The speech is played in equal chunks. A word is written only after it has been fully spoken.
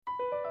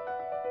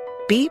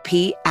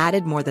BP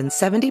added more than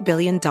 $70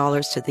 billion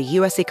to the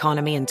U.S.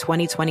 economy in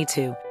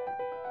 2022.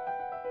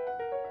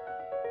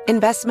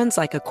 Investments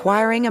like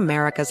acquiring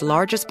America's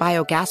largest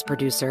biogas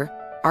producer,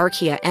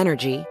 Archaea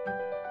Energy,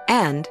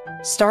 and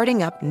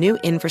starting up new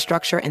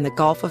infrastructure in the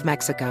Gulf of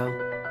Mexico.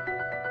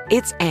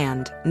 It's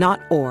and,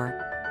 not or.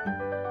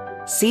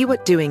 See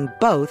what doing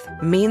both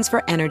means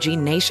for energy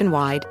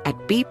nationwide at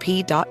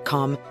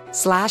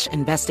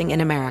bp.com/investing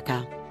in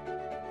America.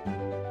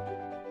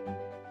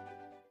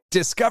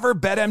 Discover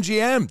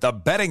BetMGM, the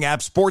betting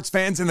app sports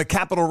fans in the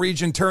capital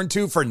region turn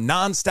to for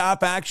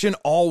nonstop action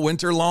all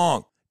winter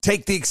long.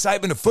 Take the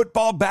excitement of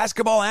football,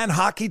 basketball, and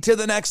hockey to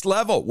the next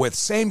level with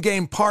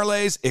same-game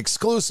parlays,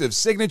 exclusive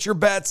signature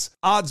bets,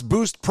 odds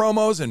boost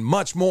promos, and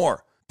much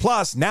more.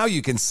 Plus, now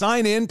you can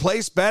sign in,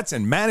 place bets,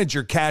 and manage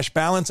your cash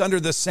balance under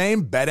the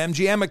same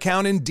BetMGM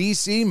account in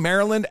D.C.,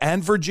 Maryland,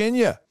 and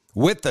Virginia.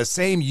 With the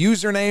same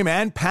username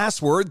and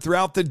password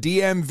throughout the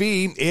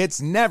DMV,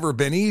 it's never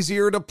been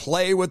easier to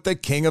play with the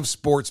king of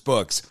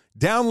sportsbooks.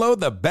 Download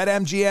the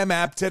BetMGM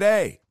app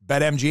today.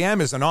 BetMGM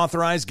is an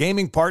authorized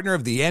gaming partner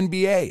of the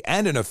NBA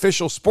and an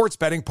official sports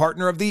betting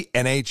partner of the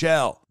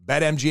NHL.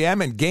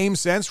 BetMGM and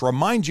GameSense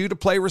remind you to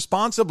play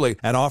responsibly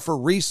and offer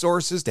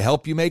resources to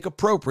help you make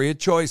appropriate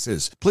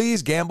choices.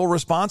 Please gamble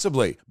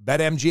responsibly.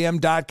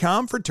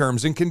 BetMGM.com for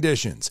terms and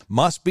conditions.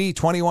 Must be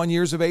 21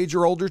 years of age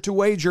or older to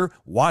wager.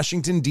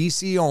 Washington,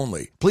 D.C.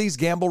 only. Please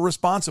gamble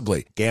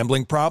responsibly.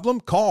 Gambling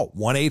problem? Call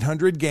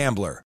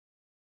 1-800-GAMBLER.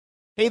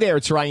 Hey there,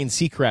 it's Ryan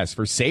Seacrest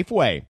for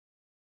Safeway.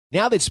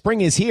 Now that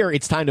spring is here,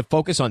 it's time to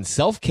focus on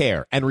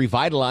self-care and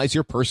revitalize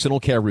your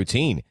personal care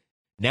routine.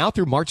 Now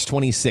through March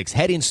 26,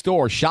 head in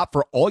store, shop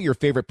for all your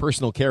favorite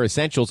personal care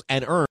essentials,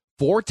 and earn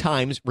 4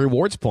 times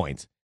rewards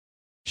points.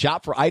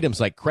 Shop for items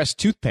like Crest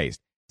toothpaste,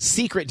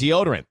 Secret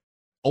deodorant,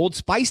 Old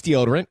Spice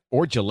deodorant,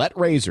 or Gillette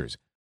razors.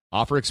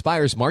 Offer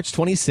expires March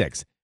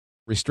 26.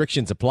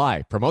 Restrictions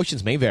apply.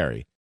 Promotions may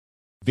vary.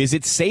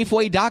 Visit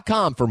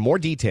Safeway.com for more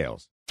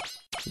details.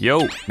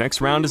 Yo, next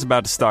round is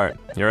about to start.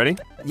 You ready?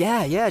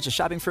 Yeah, just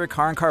shopping for a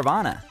car in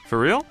Carvana. For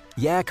real?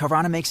 Yeah,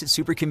 Carvana makes it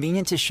super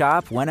convenient to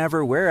shop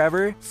whenever,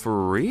 wherever.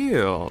 For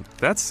real?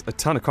 That's a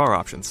ton of car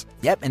options.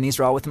 Yep, and these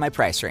are all within my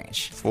price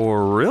range.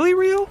 For really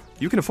real?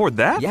 You can afford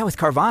that? Yeah, with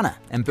Carvana.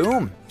 And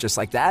boom, just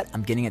like that,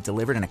 I'm getting it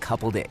delivered in a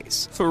couple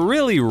days. For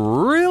really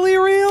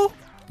real?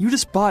 You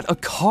just bought a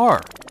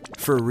car.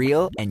 For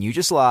real, and you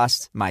just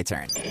lost my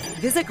turn.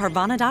 Visit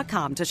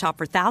Carvana.com to shop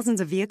for thousands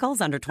of vehicles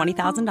under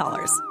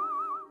 $20,000.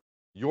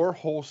 Your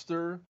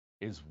holster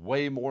is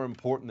way more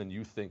important than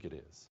you think it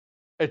is.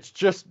 It's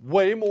just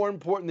way more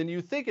important than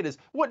you think it is.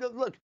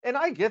 Look, and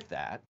I get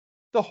that.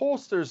 The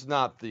holster's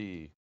not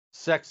the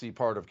sexy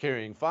part of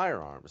carrying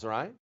firearms,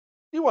 right?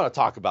 You want to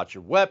talk about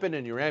your weapon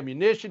and your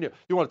ammunition.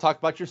 You want to talk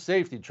about your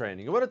safety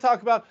training. You want to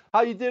talk about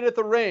how you did at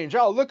the range.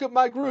 Oh, look at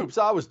my groups.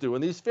 I was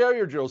doing these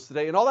failure drills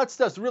today, and all that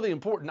stuff's really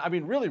important. I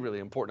mean, really, really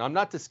important. I'm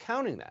not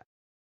discounting that.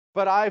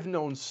 But I've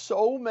known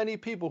so many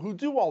people who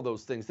do all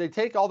those things. They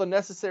take all the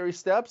necessary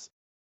steps,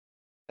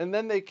 and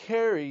then they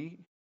carry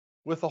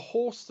with a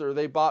holster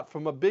they bought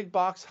from a big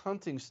box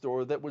hunting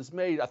store that was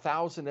made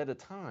 1,000 at a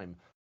time.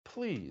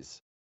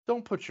 Please,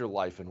 don't put your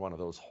life in one of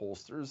those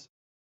holsters.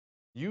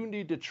 You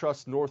need to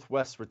trust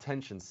Northwest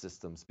Retention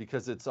Systems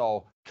because it's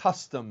all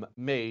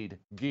custom-made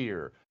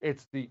gear.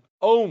 It's the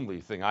only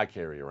thing I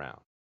carry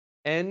around.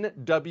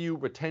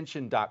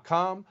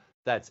 nwretention.com.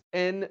 That's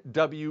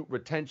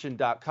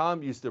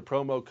nwretention.com. Use the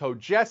promo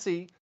code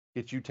Jesse.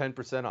 Get you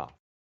 10% off.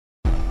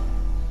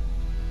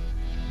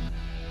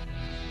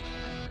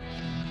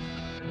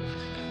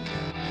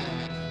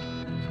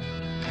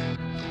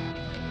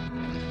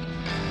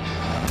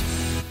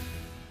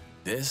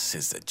 This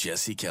is the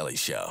Jesse Kelly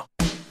Show.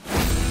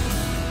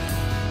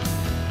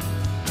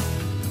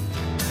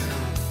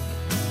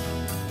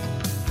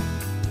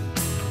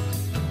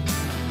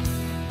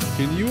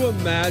 Can you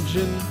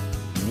imagine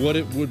what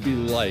it would be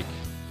like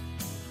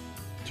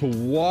to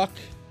walk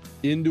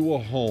into a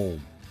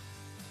home,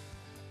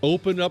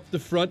 open up the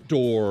front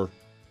door,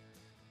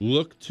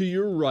 look to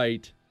your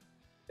right,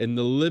 and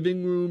the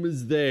living room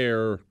is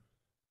there,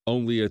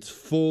 only it's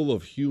full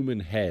of human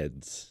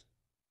heads?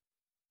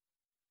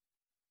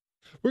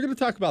 We're going to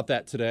talk about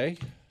that today.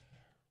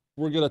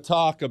 We're going to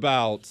talk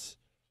about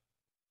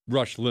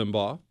Rush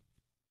Limbaugh.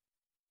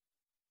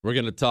 We're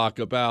going to talk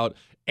about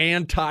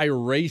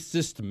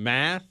anti-racist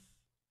math.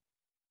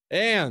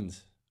 And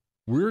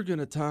we're going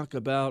to talk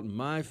about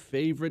my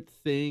favorite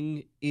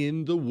thing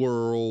in the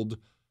world,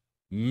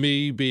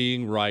 me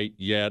being right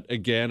yet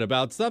again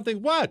about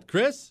something. What,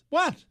 Chris?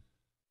 What?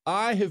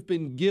 I have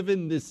been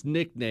given this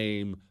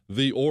nickname,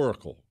 the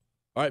Oracle.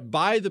 All right,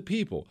 by the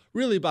people,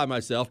 really by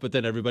myself, but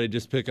then everybody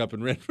just pick up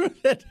and run with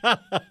it.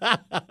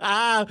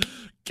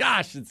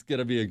 Gosh, it's going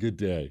to be a good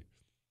day.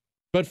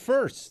 But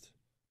first,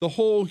 the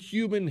whole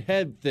human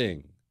head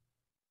thing.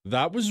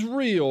 That was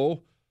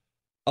real.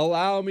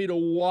 Allow me to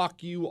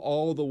walk you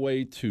all the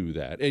way to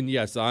that. And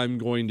yes, I'm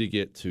going to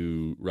get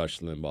to Rush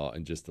Limbaugh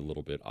in just a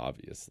little bit,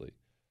 obviously.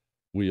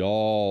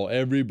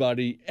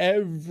 Everybody,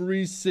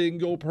 every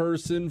single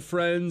person,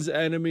 friends,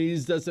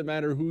 enemies, doesn't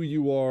matter who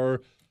you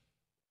are,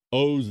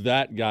 owes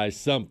that guy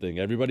something.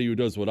 Everybody who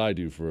does what I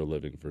do for a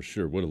living, for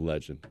sure. What a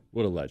legend.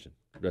 What a legend.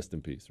 Rest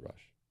in peace,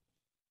 Rush.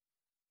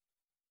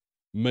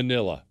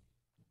 Manila.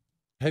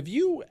 Have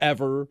you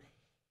ever,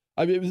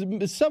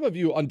 some of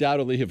you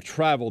undoubtedly have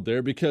traveled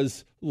there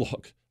because,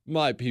 look,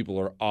 my people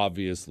are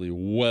obviously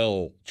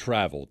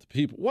well-traveled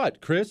people.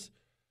 What, Chris?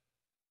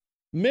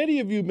 Many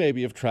of you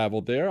maybe have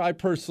traveled there. I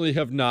personally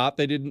have not.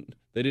 They didn't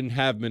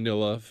have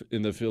Manila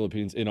in the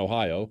Philippines, in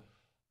Ohio.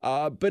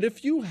 But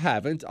if you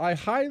haven't, I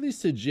highly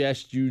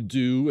suggest you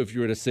do, if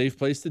you're in a safe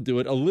place to do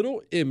it, a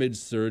little image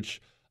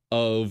search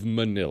of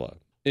Manila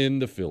in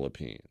the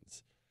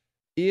Philippines.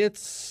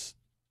 It's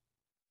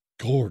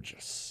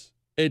gorgeous.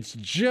 It's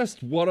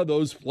just one of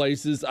those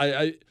places.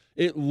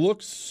 It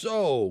looks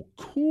so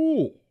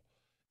cool.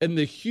 And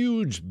the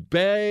huge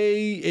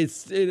bay,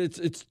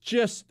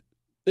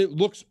 it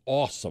looks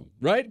awesome,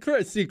 right?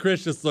 Chris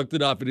just looked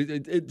it up,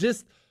 and it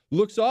just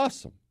looks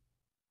awesome.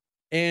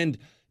 And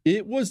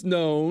it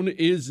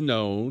is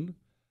known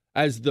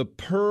as the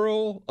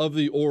Pearl of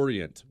the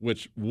Orient,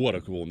 which, what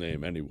a cool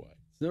name anyway.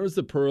 So there's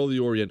the Pearl of the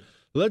Orient.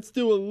 Let's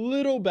do a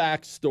little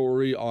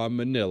backstory on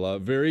Manila,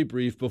 very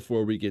brief,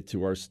 before we get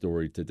to our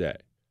story today.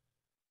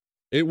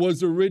 It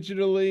was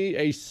originally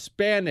a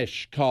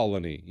Spanish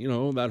colony,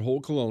 that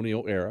whole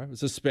colonial era. It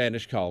was a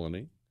Spanish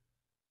colony.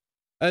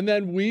 And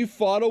then we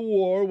fought a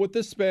war with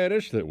the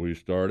Spanish that we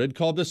started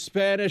called the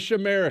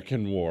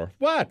Spanish-American War.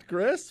 What,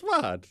 Chris?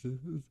 What?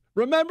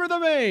 Remember the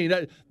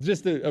Maine.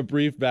 Just a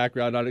brief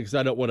background on it, because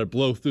I don't want to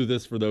blow through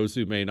this for those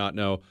who may not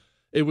know.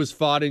 It was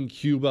fought in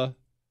Cuba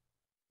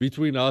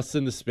between us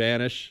and the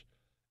Spanish.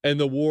 And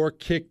the war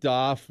kicked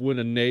off when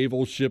a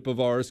naval ship of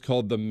ours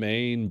called the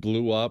Maine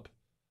blew up.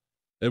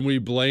 And we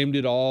blamed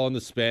it all on the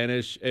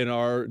Spanish and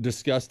our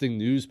disgusting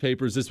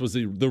newspapers. This was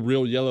the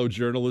real yellow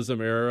journalism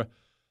era.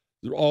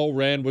 All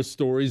ran with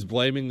stories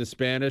blaming the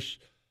Spanish.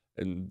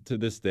 And to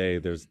this day,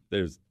 there's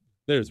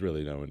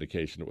really no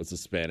indication it was the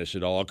Spanish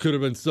at all. It could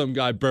have been some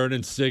guy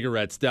burning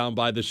cigarettes down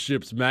by the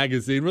ship's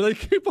magazine where they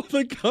keep all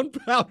the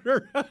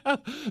gunpowder.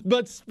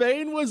 But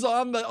Spain was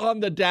on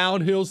the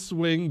downhill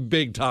swing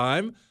big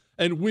time,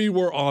 and we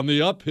were on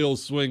the uphill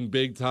swing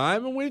big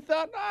time. And we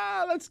thought,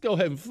 let's go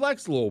ahead and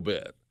flex a little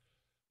bit.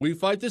 We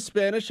fight the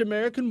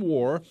Spanish-American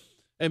War,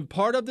 and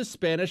part of the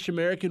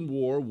Spanish-American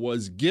War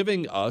was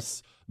giving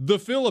us the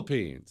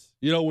Philippines.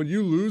 When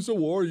you lose a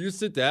war, you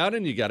sit down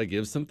and you got to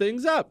give some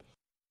things up.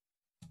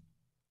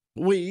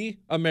 We,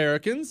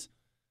 Americans,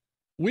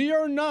 we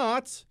are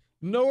not,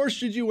 nor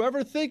should you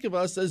ever think of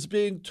us as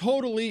being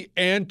totally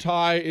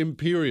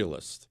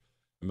anti-imperialist.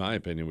 In my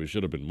opinion, we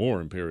should have been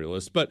more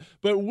imperialist, but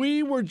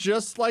we were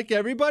just like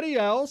everybody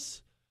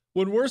else.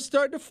 When we're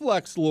starting to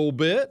flex a little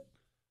bit,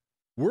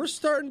 we're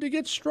starting to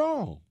get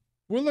strong.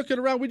 We're looking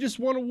around, we just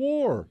won a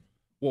war.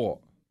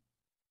 Well,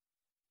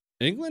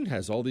 England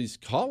has all these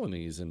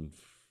colonies, and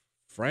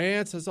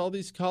France has all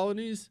these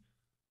colonies.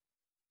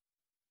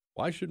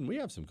 Why shouldn't we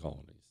have some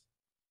colonies?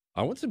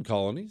 I want some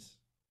colonies.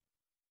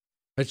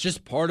 It's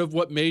just part of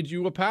what made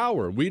you a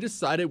power. We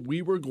decided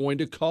we were going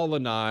to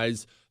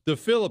colonize the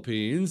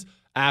Philippines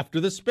after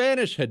the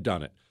Spanish had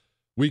done it.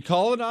 We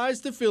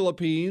colonized the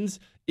Philippines.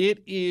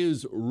 It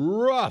is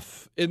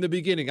rough in the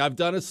beginning. I've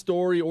done a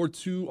story or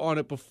two on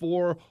it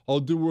before. I'll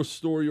do a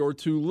story or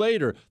two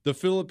later. The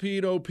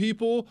Filipino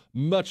people,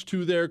 much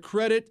to their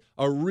credit,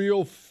 a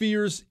real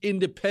fierce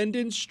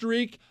independence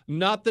streak,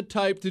 not the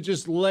type to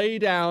just lay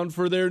down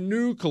for their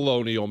new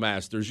colonial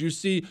masters. You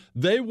see,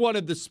 they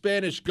wanted the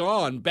Spanish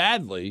gone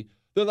badly.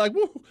 They're like,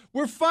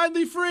 we're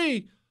finally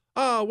free.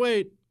 Oh,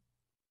 wait.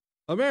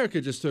 America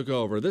just took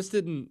over. This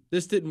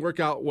didn't work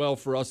out well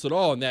for us at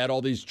all. And they had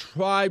all these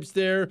tribes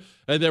there,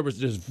 and there was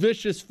just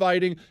vicious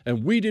fighting,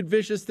 and we did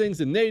vicious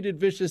things, and they did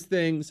vicious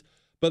things.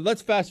 But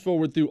let's fast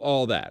forward through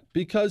all that,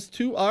 because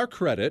to our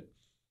credit,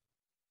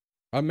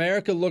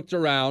 America looked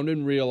around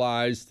and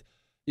realized,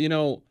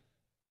 there's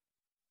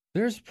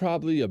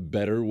probably a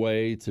better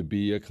way to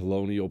be a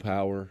colonial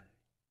power.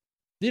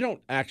 You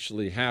don't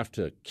actually have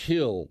to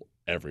kill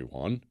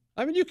everyone.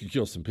 You could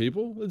kill some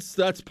people.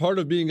 That's part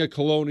of being a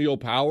colonial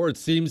power. It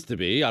seems to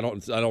be. I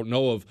don't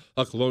know of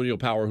a colonial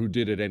power who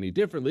did it any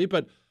differently.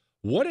 But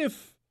what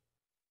if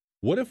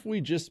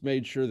we just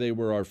made sure they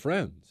were our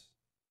friends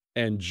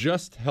and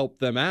just helped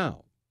them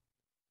out?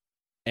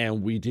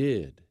 And we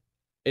did.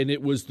 And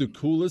it was the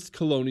coolest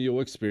colonial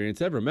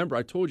experience ever. Remember,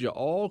 I told you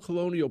all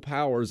colonial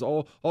powers,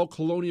 all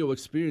colonial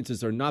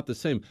experiences are not the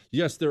same.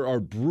 Yes, there are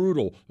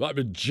brutal,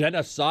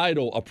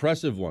 genocidal,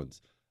 oppressive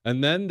ones.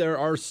 And then there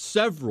are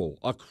several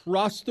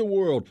across the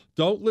world.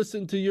 Don't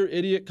listen to your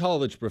idiot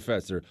college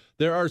professor.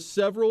 There are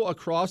several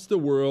across the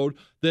world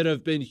that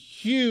have been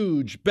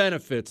huge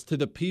benefits to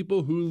the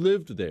people who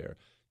lived there.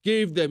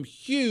 Gave them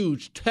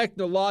huge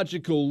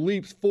technological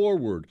leaps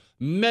forward,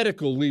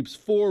 medical leaps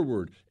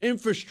forward,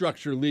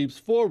 infrastructure leaps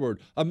forward.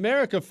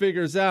 America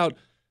figures out,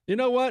 you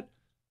know what?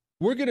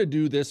 We're going to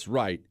do this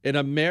right. And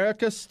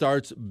America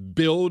starts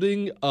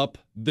building up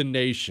the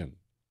nation.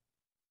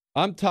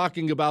 I'm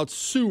talking about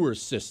sewer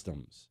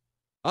systems.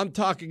 I'm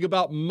talking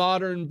about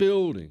modern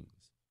buildings,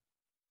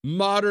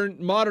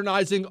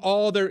 modernizing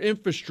all their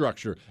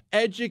infrastructure,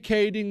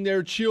 educating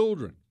their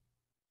children.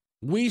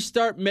 We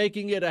start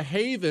making it a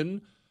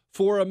haven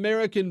for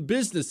American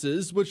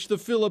businesses, which the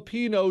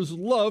Filipinos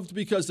loved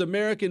because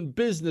American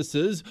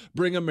businesses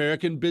bring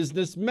American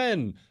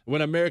businessmen.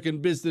 When American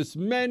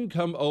businessmen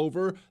come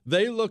over,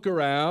 they look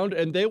around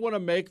and they want to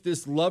make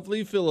this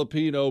lovely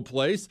Filipino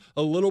place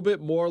a little bit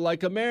more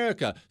like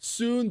America.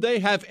 Soon they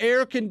have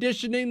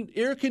air-conditioned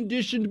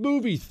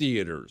movie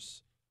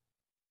theaters.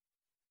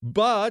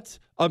 But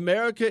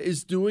America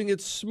is doing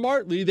it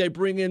smartly. They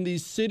bring in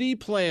these city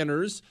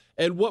planners,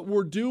 and what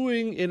we're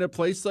doing in a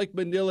place like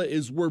Manila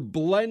is we're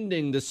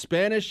blending the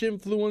Spanish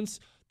influence,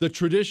 the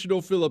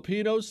traditional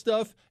Filipino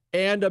stuff,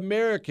 and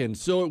American.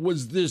 So it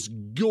was this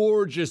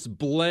gorgeous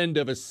blend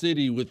of a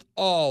city with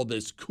all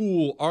this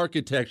cool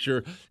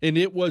architecture, and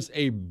it was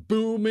a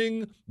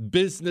booming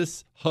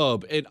business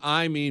hub, and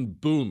I mean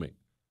booming.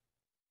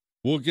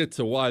 We'll get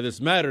to why this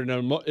mattered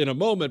in a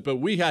moment, but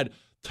we had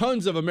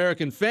tons of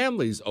American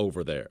families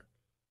over there.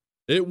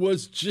 It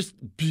was just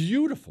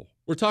beautiful.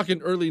 We're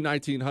talking early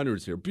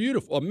 1900s here.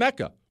 Beautiful. A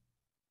Mecca.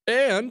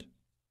 And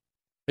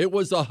it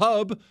was a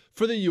hub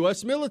for the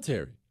U.S.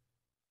 military.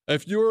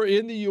 If you were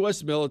in the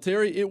U.S.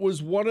 military, it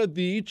was one of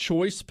the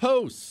choice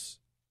posts.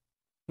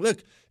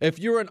 Look, if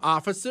you're an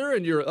officer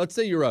and let's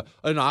say you're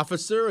an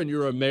officer and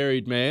you're a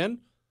married man,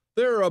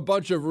 there are a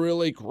bunch of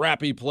really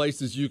crappy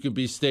places you can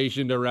be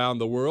stationed around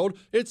the world.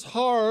 It's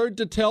hard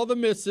to tell the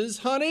missus,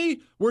 honey,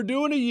 we're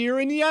doing a year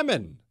in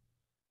Yemen.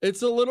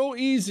 It's a little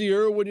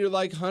easier when you're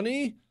like,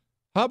 honey,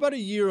 how about a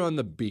year on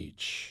the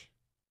beach?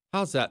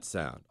 How's that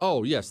sound?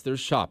 Oh, yes,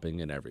 there's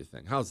shopping and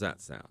everything. How's that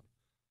sound?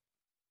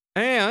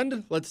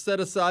 And let's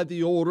set aside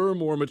the older,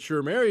 more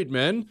mature married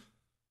men.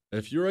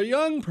 If you're a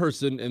young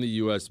person in the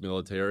U.S.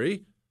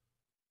 military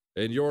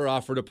and you're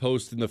offered a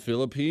post in the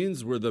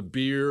Philippines where the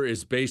beer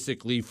is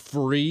basically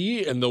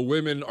free and the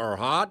women are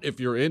hot, if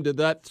you're into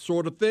that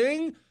sort of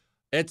thing,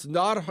 it's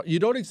not, you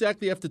don't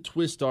exactly have to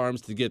twist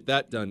arms to get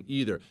that done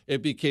either.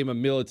 It became a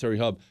military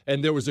hub,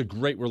 and there was a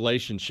great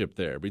relationship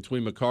there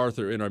between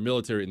MacArthur and our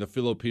military and the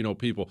Filipino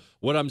people.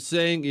 What I'm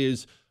saying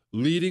is,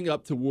 leading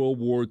up to World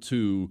War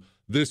II,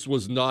 this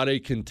was not a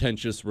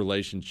contentious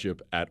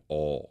relationship at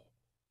all.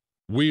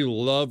 We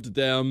loved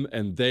them,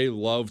 and they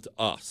loved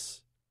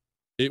us.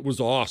 It was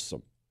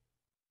awesome.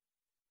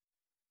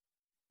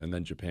 And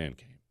then Japan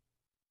came.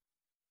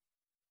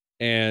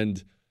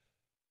 And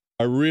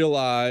I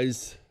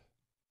realize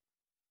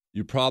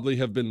you probably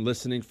have been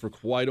listening for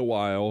quite a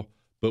while,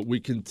 but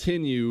we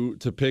continue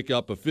to pick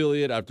up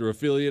affiliate after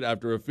affiliate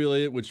after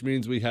affiliate, which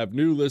means we have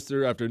new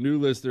listener after new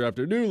listener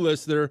after new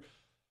listener.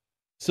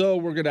 So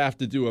we're going to have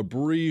to do a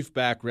brief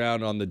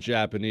background on the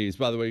Japanese.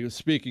 By the way,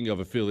 speaking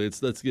of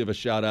affiliates, let's give a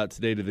shout out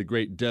today to the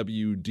great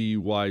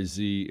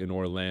WDYZ in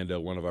Orlando,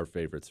 one of our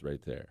favorites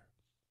right there.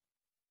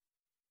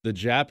 The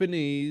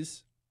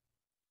Japanese,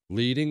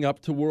 leading up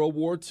to World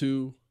War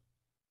II,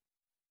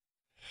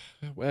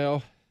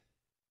 well,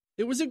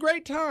 it was a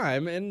great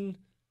time and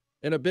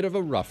a bit of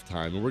a rough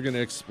time. And we're going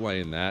to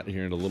explain that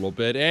here in a little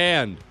bit.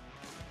 And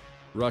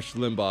Rush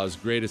Limbaugh's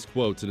greatest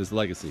quotes in his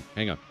legacy.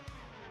 Hang on.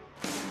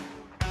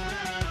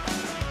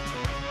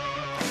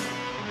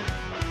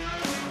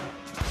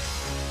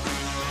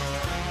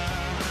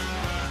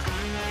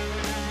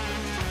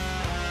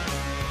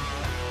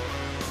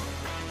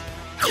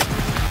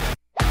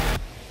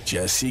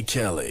 Jesse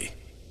Kelly.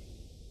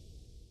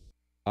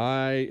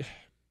 I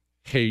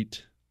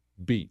hate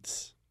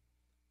beets.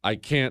 I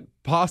can't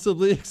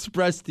possibly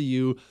express to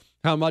you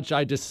how much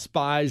I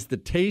despise the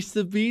taste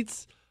of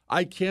beets.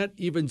 I can't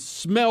even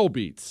smell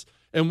beets.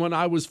 And when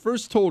I was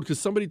first told, because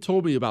somebody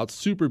told me about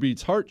Super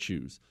Beets Heart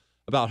Chews,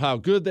 about how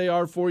good they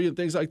are for you and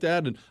things like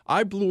that, and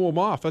I blew them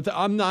off.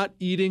 I'm not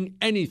eating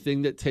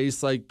anything that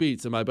tastes like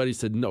beets. And my buddy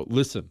said, no,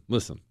 listen,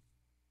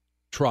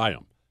 try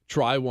them.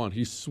 Try one.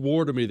 He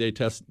swore to me they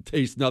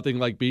taste nothing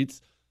like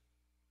beets.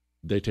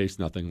 They taste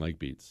nothing like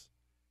beets.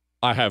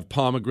 I have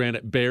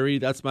pomegranate berry.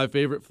 That's my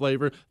favorite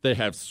flavor. They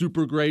have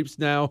super grapes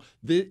now.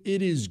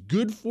 It is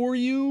good for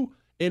you,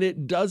 and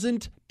it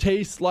doesn't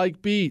taste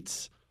like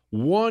beets.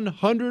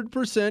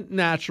 100%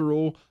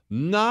 natural,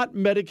 not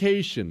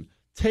medication.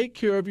 Take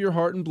care of your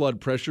heart and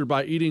blood pressure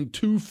by eating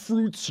 2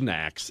 fruit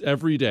snacks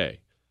every day.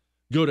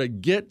 Go to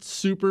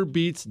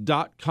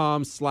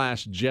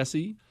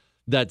getsuperbeets.com/Jesse.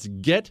 That's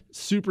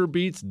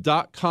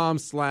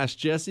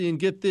getsuperbeets.com/Jesse. And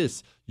get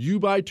this, you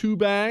buy 2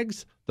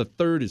 bags, the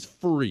third is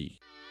free.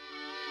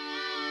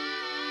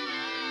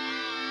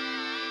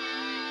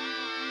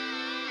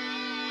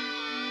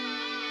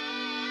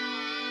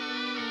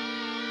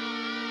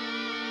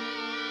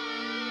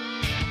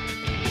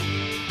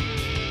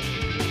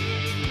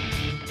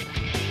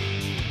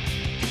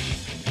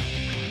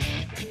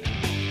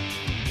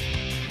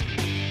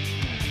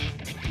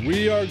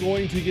 We are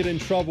going to get in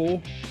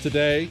trouble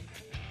today.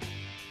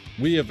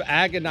 We have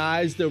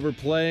agonized over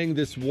playing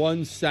this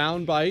one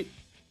soundbite,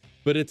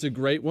 but it's a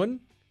great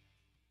one.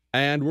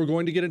 And we're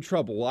going to get in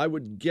trouble. I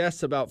would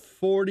guess about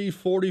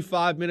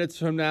 45 minutes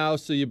from now.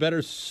 So you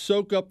better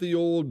soak up the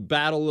old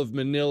Battle of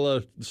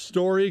Manila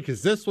story,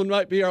 because this one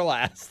might be our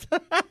last.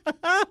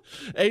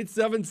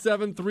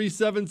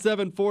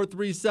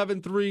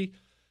 877-377-4373.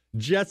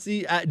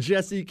 Jesse at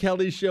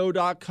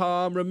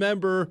jessekellyshow.com.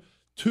 Remember,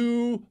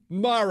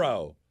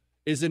 tomorrow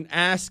is an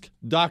Ask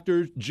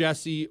Dr.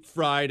 Jesse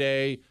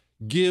Friday.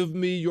 Give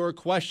me your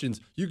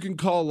questions. You can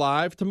call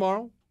live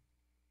tomorrow.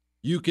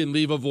 You can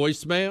leave a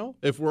voicemail.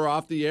 If we're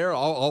off the air,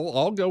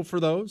 I'll go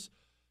for those.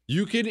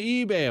 You can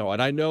email,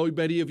 and I know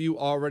many of you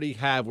already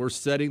have. We're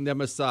setting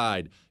them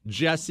aside.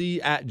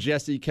 Jesse at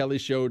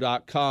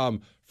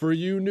jessekellyshow.com. For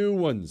you new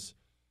ones,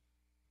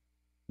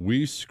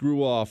 we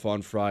screw off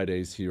on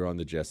Fridays here on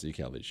the Jesse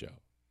Kelly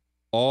Show.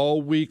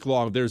 All week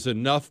long, there's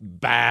enough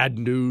bad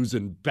news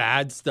and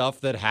bad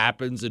stuff that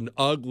happens and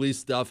ugly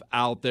stuff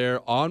out there.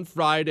 On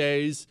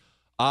Fridays,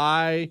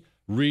 I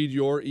read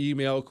your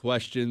email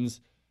questions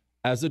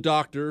as a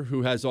doctor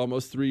who has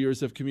almost 3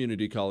 years of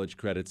community college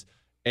credits,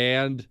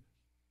 and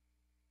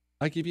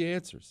I give you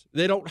answers.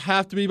 They don't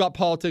have to be about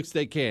politics.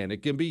 They can.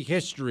 It can be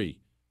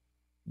history,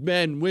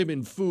 men,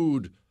 women,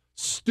 food,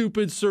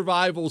 stupid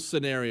survival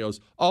scenarios.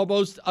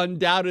 Almost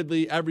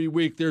undoubtedly every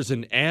week there's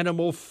an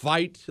animal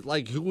fight,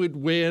 like who would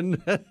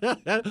win.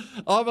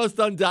 Almost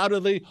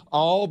undoubtedly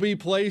I'll be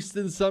placed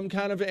in some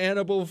kind of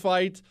animal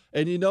fight.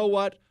 And you know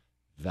what?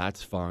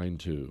 That's fine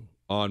too.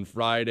 On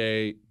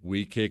Friday,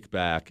 we kick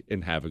back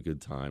and have a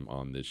good time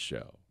on this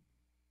show.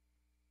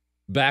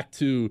 Back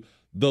to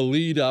the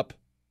lead up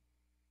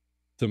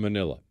to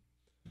Manila.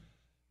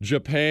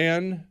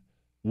 Japan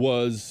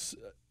was,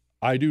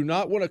 I do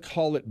not want to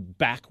call it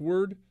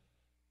backward.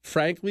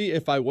 Frankly,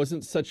 if I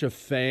wasn't such a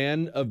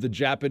fan of the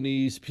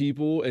Japanese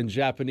people and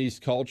Japanese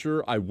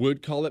culture, I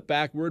would call it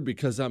backward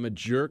because I'm a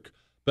jerk.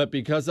 But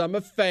because I'm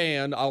a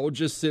fan, I will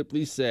just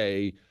simply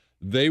say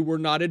they were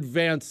not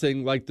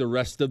advancing like the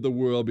rest of the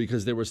world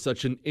because they were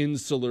such an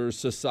insular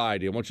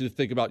society. I want you to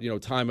think about,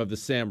 time of the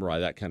samurai,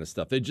 that kind of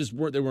stuff. They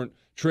weren't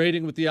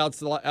trading with the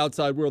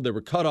outside world. They were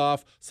cut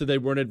off, so they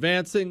weren't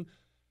advancing.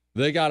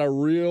 They got a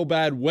real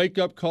bad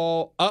wake-up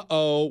call.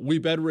 We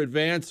better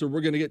advance or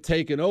we're going to get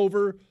taken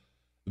over.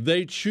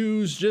 They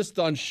choose, just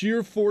on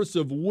sheer force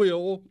of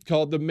will,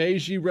 called the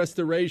Meiji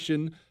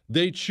Restoration,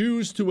 they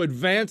choose to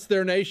advance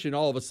their nation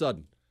all of a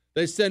sudden.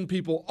 They send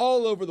people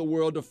all over the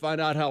world to find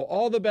out how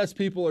all the best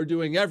people are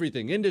doing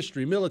everything,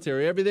 industry,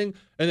 military, everything,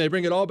 and they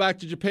bring it all back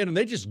to Japan, and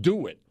they just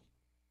do it.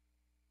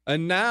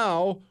 And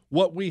now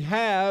what we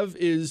have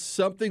is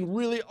something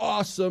really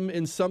awesome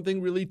and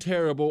something really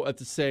terrible at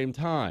the same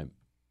time.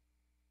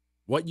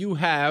 What you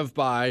have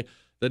by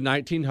the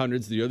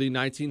 1900s, the early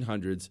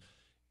 1900s,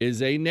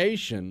 is a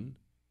nation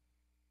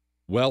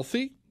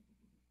wealthy,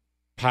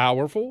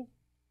 powerful,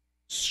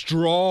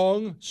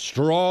 strong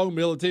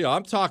military.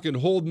 I'm talking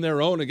holding their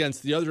own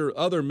against the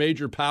other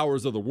major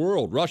powers of the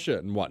world, Russia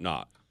and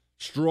whatnot.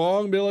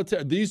 Strong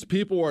military. These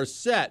people are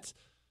set,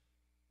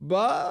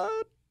 but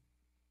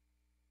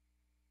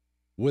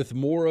with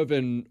more of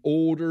an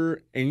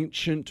older,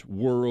 ancient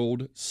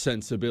world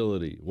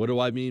sensibility. What do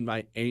I mean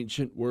by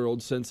ancient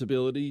world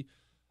sensibility?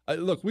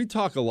 Look, we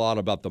talk a lot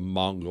about the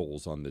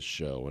Mongols on this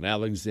show and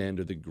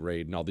Alexander the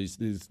Great and all these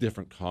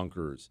different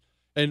conquerors.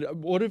 And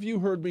what have you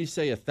heard me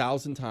say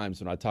 1,000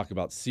 times when I talk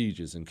about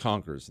sieges and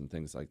conquers and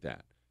things like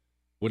that?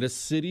 When a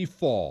city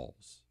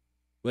falls,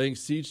 laying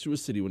siege to a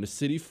city, when a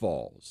city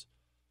falls,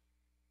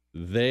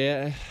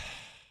 that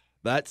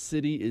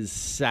city is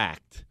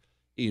sacked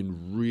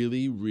in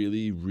really,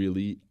 really,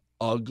 really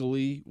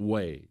ugly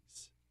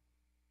ways.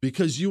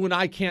 Because you and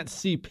I can't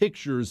see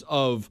pictures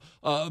of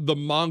the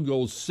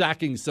Mongols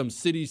sacking some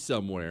city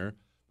somewhere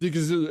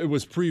because it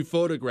was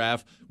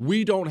pre-photographed.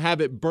 We don't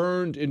have it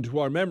burned into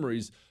our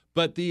memories.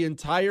 But the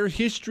entire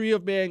history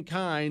of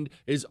mankind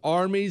is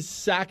armies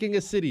sacking a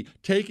city,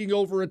 taking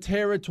over a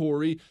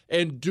territory,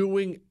 and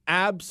doing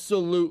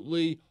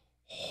absolutely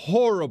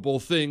horrible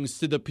things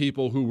to the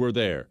people who were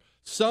there.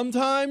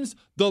 Sometimes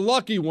the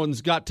lucky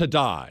ones got to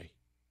die.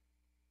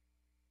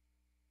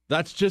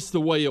 That's just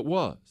the way it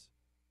was.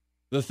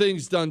 The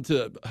things done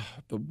to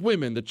the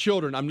women, the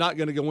children, I'm not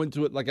going to go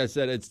into it. Like I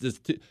said,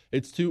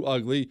 it's too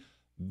ugly.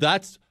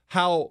 That's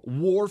how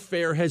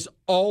warfare has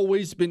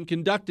always been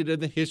conducted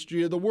in the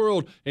history of the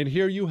world. And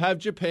here you have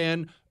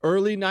Japan,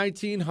 early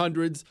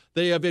 1900s.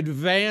 They have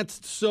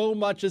advanced so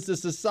much as a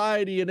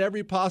society in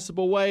every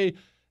possible way,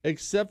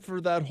 except for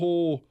that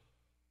whole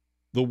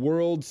the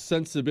world's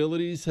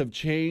sensibilities have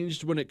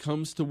changed when it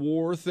comes to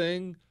war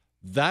thing.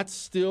 That's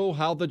still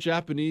how the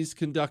Japanese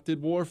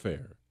conducted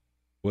warfare.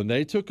 When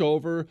they took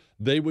over,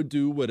 they would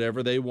do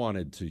whatever they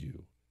wanted to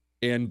you,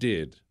 and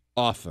did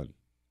often,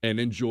 and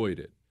enjoyed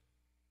it.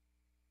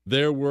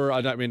 There were,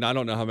 I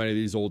don't know how many of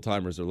these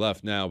old-timers are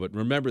left now, but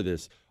remember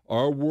this.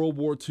 Our World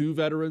War II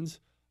veterans,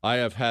 I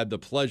have had the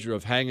pleasure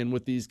of hanging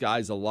with these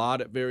guys a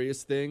lot at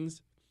various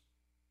things.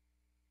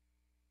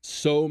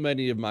 So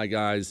many of my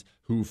guys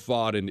who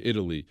fought in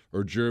Italy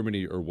or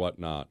Germany or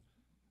whatnot,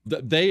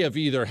 they have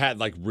either had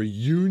like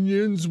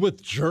reunions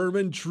with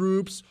German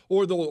troops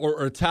or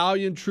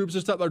Italian troops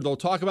or stuff. Or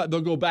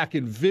they'll go back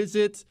and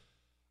visit.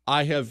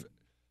 I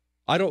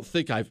don't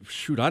think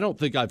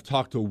I've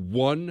talked to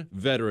one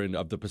veteran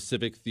of the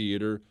Pacific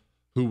Theater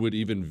who would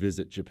even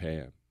visit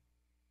Japan.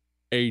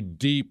 A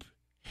deep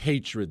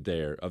hatred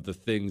there of the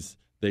things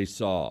they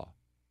saw,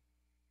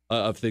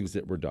 of things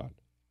that were done.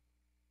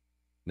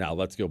 Now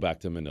let's go back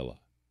to Manila.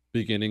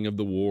 Beginning of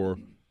the war,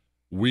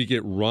 we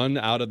get run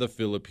out of the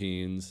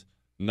Philippines.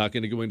 Not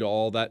going to go into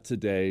all that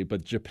today,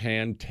 but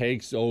Japan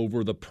takes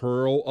over the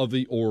Pearl of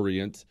the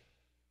Orient.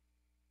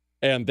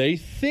 And they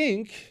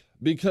think,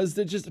 because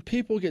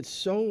people get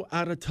so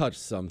out of touch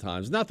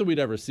sometimes, not that we'd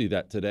ever see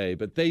that today,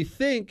 but they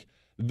think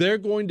they're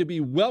going to be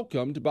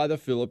welcomed by the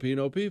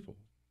Filipino people.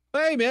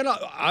 Hey, man,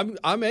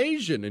 I'm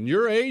Asian and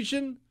you're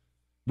Asian.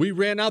 We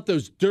ran out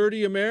those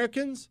dirty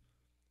Americans.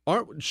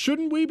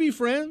 Shouldn't we be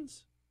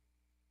friends?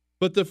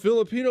 But the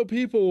Filipino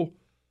people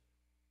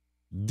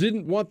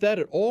didn't want that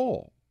at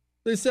all.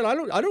 They said, I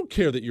don't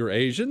care that you're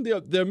Asian.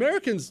 The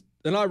Americans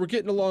and I were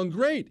getting along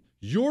great.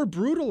 You're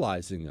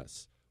brutalizing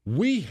us.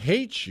 We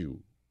hate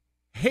you.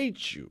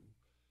 Hate you.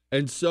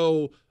 And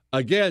so,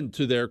 again,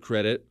 to their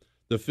credit,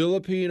 the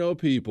Filipino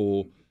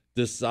people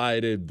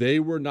decided they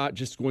were not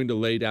just going to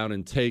lay down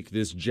and take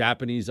this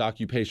Japanese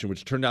occupation,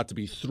 which turned out to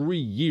be 3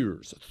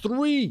 years.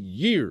 3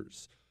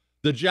 years.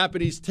 The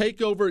Japanese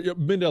take over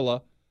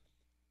Manila.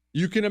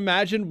 You can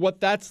imagine what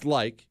that's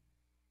like.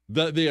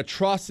 The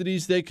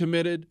atrocities they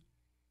committed,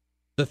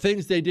 the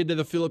things they did to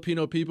the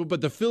Filipino people.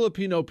 But the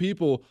Filipino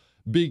people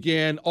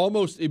began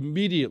almost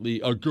immediately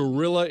a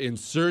guerrilla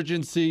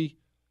insurgency.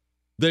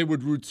 They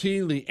would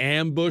routinely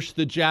ambush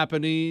the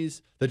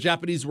Japanese. The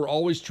Japanese were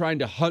always trying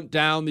to hunt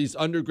down these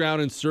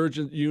underground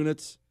insurgent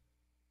units.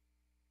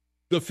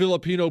 The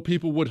Filipino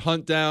people would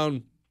hunt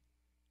down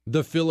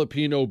the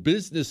Filipino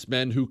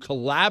businessmen who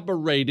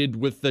collaborated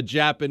with the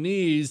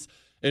Japanese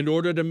in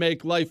order to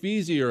make life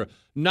easier.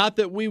 Not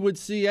that we would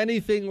see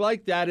anything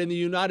like that in the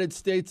United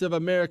States of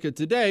America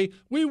today.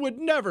 We would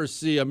never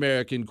see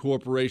American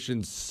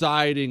corporations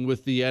siding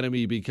with the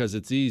enemy because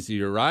it's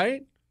easier,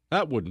 right?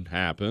 That wouldn't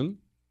happen.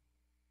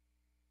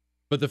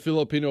 But the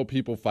Filipino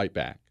people fight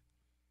back.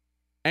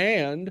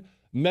 And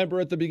remember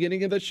at the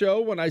beginning of the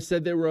show when I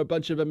said there were a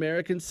bunch of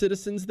American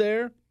citizens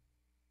there?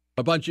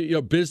 A bunch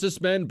of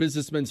businessmen,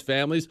 businessmen's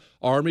families,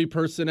 army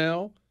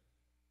personnel.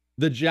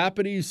 The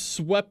Japanese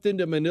swept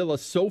into Manila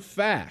so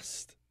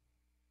fast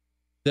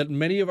that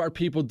many of our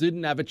people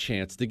didn't have a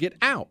chance to get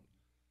out.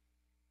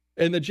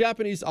 And the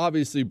Japanese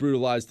obviously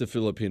brutalized the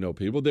Filipino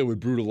people. They would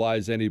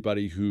brutalize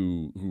anybody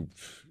who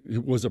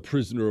was a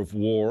prisoner of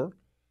war.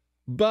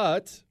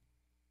 But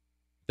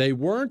they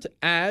weren't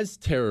as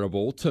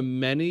terrible to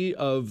many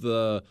of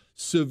the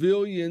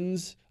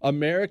civilians,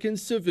 American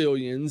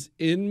civilians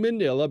in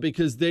Manila,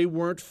 because they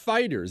weren't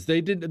fighters.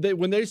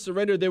 When they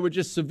surrendered, they were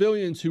just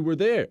civilians who were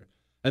there.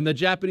 And the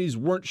Japanese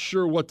weren't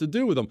sure what to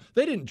do with them.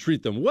 They didn't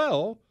treat them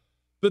well,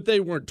 but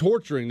they weren't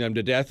torturing them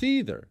to death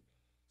either.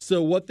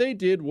 So what they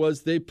did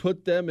was they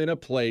put them in a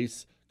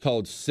place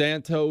called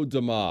Santo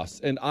Tomas.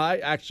 And I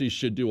actually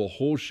should do a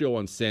whole show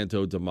on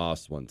Santo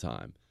Tomas one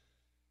time.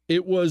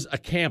 It was a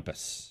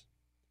campus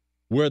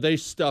where they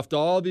stuffed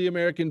all the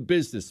American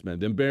businessmen,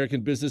 the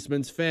American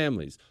businessmen's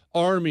families,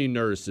 Army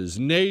nurses,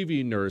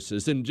 Navy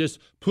nurses, and just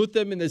put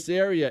them in this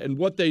area. And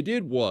what they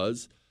did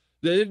was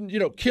they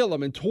didn't, kill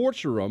them and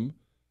torture them,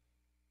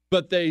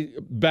 but they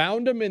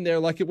bound them in there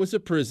like it was a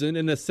prison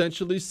and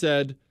essentially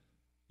said,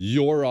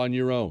 you're on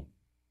your own.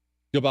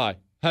 Goodbye.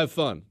 Have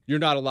fun. You're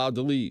not allowed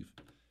to leave.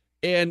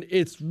 And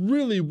it's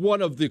really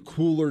one of the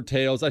cooler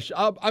tales.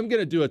 I'm going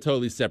to do a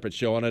totally separate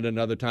show on it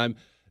another time.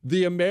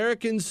 The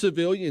American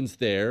civilians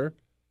there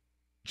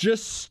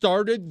just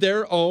started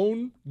their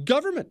own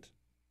government.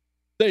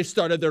 They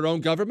started their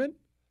own government.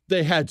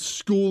 They had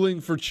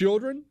schooling for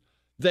children.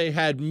 They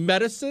had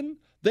medicine.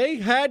 They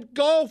had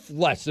golf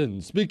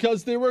lessons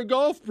because they were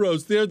golf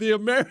pros there. The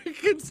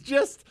Americans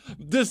just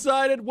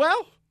decided,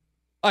 well,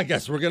 I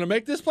guess we're going to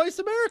make this place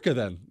America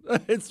then.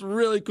 It's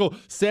really cool.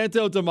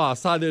 Santo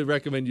Tomas, highly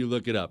recommend you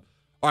look it up.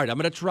 All right, I'm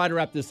going to try to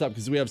wrap this up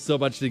because we have so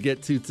much to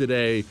get to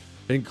today,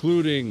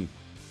 including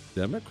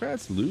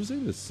Democrats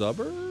losing the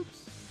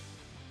suburbs?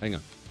 Hang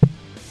on.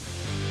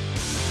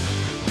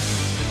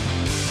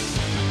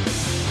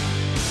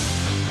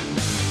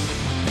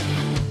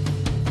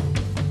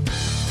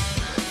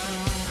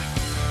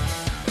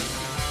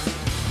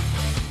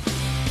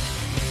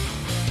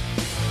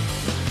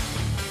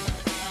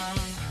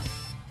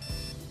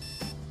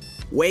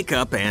 Wake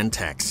up and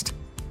text.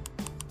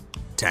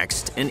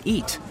 Text and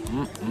eat.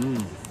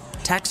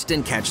 Text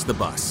and catch the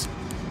bus.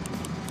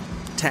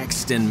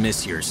 Text and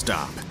miss your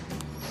stop.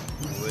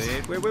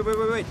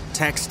 Wait.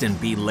 Text and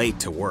be late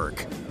to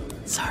work.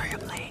 Sorry,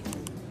 I'm late.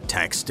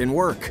 Text and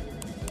work.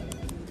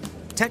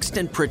 Text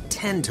and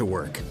pretend to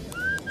work.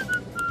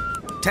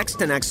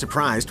 Text and act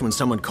surprised when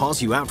someone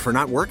calls you out for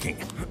not working.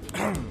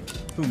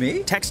 Who,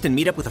 me? Text and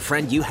meet up with a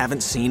friend you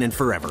haven't seen in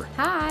forever.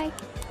 Hi.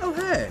 Oh,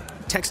 hey.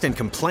 Text and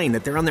complain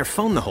that they're on their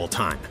phone the whole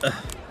time.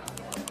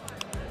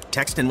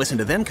 Text and listen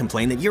to them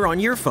complain that you're on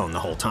your phone the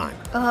whole time.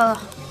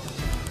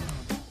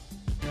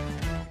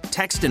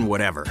 Text and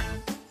whatever.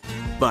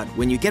 But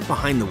when you get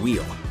behind the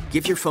wheel,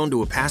 give your phone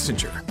to a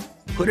passenger.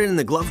 Put it in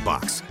the glove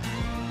box.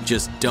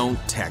 Just don't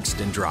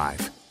text and drive.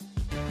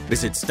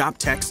 Visit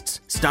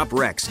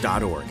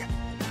StopTextsStopWrecks.org.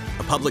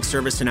 A public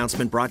service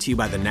announcement brought to you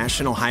by the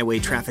National Highway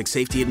Traffic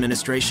Safety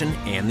Administration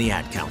and the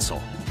Ad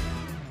Council.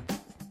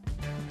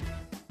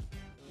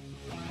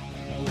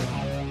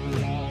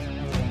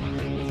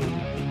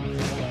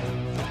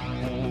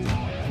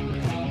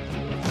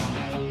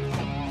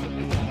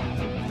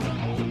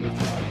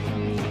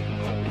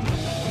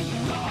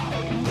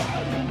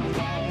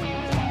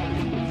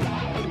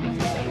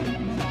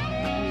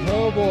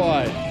 Oh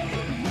boy,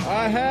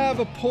 I have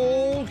a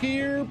poll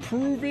here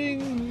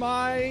proving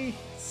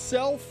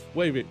myself.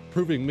 Wait,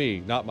 proving me,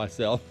 not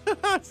myself.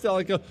 I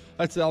sound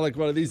like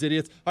one of these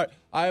idiots. All right,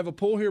 I have a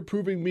poll here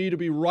proving me to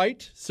be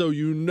right, so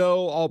you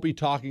know I'll be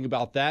talking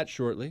about that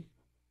shortly.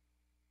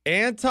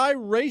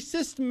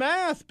 Anti-racist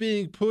math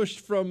being pushed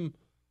from,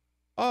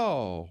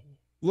 oh,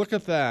 look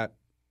at that,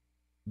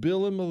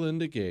 Bill and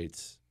Melinda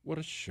Gates. What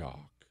a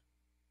shock.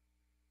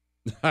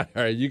 All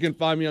right, you can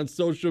find me on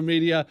social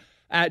media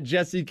at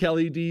Jesse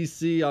Kelly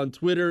DC on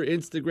Twitter,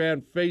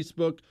 Instagram,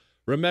 Facebook.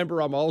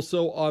 Remember, I'm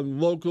also on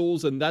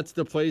Locals, and that's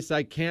the place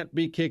I can't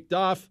be kicked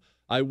off.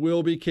 I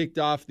will be kicked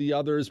off the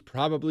others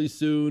probably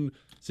soon,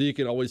 so you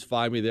can always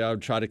find me there. I'll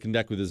try to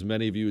connect with as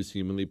many of you as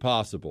humanly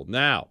possible.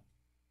 Now,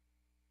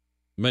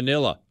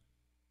 Manila.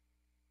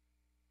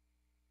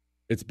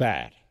 It's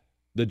bad.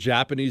 The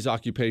Japanese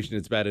occupation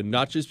is bad, and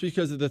not just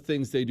because of the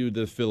things they do to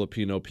the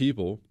Filipino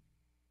people.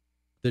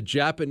 The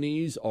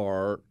Japanese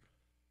are...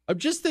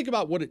 Just think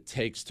about what it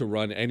takes to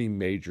run any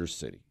major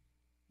city.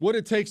 What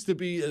it takes to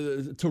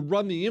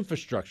run the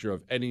infrastructure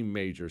of any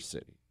major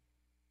city.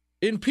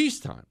 In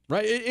peacetime,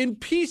 right? In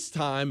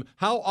peacetime,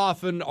 how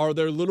often are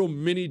there little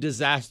mini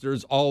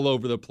disasters all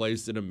over the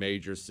place in a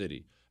major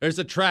city? There's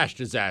a trash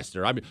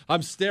disaster. I mean,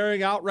 I'm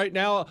staring out right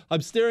now.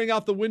 I'm staring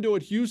out the window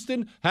at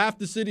Houston. Half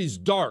the city's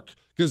dark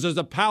because there's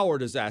a power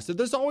disaster.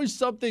 There's always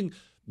something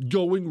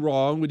going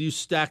wrong when you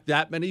stack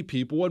that many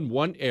people in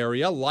one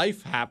area.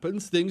 Life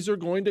happens. Things are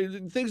going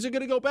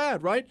to go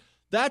bad, right?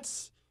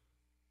 That's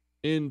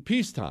in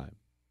peacetime.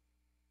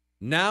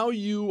 Now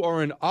you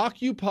are an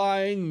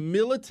occupying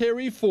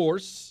military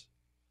force.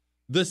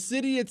 The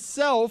city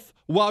itself,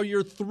 while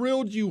you're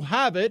thrilled you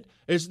have it,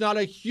 is not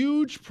a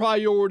huge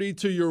priority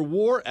to your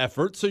war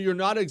effort, so you're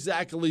not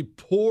exactly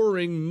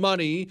pouring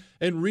money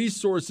and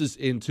resources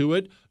into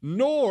it,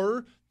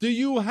 nor do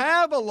you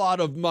have a lot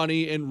of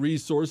money and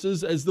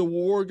resources as the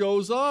war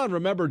goes on.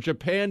 Remember,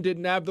 Japan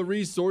didn't have the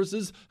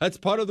resources. That's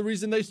part of the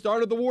reason they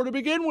started the war to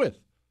begin with.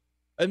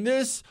 And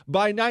this,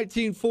 by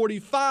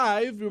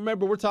 1945,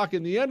 remember, we're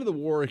talking the end of the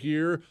war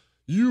here,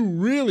 you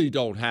really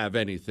don't have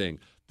anything.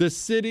 The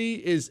city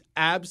is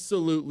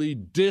absolutely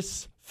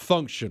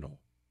dysfunctional,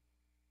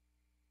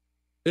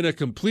 in a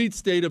complete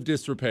state of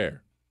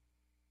disrepair.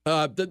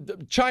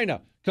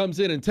 China comes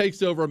in and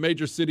takes over a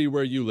major city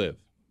where you live.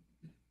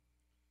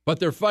 But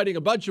they're fighting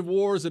a bunch of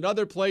wars in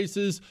other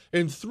places.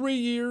 In 3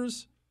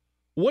 years,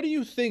 what do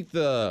you think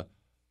the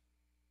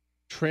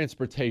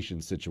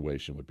transportation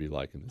situation would be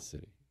like in the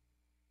city?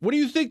 What do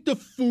you think the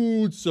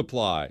food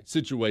supply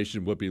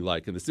situation would be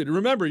like in the city?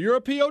 Remember, you're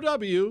a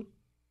POW.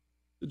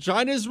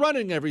 China's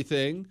running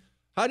everything.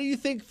 How do you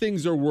think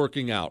things are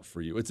working out for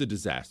you? It's a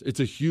disaster.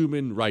 It's a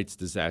human rights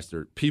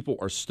disaster. People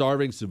are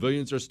starving.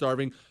 Civilians are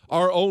starving.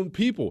 Our own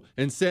people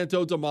in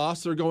Santo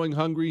Tomas are going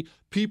hungry.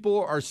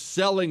 People are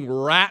selling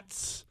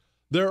rats.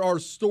 There are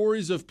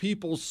stories of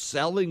people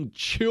selling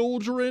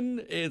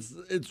children.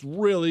 It's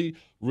really,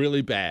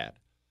 really bad.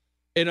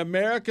 And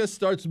America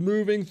starts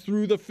moving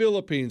through the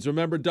Philippines.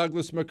 Remember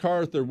Douglas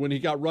MacArthur, when he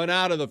got run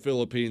out of the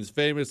Philippines,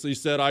 famously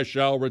said, "I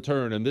shall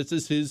return." And this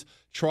is his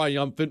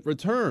triumphant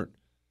return.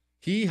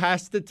 He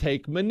has to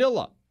take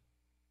Manila.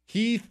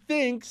 He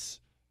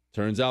thinks,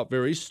 turns out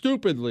very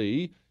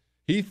stupidly,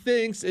 he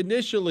thinks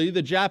initially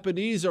the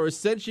Japanese are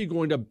essentially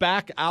going to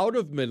back out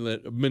of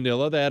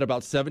Manila. They had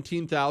about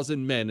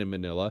 17,000 men in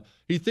Manila.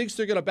 He thinks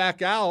they're going to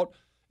back out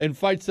and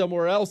fight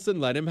somewhere else and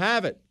let him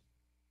have it.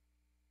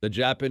 The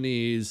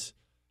Japanese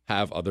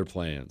have other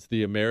plans.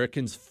 The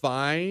Americans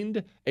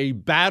find a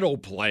battle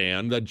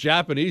plan the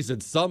Japanese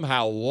had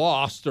somehow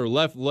lost or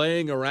left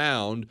laying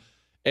around.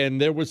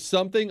 And there was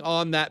something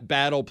on that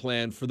battle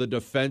plan for the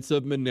defense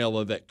of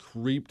Manila that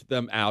creeped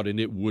them out, and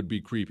it would be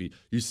creepy.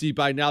 You see,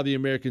 by now the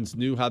Americans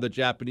knew how the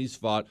Japanese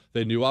fought.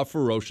 They knew how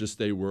ferocious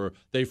they were.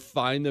 They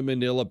find the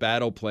Manila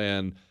battle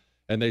plan,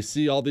 and they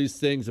see all these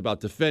things about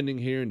defending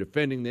here and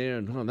defending there,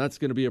 and that's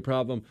going to be a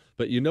problem.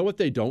 But you know what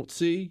they don't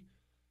see?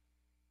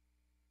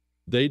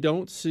 They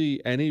don't see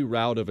any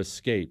route of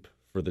escape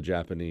for the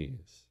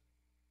Japanese.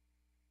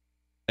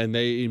 And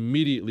they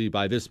immediately,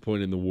 by this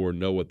point in the war,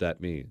 know what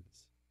that means.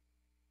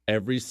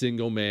 Every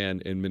single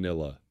man in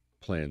Manila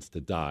plans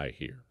to die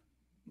here.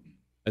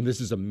 And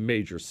this is a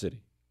major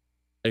city.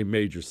 A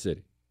major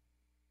city.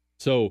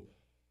 So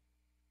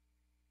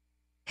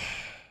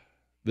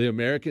the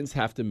Americans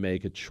have to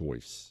make a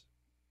choice.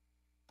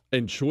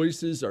 And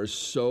choices are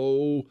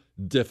so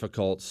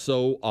difficult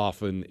so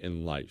often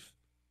in life.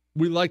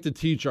 We like to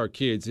teach our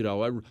kids,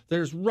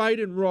 there's right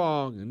and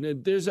wrong.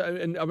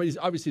 And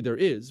obviously there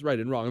is right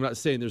and wrong. I'm not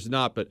saying there's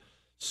not, but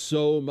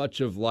so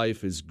much of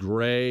life is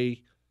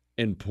gray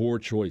and poor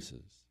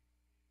choices.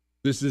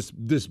 This is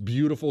this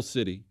beautiful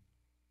city.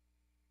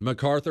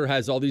 MacArthur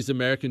has all these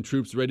American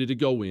troops ready to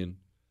go in.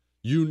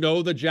 You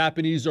know the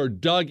Japanese are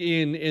dug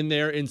in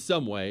there in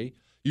some way.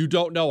 You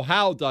don't know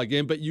how dug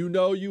in, but you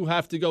know you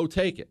have to go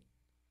take it.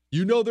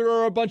 You know there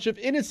are a bunch of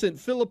innocent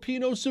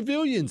Filipino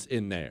civilians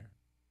in there.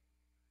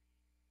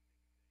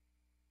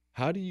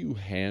 How do you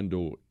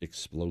handle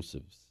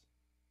explosives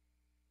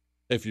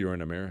if you're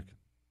an American?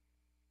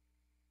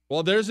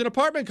 Well, there's an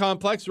apartment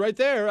complex right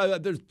there.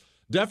 There's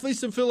definitely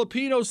some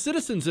Filipino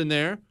citizens in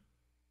there.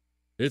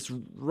 It's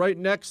right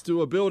next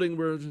to a building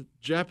where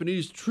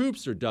Japanese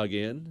troops are dug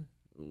in.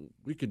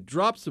 We could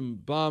drop some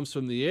bombs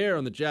from the air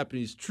on the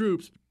Japanese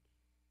troops.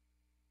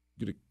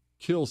 Going to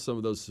kill some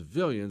of those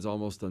civilians,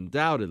 almost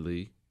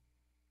undoubtedly.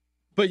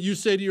 But you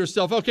say to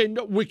yourself, okay,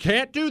 no, we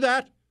can't do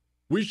that.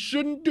 We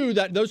shouldn't do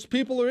that. Those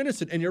people are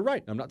innocent. And you're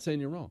right. I'm not saying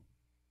you're wrong.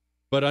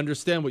 But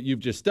understand what you've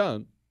just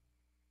done.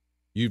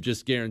 You've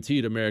just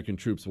guaranteed American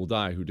troops will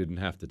die who didn't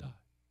have to die.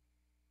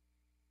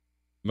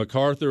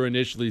 MacArthur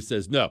initially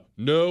says,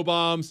 no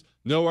bombs,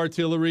 no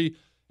artillery,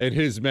 and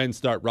his men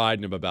start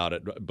riding him about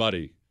it.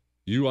 Buddy,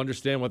 you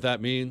understand what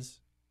that means?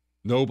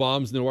 No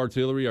bombs, no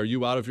artillery, are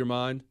you out of your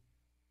mind?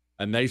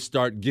 And they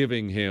start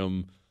giving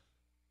him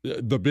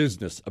the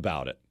business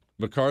about it.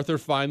 MacArthur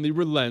finally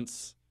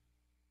relents,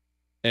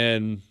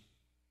 and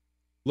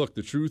look,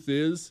 the truth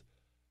is,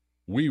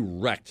 we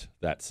wrecked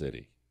that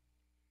city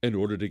in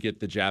order to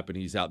get the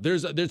Japanese out.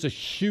 There's a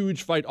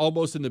huge fight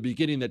almost in the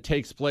beginning that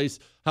takes place.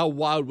 How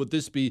wild would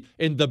this be?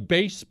 In the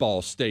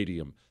baseball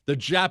stadium. The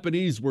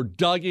Japanese were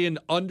dug in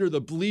under the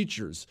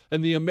bleachers,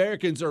 and the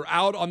Americans are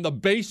out on the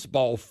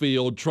baseball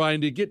field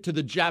trying to get to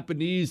the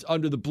Japanese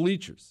under the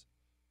bleachers.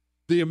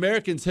 The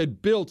Americans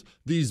had built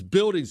these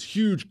buildings,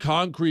 huge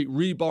concrete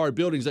rebar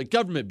buildings, like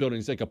government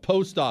buildings, like a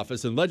post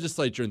office and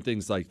legislature and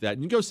things like that.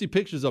 And you can go see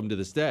pictures of them to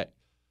this day.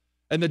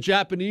 And the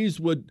Japanese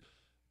would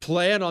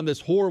plan on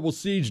this horrible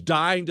siege,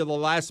 dying to the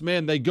last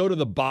man. They go to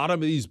the bottom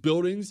of these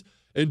buildings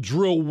and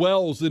drill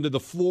wells into the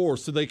floor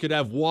so they could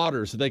have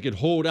water, so they could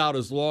hold out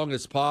as long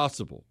as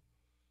possible.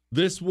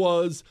 This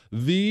was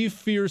the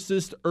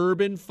fiercest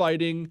urban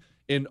fighting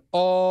in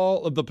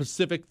all of the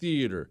Pacific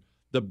Theater,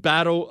 the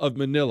Battle of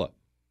Manila.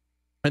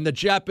 And the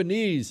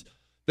Japanese,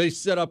 they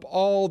set up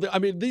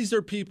these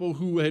are people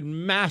who had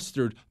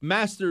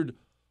mastered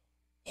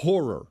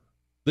horror.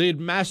 They had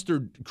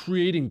mastered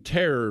creating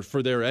terror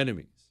for their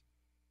enemies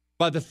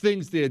by the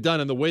things they had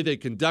done and the way they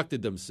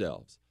conducted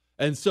themselves.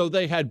 And so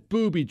they had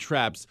booby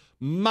traps,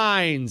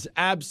 mines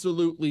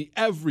absolutely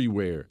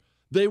everywhere.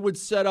 They would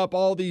set up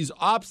all these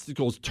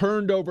obstacles,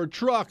 turned over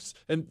trucks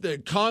and the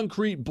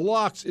concrete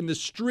blocks in the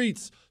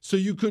streets so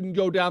you couldn't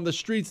go down the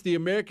streets. The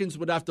Americans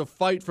would have to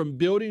fight from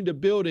building to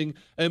building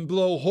and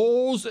blow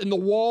holes in the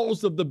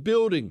walls of the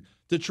building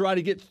to try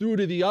to get through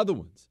to the other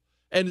ones.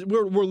 And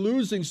we're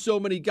losing so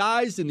many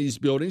guys in these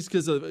buildings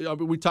because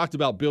we talked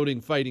about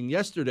building fighting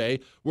yesterday.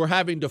 We're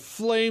having to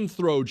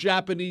flamethrow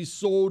Japanese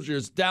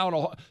soldiers down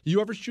a. You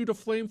ever shoot a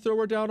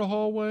flamethrower down a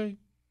hallway?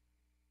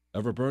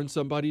 Ever burn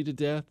somebody to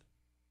death?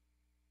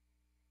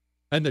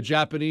 And the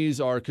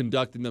Japanese are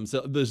conducting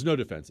themselves. There's no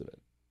defense of it.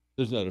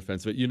 There's no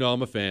defense of it. You know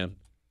I'm a fan.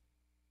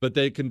 But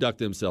they conduct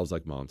themselves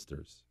like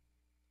monsters.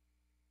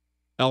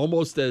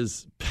 Almost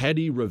as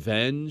petty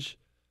revenge,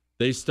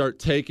 they start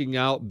taking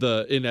out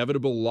the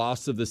inevitable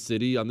loss of the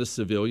city on the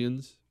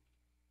civilians.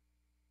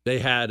 They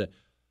had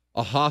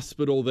a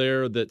hospital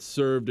there that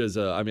served as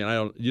I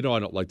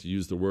don't like to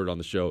use the word on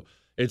the show.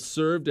 It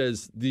served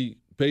as the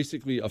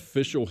basically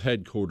official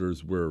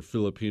headquarters where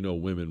Filipino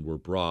women were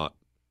brought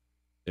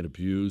and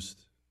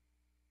abused.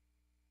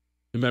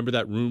 Remember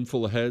that room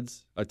full of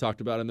heads I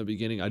talked about in the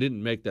beginning? I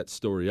didn't make that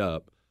story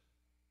up.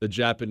 The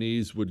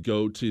Japanese would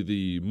go to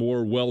the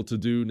more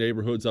well-to-do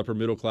neighborhoods, upper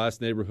middle-class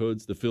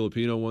neighborhoods, the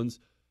Filipino ones.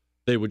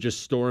 They would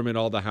just storm in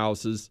all the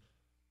houses,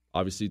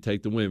 obviously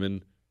take the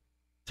women,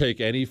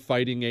 take any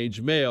fighting-age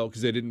male,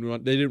 because they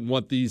didn't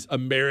want these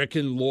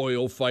American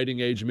loyal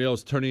fighting-age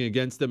males turning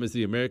against them as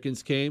the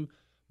Americans came,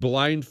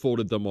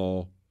 blindfolded them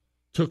all,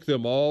 took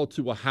them all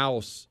to a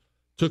house,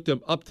 took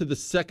them up to the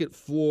second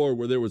floor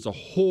where there was a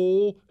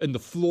hole in the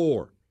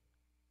floor,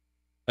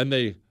 and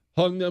they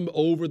hung them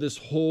over this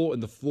hole in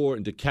the floor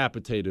and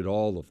decapitated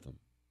all of them.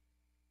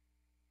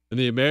 And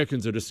the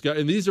Americans are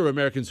and these are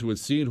Americans who had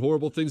seen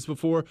horrible things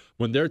before.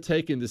 When they're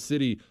taking the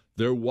city,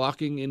 they're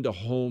walking into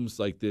homes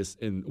like this,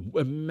 and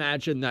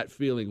imagine that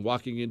feeling,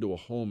 walking into a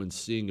home and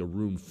seeing a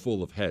room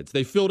full of heads.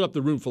 They filled up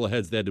the room full of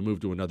heads. They had to move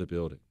to another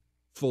building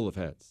full of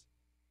heads.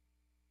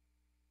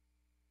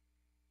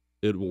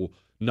 It will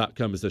not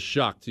come as a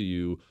shock to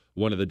you.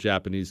 One of the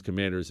Japanese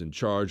commanders in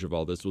charge of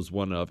all this was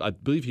I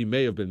believe he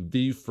may have been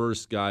the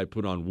first guy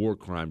put on war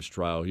crimes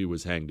trial. He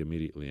was hanged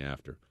immediately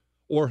after.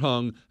 or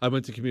hung. I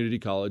went to community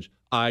college.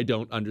 I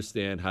don't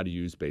understand how to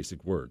use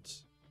basic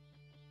words.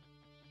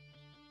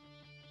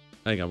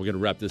 Hang on, we're going to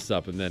wrap this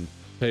up and then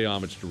pay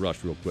homage to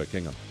Rush real quick.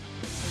 Hang on.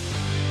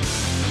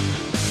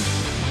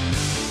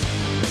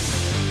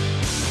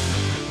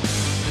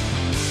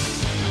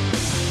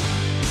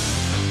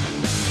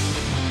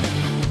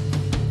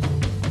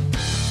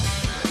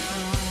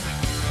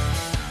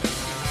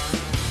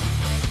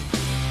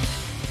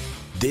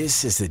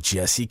 This is the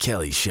Jesse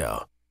Kelly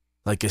Show.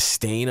 Like a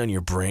stain on your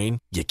brain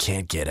you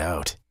can't get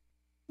out.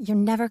 You're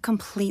never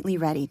completely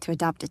ready to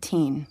adopt a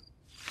teen.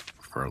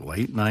 For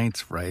late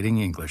nights writing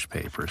English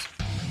papers.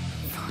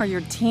 For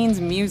your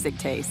teen's music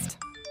taste.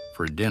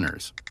 For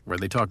dinners where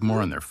they talk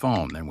more on their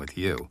phone than with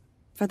you.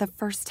 For the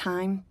first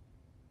time,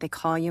 they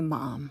call you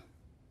mom.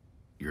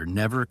 You're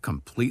never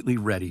completely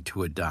ready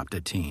to adopt a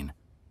teen,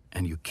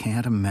 and you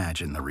can't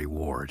imagine the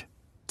reward.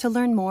 To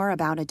learn more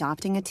about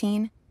adopting a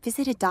teen,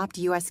 visit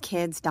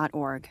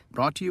adoptuskids.org.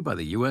 Brought to you by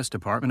the U.S.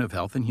 Department of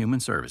Health and Human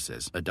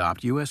Services,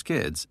 Adopt U.S.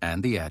 Kids,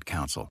 and the Ad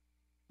Council.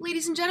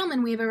 Ladies and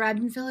gentlemen, we have arrived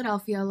in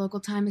Philadelphia. Local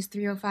time is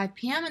 3:05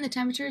 p.m. and the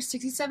temperature is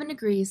 67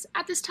 degrees.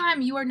 At this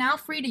time, you are now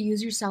free to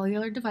use your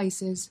cellular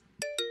devices.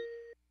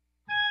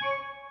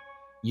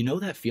 You know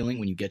that feeling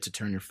when you get to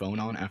turn your phone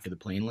on after the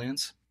plane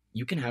lands?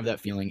 You can have that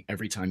feeling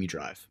every time you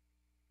drive.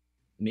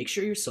 Make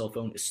sure your cell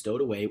phone is stowed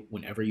away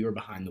whenever you are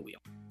behind the wheel.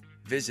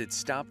 Visit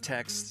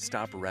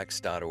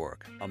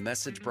StopTextStopWrecks.org. A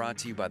message brought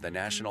to you by the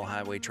National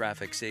Highway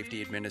Traffic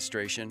Safety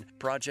Administration,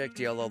 Project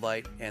Yellow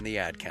Light, and the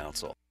Ad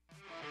Council.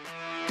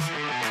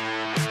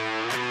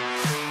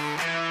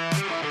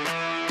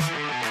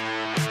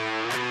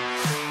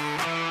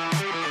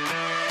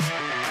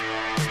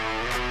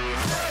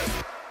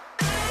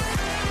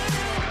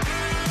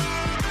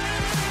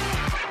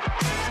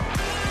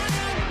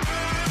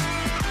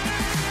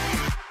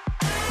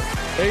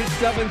 Eight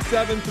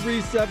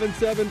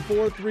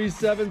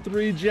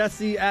 877-377-4373,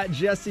 Jesse at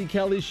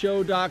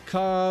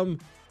jessekellyshow.com.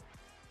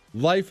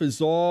 Life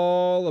is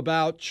all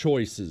about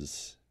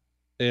choices.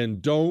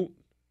 And don't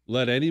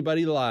let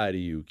anybody lie to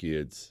you,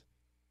 kids.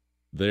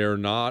 They're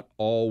not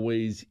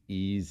always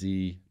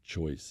easy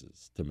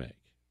choices to make.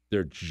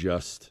 They're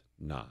just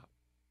not.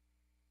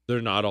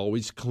 They're not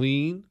always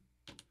clean.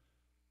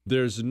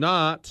 There's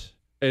not,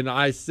 and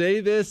I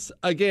say this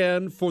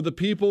again for the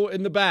people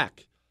in the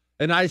back,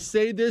 and I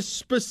say this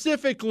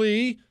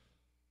specifically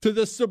to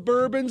the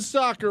suburban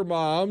soccer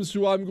moms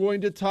who I'm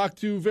going to talk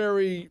to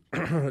very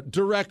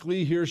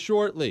directly here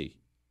shortly.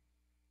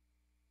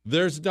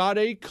 There's not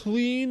a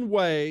clean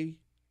way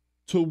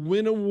to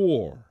win a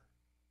war.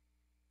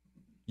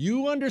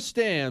 You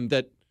understand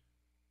that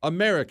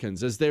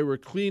Americans, as they were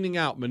cleaning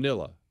out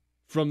Manila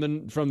from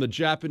the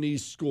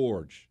Japanese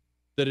scourge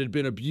that had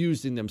been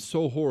abusing them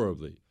so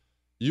horribly,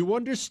 you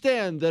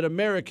understand that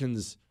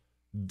Americans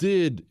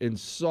did and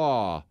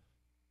saw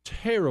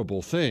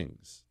terrible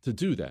things to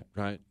do that,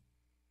 right?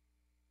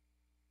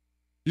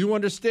 You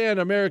understand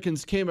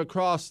Americans came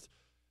across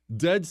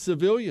dead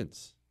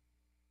civilians,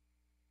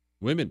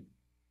 women,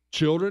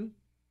 children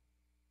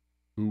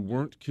who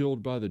weren't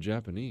killed by the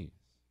Japanese.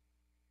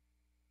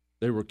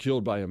 They were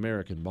killed by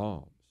American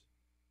bombs.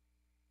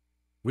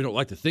 We don't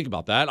like to think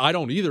about that. I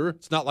don't either.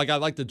 It's not like I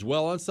like to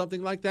dwell on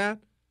something like that.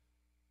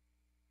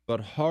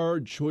 But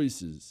hard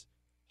choices,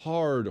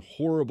 hard,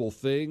 horrible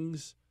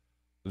things,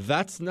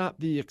 that's not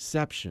the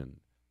exception.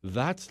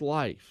 That's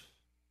life.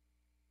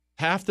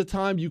 Half the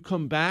time you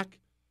come back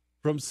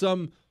from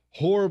some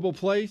horrible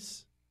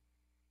place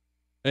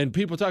and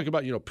people talk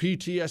about,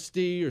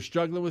 PTSD or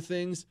struggling with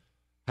things,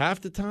 half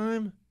the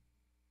time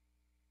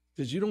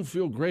because you don't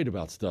feel great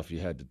about stuff you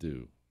had to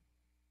do.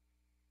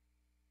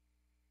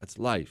 That's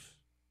life.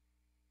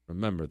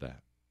 Remember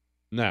that.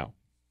 Now,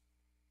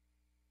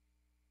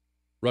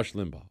 Rush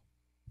Limbaugh.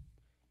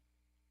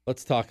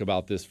 Let's talk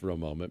about this for a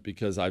moment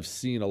because I've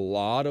seen a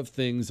lot of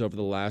things over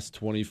the last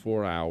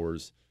 24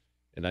 hours,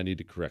 and I need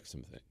to correct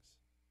some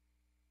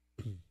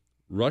things.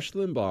 Rush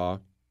Limbaugh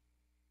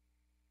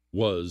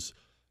was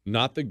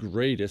not the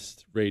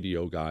greatest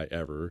radio guy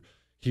ever.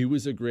 He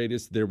was the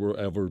greatest there will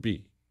ever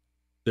be.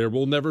 There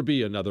will never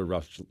be another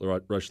Rush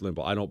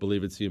Limbaugh. I don't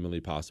believe it's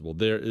humanly possible.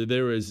 There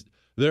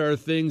are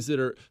things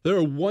there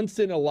are once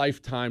in a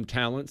lifetime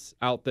talents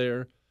out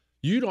there.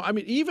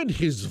 Even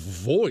his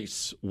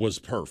voice was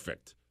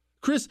perfect.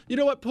 Chris, you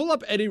know what? Pull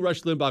up any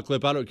Rush Limbaugh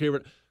clip. I don't care.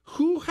 But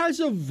who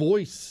has a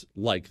voice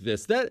like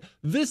this?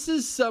 This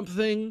is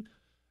something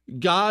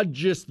God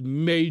just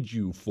made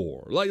you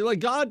for. Like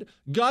God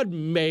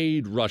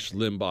made Rush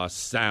Limbaugh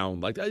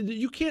sound like that.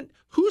 You can't.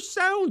 Who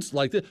sounds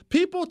like that?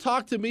 People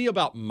talk to me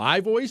about my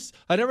voice.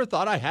 I never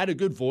thought I had a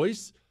good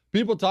voice.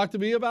 People talk to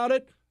me about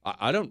it.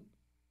 I don't.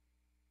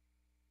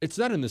 It's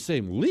not in the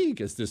same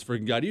league as this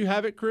freaking guy. Do you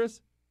have it,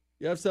 Chris?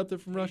 You have something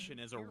from Rush?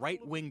 As a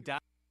right-wing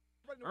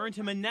earned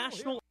him a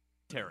national.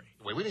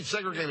 We need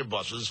segregated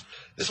buses.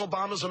 This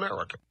Obama's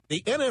America.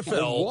 The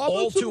NFL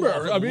all too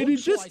often.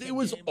 It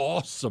was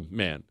awesome,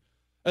 man.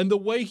 And the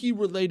way he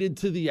related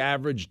to the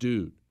average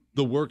dude,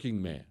 the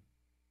working man.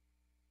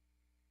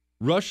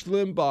 Rush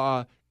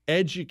Limbaugh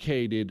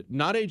educated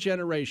not a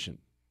generation,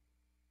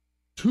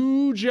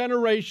 2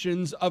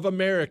 generations of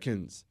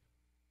Americans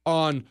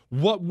on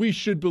what we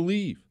should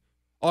believe,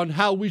 on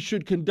how we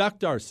should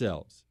conduct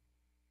ourselves.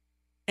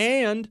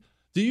 And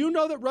do you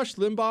know that Rush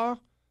Limbaugh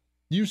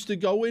used to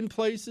go in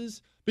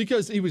places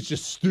because he was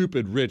just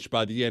stupid rich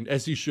by the end,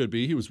 as he should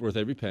be. He was worth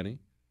every penny.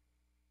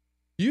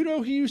 You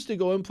know he used to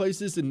go in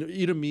places and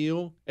eat a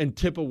meal and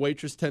tip a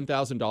waitress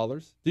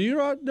 $10,000? Do you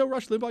know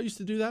Rush Limbaugh used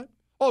to do that?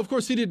 Oh, of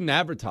course, he didn't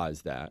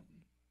advertise that.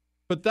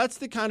 But that's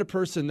the kind of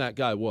person that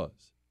guy was.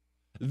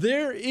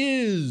 There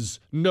is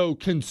no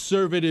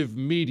conservative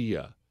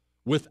media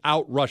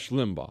without Rush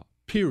Limbaugh,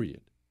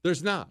 period.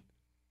 There's not.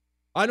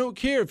 I don't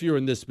care if you're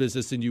in this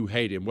business and you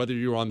hate him, whether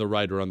you're on the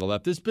right or on the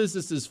left. This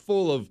business is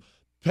full of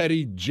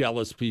petty,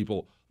 jealous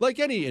people, like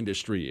any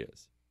industry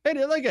is.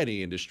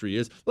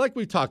 Like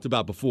we've talked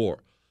about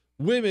before.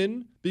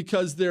 Women,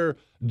 because they're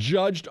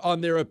judged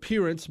on their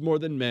appearance more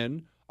than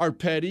men, are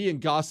petty and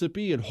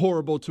gossipy and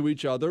horrible to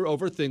each other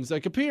over things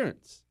like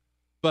appearance.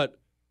 But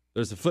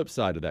there's a flip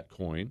side of that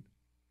coin.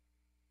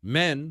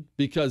 Men,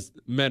 because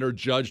men are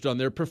judged on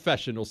their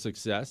professional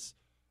success,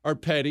 are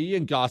petty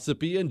and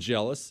gossipy and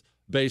jealous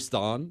based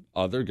on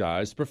other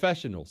guys'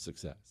 professional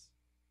success.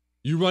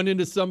 You run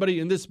into somebody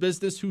in this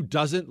business who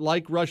doesn't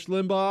like Rush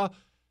Limbaugh,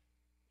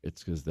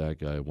 it's because that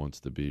guy wants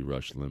to be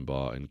Rush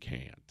Limbaugh and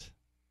can't.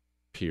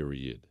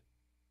 Period.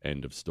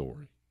 End of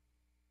story.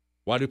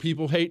 Why do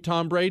people hate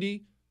Tom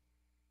Brady?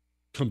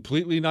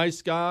 Completely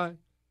nice guy,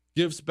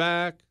 gives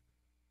back.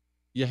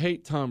 You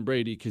hate Tom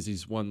Brady because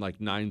he's won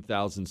like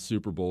 9,000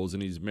 Super Bowls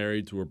and he's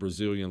married to a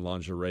Brazilian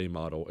lingerie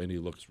model and he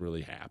looks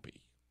really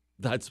happy.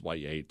 That's why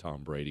you hate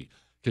Tom Brady,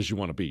 because you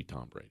want to be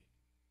Tom Brady.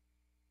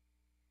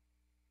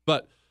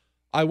 But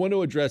I want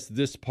to address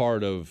this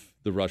part of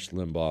the Rush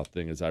Limbaugh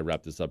thing as I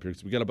wrap this up here,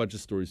 because we got a bunch of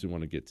stories we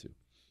want to get to.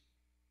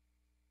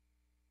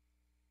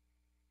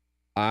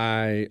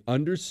 I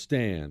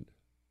understand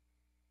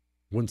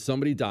when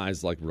somebody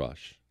dies like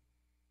Rush,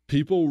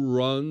 people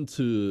run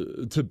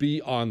to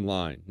be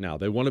online. Now,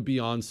 they want to be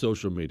on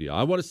social media.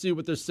 I want to see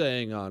what they're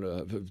saying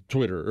on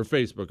Twitter or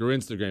Facebook or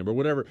Instagram or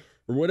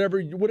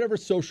whatever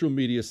social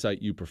media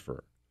site you prefer.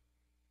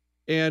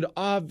 And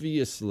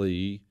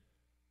obviously,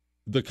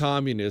 the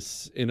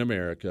communists in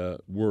America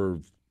were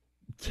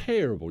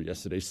terrible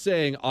yesterday,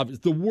 saying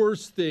the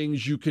worst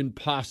things you can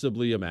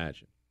possibly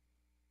imagine.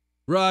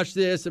 Rush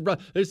this, and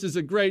this is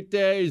a great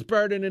day, he's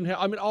burning in hell.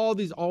 I mean, all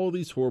these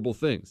horrible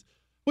things,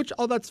 which,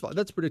 that's fine.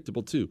 That's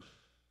predictable too.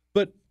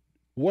 But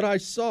what I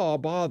saw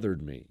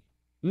bothered me.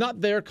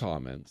 Not their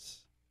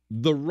comments,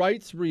 the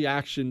right's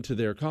reaction to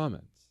their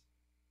comments.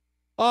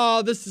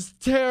 Oh, this is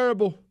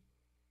terrible.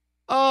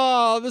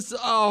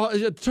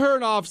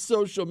 Turn off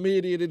social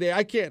media today.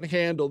 I can't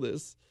handle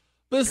this.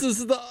 This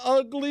is the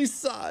ugly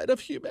side of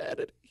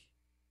humanity.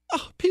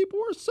 Oh, people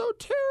are so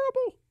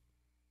terrible.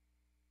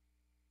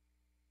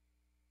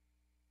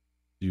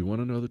 Do you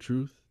want to know the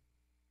truth?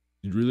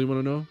 You really want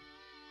to know?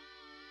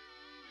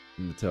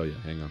 I'm going to tell you.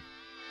 Hang on.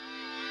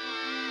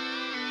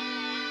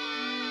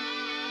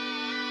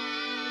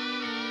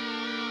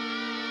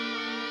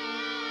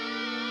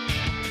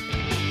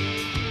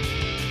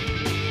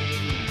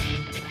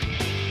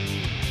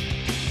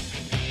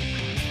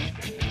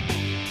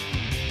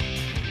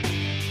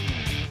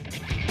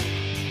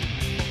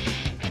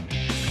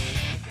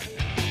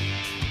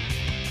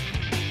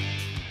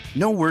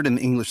 No word in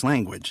the English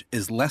language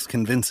is less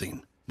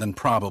convincing than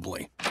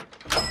probably.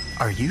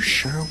 Are you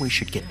sure we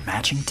should get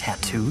matching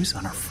tattoos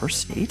on our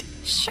first date?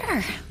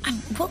 Sure.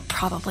 We'll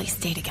probably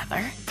stay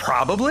together.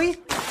 Probably?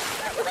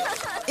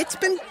 It's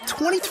been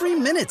 23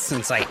 minutes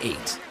since I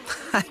ate.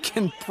 I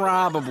can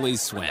probably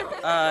swim.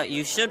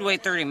 You should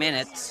wait 30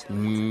 minutes.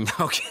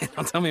 Okay,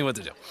 now tell me what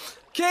to do.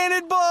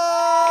 Cannonball!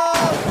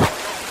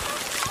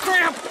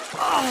 Cramp!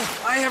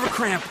 Oh, I have a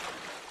cramp.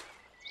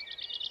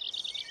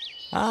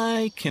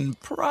 I can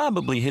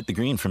probably hit the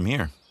green from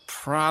here.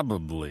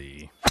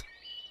 Probably.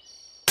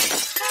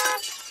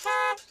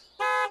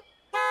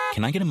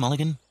 Can I get a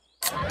mulligan?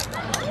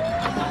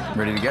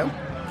 Ready to go?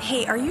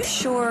 Hey, are you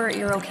sure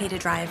you're okay to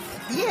drive?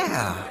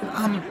 Yeah,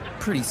 I'm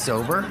pretty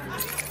sober.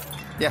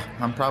 Yeah,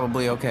 I'm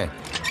probably okay.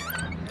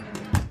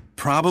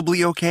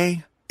 Probably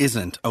okay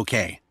isn't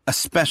okay,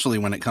 especially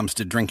when it comes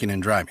to drinking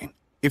and driving.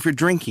 If you're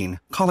drinking,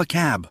 call a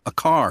cab, a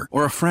car,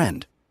 or a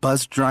friend.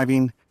 Buzzed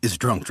driving is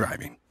drunk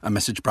driving. A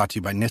message brought to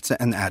you by NHTSA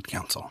and the Ad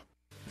Council.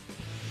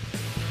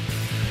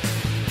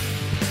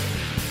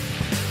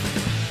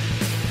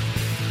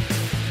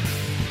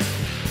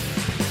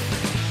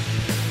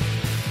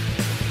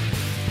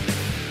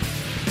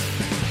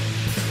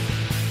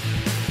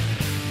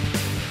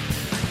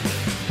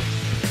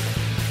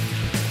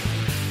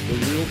 The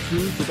real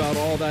truth about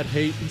all that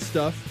hate and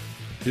stuff,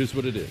 here's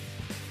what it is.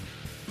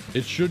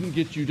 It shouldn't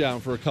get you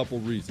down for a couple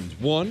reasons.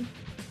 One,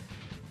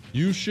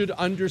 you should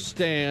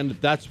understand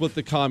that's what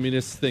the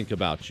communists think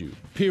about you,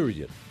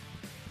 period.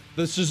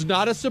 This is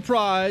not a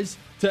surprise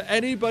to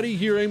anybody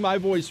hearing my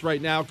voice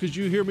right now, because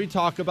you hear me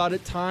talk about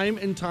it time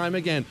and time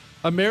again.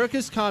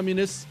 America's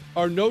communists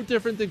are no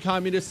different than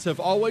communists have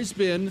always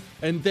been,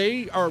 and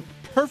they are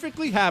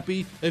perfectly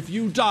happy if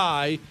you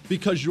die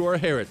because you're a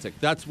heretic.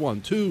 That's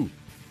one. Two,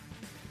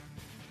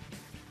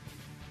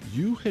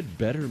 you had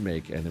better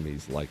make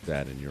enemies like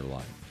that in your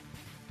life.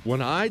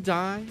 When I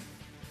die,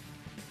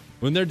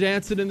 when they're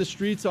dancing in the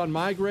streets on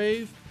my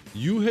grave,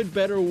 you had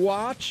better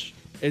watch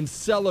and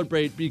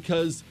celebrate,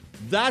 because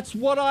that's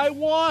what I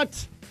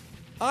want.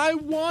 I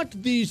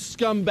want these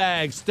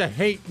scumbags to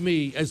hate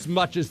me as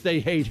much as they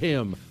hate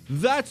him.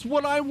 That's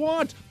what I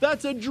want.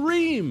 That's a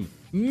dream.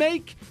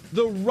 Make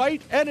the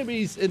right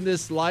enemies in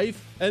this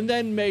life and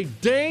then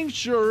make dang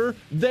sure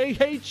they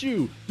hate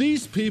you.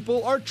 These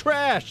people are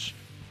trash.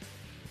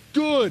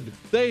 Good.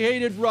 They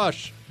hated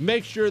Rush.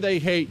 Make sure they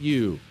hate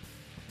you.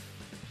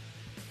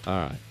 All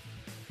right.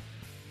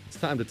 It's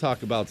time to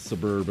talk about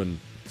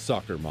suburban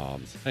soccer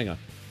moms. Hang on.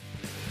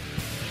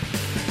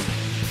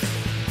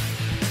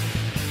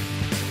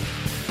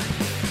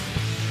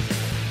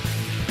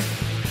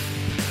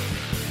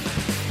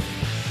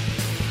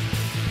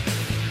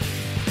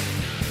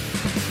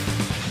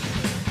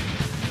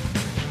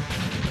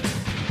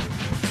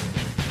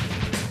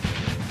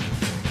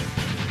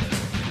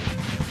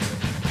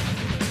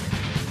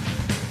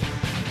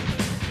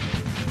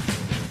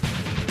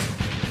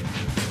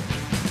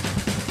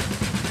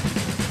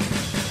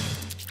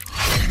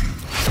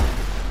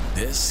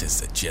 This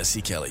is the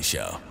Jesse Kelly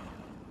Show.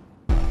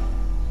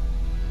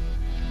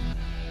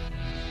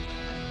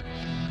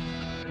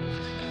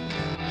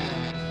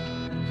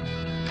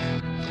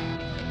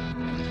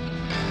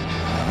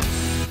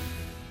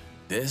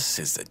 This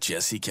is the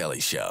Jesse Kelly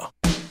Show.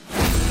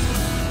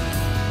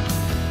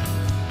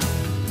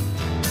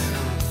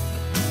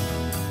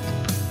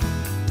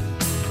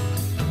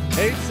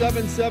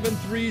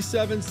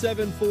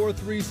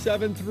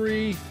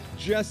 877-377-4373.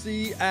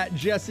 Jesse at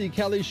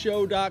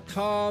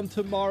jessekellyshow.com.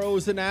 Tomorrow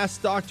is an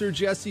Ask Dr.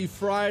 Jesse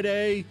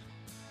Friday.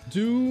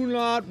 Do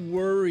not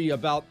worry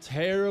about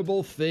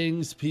terrible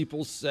things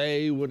people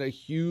say when a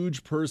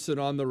huge person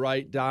on the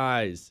right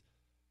dies.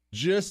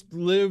 Just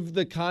live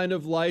the kind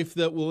of life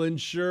that will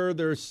ensure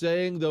they're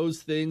saying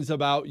those things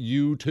about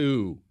you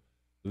too.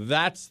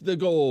 That's the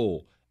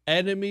goal.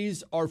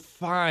 Enemies are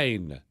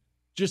fine.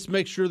 Just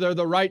make sure they're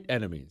the right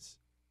enemies.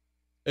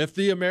 If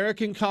the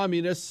American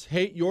communists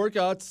hate your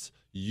guts,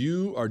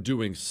 you are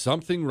doing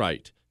something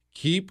right.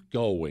 Keep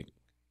going.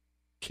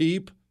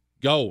 Keep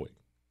going.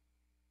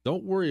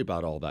 Don't worry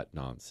about all that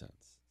nonsense.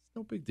 It's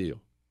no big deal.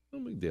 No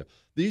big deal.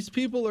 These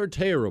people are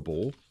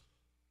terrible.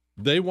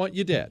 They want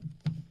you dead.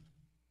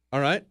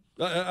 All right?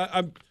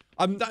 I'm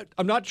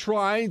not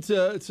trying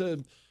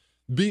to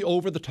be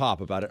over the top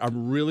about it.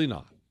 I'm really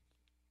not.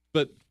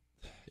 But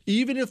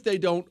even if they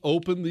don't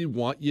openly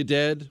want you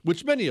dead,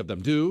 which many of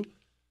them do,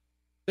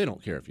 they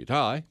don't care if you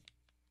die.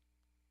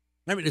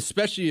 I mean,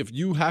 especially if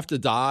you have to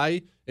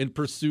die in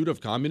pursuit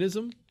of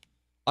communism.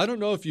 I don't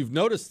know if you've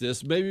noticed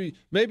this.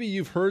 Maybe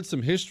you've heard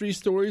some history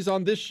stories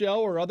on this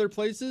show or other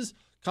places.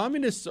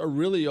 Communists are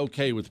really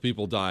okay with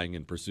people dying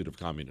in pursuit of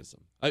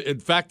communism. In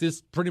fact,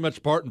 it's pretty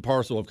much part and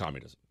parcel of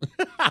communism.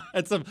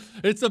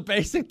 It's a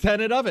basic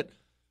tenet of it.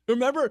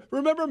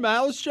 Remember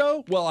Mao's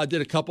show? Well, I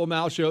did a couple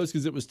Mao shows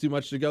because it was too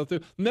much to go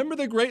through. Remember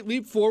The Great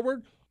Leap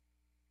Forward?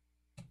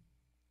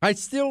 I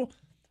still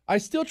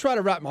try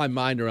to wrap my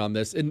mind around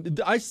this. And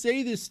I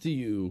say this to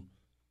you,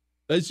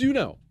 as you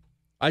know,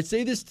 I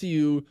say this to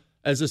you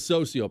as a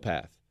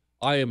sociopath.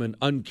 I am an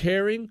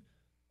uncaring,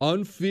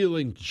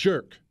 unfeeling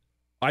jerk.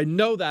 I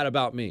know that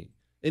about me.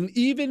 And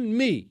even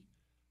me,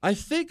 I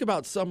think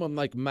about someone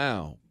like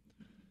Mao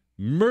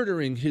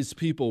murdering his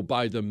people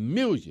by the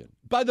million.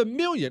 By the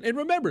million. And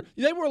remember,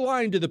 they were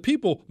lying to the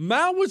people.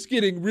 Mao was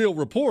getting real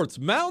reports.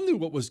 Mao knew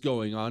what was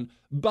going on.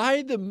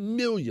 By the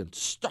million,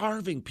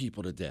 starving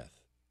people to death.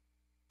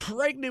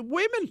 Pregnant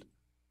women,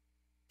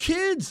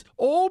 kids,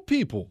 old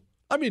people.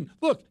 I mean,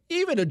 look,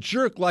 even a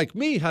jerk like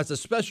me has a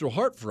special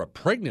heart for a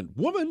pregnant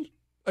woman.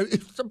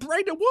 It's a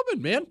pregnant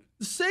woman, man.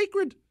 It's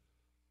sacred.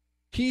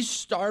 He's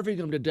starving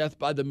them to death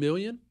by the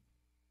million.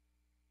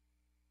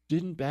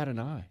 Didn't bat an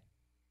eye.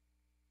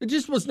 It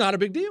just was not a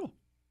big deal.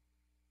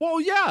 Well,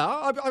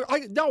 yeah,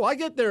 I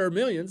get there are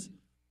millions.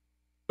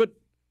 But,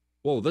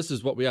 well, this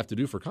is what we have to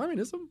do for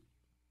communism.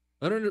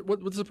 I don't know.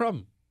 What's the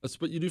problem? That's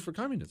what you do for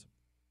communism.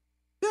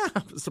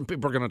 Yeah, some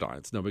people are going to die.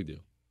 It's no big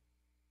deal.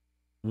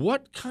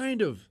 What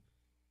kind of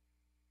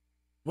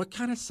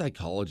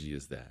psychology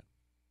is that?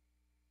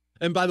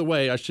 And by the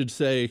way, I should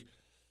say,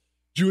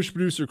 Jewish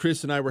producer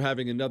Chris and I were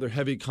having another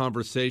heavy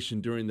conversation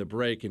during the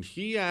break, and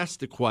he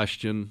asked a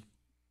question.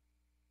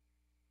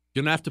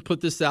 Going to have to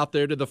put this out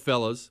there to the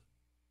fellas.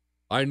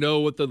 I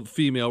know what the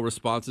female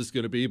response is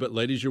going to be, but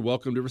ladies, you're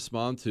welcome to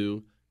respond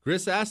too.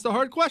 Chris asked a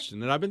hard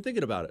question, and I've been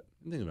thinking about it.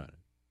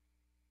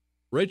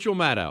 Rachel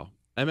Maddow,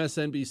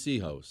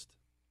 MSNBC host.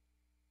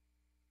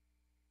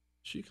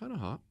 She kind of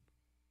hot.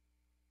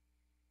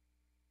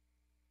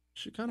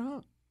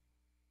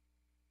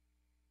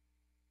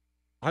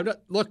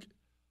 Look,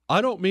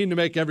 I don't mean to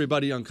make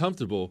everybody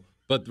uncomfortable,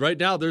 but right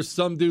now there's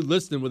some dude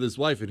listening with his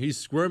wife and he's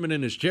squirming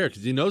in his chair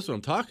because he knows what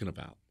I'm talking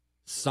about.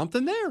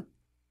 Something there.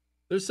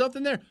 There's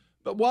something there.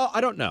 But, well,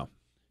 I don't know.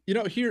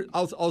 Here,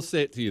 I'll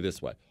say it to you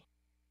this way.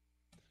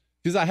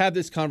 Because I have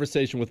this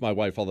conversation with my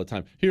wife all the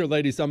time. Here,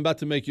 ladies, I'm about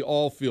to make you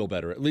all feel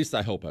better. At least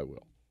I hope I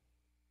will.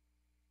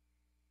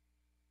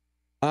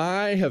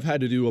 I have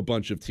had to do a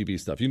bunch of TV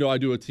stuff. I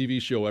do a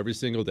TV show every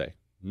single day.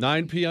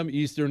 9 p.m.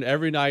 Eastern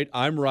every night.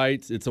 I'm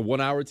right. It's a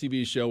 1-hour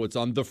TV show. It's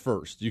on The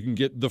First. You can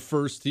get The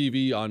First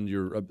TV on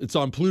it's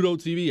on Pluto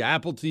TV,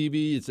 Apple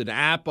TV. It's an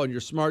app on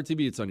your smart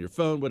TV. It's on your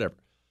phone, whatever.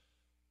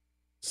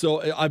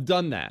 So I've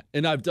done that.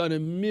 And I've done a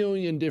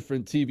million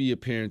different TV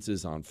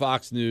appearances on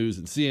Fox News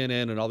and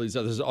CNN and all these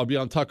others. I'll be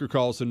on Tucker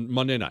Carlson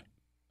Monday night.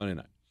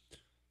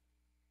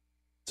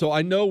 So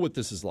I know what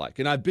this is like.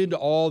 And I've been to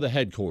all the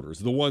headquarters,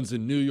 the ones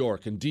in New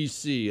York and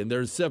D.C., and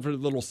there's several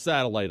little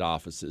satellite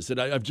offices.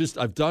 And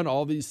I've done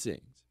all these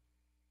things.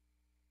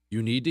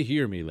 You need to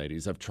hear me,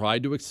 ladies. I've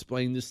tried to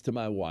explain this to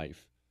my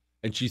wife,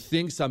 and she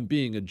thinks I'm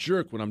being a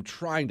jerk when I'm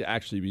trying to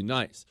actually be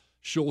nice.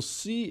 She'll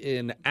see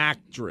an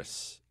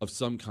actress of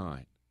some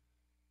kind,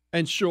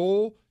 and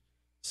she'll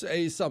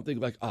say something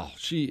like, oh,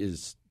 she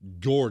is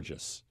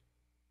gorgeous.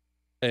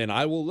 And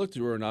I will look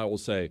to her and I will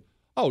say,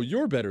 oh,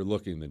 you're better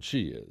looking than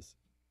she is.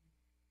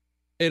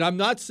 And I'm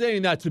not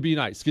saying that to be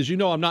nice, because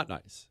I'm not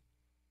nice.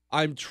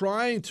 I'm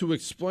trying to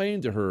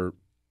explain to her,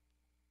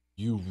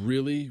 you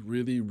really,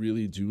 really,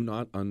 really do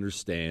not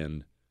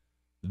understand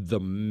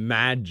the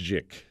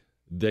magic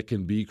that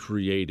can be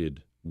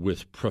created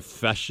with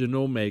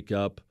professional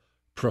makeup,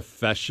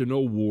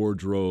 professional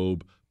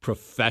wardrobe,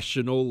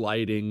 professional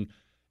lighting.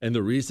 And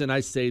the reason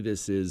I say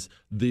this is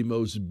the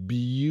most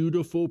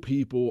beautiful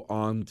people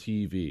on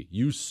TV.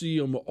 You see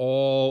them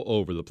all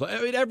over the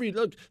place. I mean,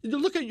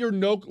 look at your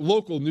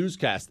local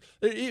newscast,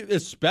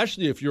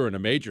 especially if you're in a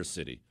major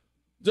city.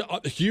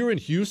 Here in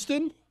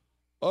Houston,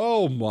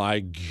 oh my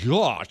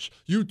gosh.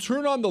 You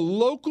turn on the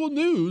local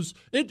news,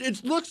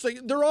 it looks like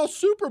they're all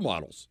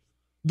supermodels.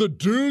 The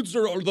dudes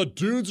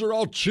are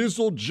all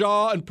chiseled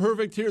jaw and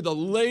perfect hair. The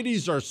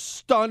ladies are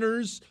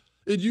stunners.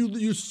 And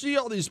you see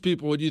all these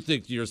people and you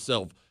think to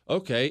yourself,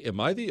 okay,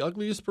 am I the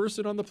ugliest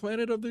person on the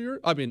planet of the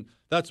earth? I mean,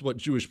 that's what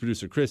Jewish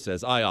producer Chris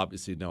says. I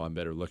obviously know I'm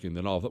better looking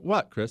than all of them.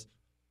 What, Chris?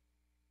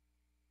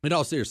 In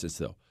all seriousness,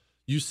 though,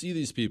 you see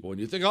these people and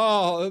you think,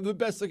 oh, the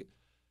best thing.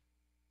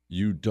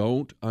 You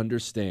don't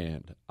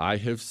understand. I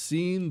have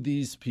seen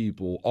these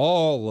people,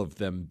 all of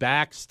them,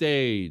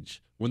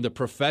 backstage when the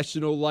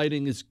professional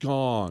lighting is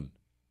gone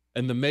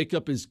and the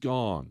makeup is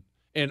gone.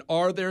 And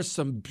are there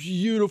some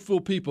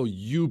beautiful people?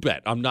 You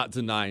bet. I'm not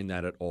denying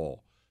that at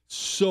all.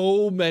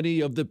 So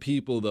many of the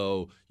people,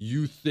 though,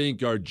 you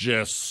think are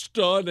just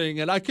stunning.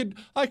 And I could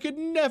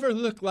never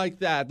look like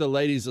that. The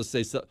ladies will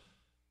say,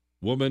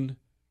 woman,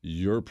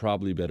 you're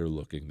probably better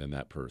looking than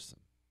that person.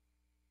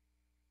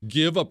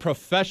 Give a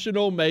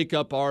professional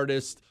makeup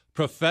artist,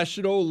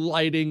 professional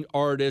lighting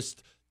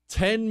artist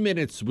 10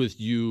 minutes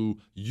with you.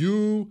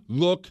 You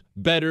look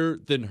better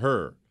than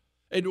her.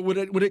 And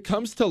when it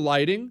comes to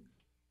lighting,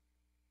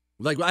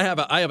 like I have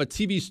a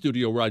TV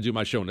studio where I do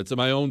my show, and it's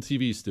my own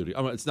TV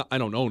studio. I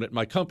don't own it.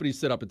 My company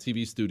set up a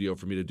TV studio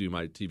for me to do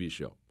my TV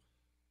show.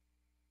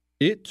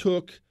 It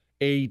took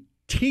a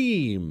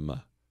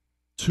team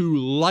to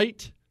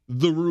light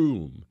the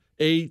room.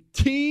 A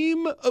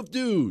team of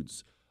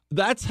dudes.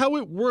 That's how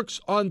it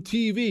works on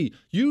TV.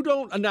 You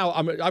don't now.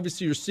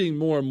 Obviously, you're seeing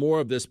more and more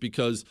of this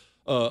because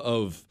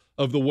of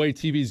the way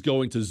TV's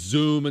going to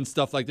Zoom and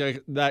stuff like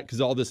that.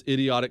 Because all this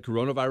idiotic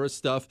coronavirus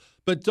stuff.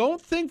 But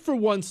don't think for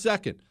 1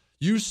 second.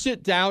 You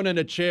sit down in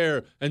a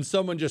chair and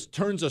someone just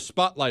turns a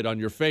spotlight on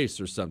your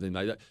face or something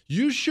like that.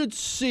 You should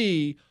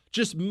see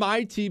just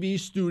my TV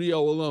studio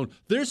alone.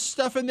 There's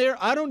stuff in there,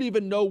 I don't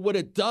even know what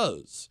it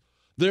does.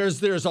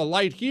 There's a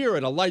light here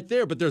and a light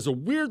there, but there's a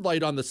weird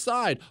light on the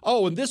side.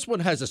 Oh, and this one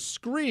has a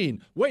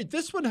screen. Wait,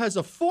 this one has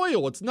a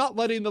foil. It's not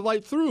letting the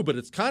light through, but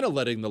it's kind of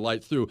letting the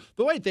light through.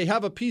 But wait, they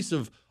have a piece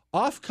of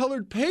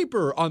off-colored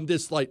paper on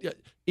this light.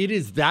 It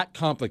is that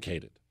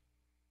complicated.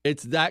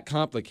 It's that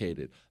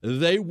complicated.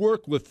 They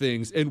work with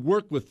things and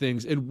work with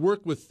things and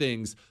work with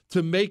things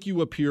to make you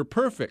appear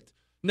perfect.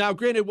 Now,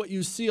 granted, what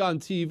you see on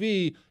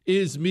TV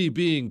is me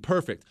being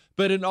perfect.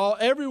 But in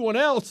everyone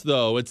else,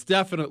 though, it's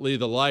definitely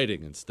the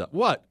lighting and stuff.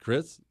 What,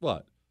 Chris?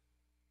 What?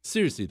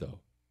 Seriously, though.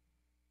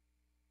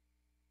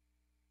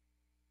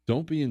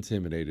 Don't be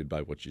intimidated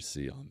by what you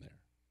see on there.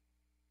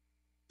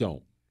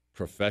 Don't.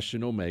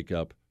 Professional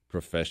makeup,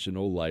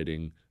 professional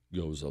lighting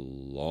goes a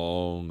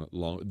long.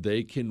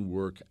 They can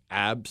work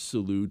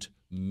absolute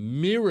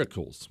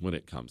miracles when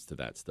it comes to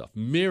that stuff.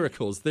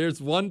 Miracles.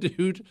 There's one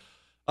dude,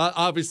 I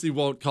obviously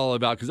won't call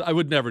him out because I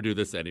would never do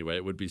this anyway.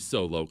 It would be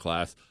so low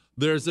class.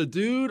 There's a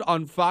dude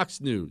on Fox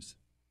News.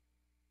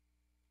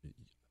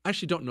 I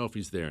actually don't know if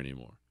he's there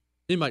anymore.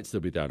 He might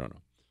still be there. I don't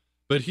know.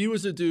 But he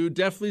was a dude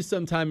definitely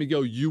some time ago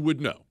you would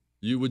know.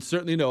 You would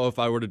certainly know if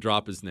I were to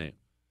drop his name.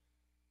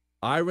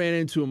 I ran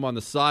into him on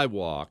the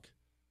sidewalk.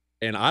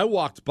 And I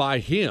walked by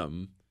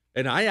him,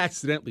 and I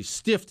accidentally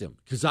stiffed him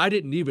because I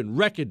didn't even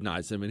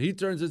recognize him. And he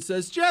turns and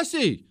says,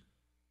 Jesse.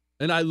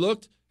 And I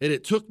looked, and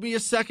it took me a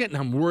second, and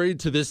I'm worried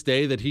to this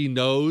day that he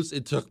knows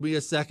it took me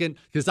a second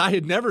because I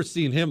had never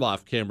seen him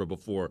off camera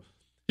before.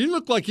 He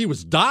looked like he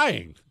was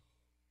dying.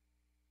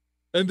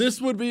 And this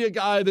would be a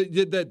guy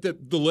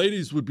that the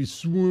ladies would be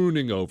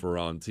swooning over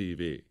on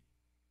TV.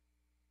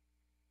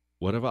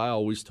 What have I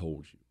always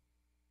told you?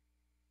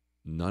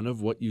 None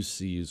of what you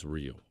see is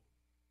real.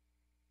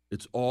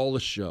 It's all a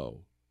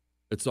show.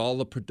 It's all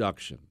a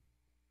production.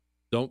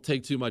 Don't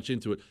take too much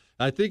into it.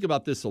 I think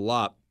about this a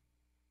lot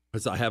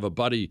because I have a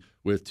buddy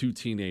with 2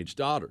 teenage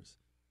daughters.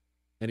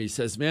 And he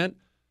says, man,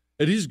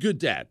 and he's a good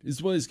dad.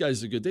 He's one of these guys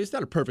who's a good dad. He's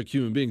not a perfect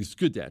human being. He's a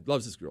good dad.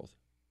 Loves his girls.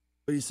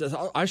 But he says,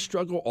 I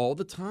struggle all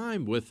the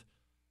time with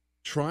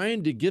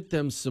trying to get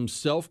them some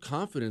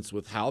self-confidence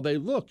with how they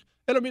look.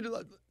 And I mean,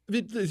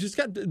 he's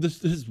got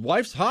his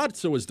wife's hot,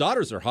 so his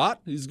daughters are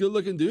hot. He's a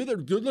good-looking dude. They're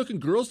good-looking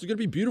girls. They're going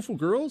to be beautiful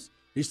girls.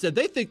 He said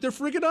they think they're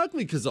freaking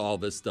ugly because of all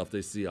this stuff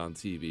they see on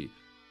TV.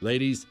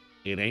 Ladies,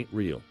 it ain't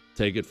real.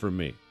 Take it from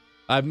me.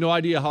 I have no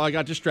idea how I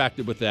got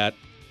distracted with that,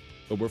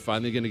 but we're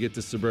finally going to get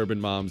to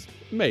suburban moms.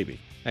 Maybe.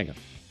 Hang on.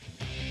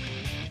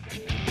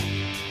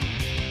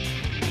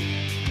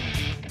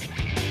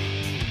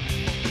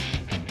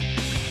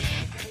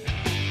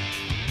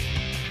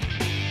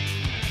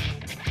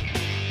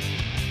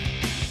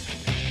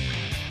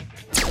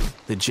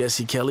 The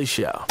Jesse Kelly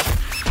Show.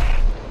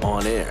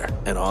 On air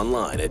and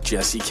online at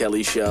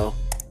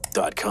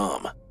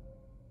jessekellyshow.com.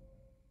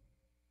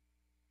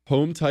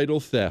 Home title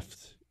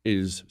theft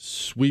is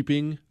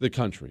sweeping the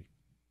country.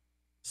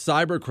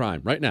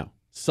 Cybercrime, right now,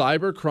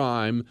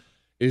 cybercrime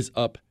is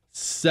up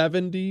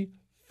 75%.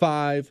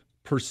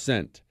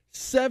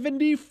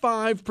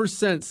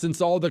 75%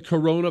 since all the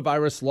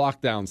coronavirus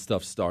lockdown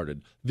stuff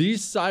started.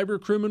 These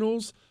cyber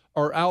criminals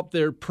are out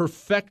there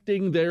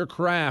perfecting their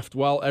craft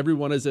while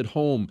everyone is at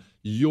home.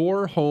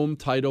 Your home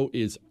title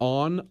is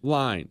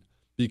online.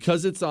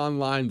 Because it's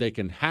online, they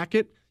can hack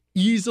it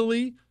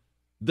easily.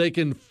 They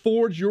can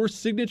forge your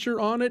signature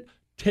on it,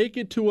 take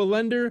it to a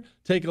lender,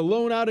 take a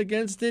loan out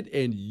against it,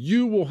 and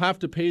you will have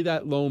to pay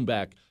that loan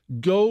back.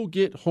 Go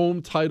get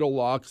Home Title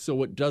Lock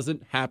so it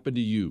doesn't happen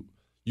to you.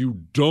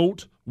 You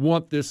don't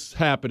want this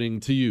happening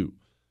to you.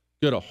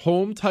 Go to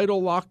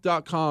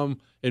HomeTitleLock.com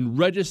and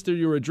register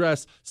your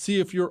address. See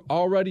if you're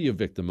already a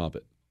victim of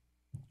it.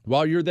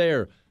 While you're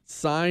there,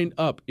 sign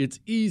up. It's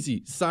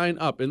easy. Sign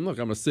up. And look,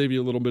 I'm going to save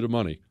you a little bit of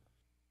money.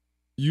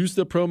 Use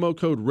the promo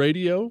code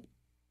RADIO.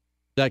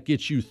 That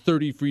gets you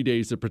 30 free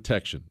days of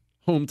protection.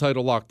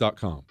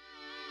 HomeTitleLock.com.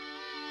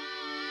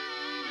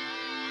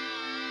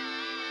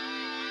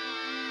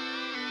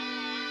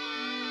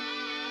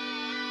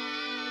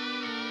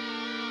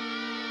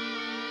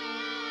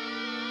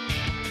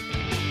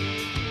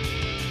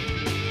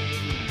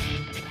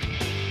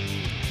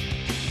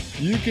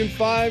 You can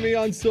find me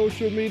on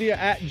social media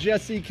at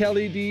Jesse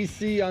Kelly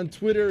DC on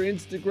Twitter,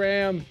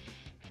 Instagram,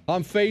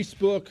 on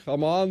Facebook.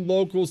 I'm on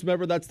Locals.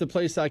 Remember, that's the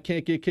place I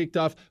can't get kicked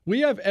off. We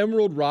have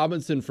Emerald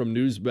Robinson from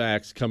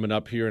Newsmax coming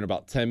up here in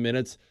about 10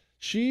 minutes.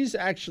 She's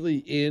actually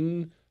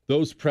in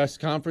those press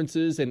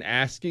conferences and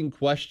asking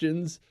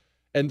questions,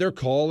 and they're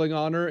calling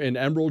on her, and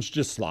Emerald's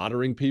just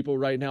slaughtering people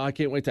right now. I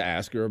can't wait to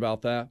ask her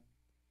about that.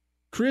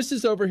 Chris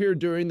is over here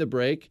during the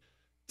break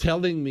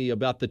telling me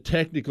about the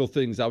technical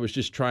things I was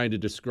just trying to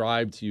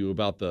describe to you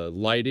about the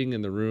lighting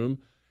in the room.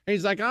 And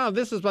he's like, oh,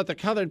 this is what the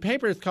colored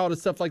paper is called and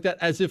stuff like that,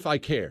 as if I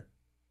care.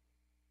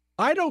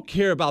 I don't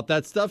care about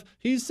that stuff.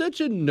 He's such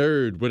a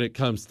nerd when it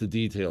comes to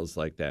details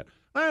like that.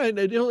 All right,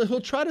 and he'll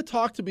try to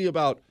talk to me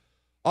about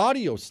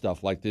audio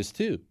stuff like this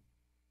too,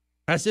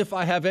 as if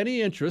I have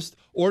any interest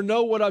or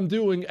know what I'm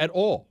doing at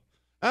all.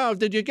 Oh,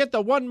 did you get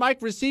the one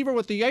mic receiver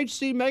with the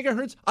HC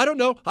megahertz? I don't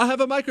know. I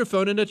have a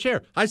microphone in a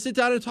chair. I sit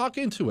down and talk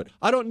into it.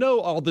 I don't know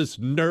all this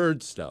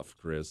nerd stuff,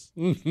 Chris.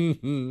 Rachel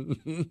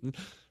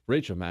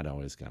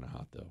Maddow is kind of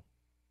hot, though.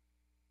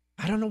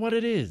 I don't know what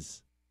it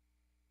is.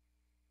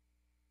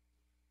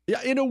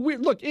 Yeah, in a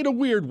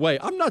weird way.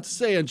 I'm not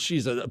saying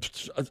she's I'm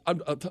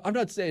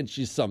not saying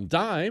she's some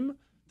dime.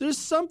 There's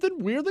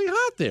something weirdly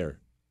hot there.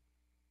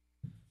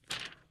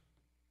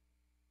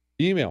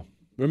 Email.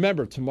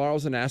 Remember,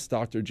 tomorrow's an Ask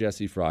Dr.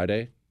 Jesse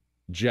Friday.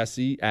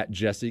 Jesse at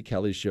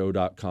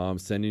jessekellyshow.com.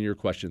 Send in your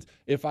questions.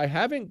 If I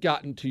haven't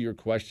gotten to your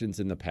questions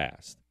in the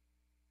past,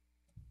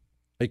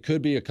 it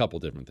could be a couple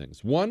different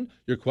things. One,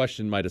 your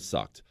question might have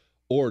sucked.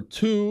 Or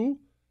two,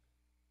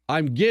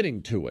 I'm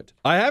getting to it.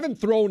 I haven't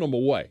thrown them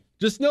away.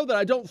 Just know that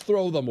I don't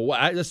throw them away.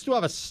 I still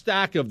have a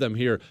stack of them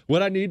here.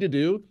 What I need to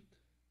do,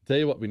 tell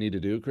you what we need to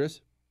do,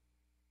 Chris.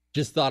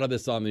 Just thought of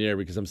this on the air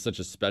because I'm such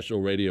a special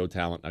radio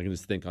talent. I can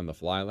just think on the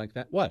fly like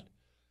that. What?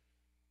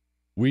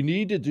 We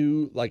need to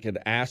do like an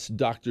Ask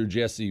Dr.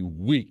 Jesse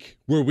week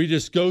where we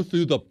just go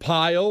through the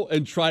pile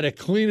and try to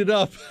clean it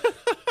up.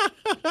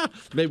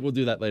 Maybe we'll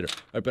do that later. All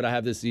right, but I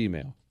have this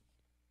email.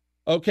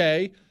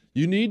 Okay,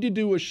 you need to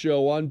do a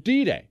show on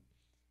D-Day.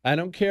 I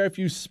don't care if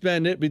you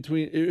spend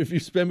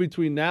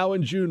between now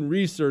and June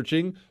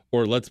researching,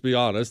 or let's be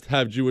honest,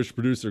 have Jewish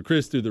producer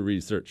Chris do the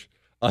research.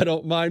 I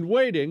don't mind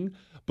waiting,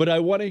 but I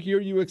want to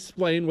hear you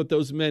explain what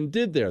those men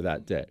did there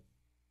that day.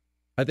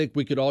 I think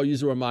we could all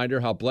use a reminder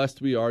how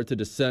blessed we are to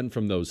descend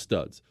from those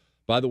studs.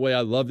 By the way,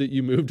 I love that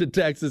you moved to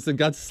Texas and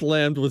got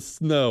slammed with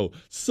snow.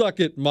 Suck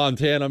it,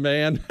 Montana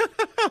man.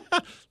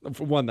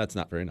 For one, that's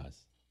not very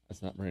nice.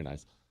 That's not very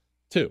nice.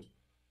 Two,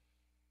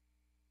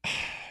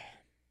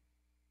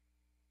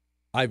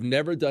 I've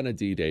never done a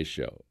D-Day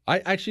show. I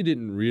actually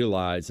didn't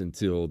realize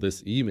until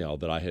this email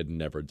that I had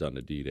never done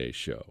a D-Day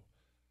show.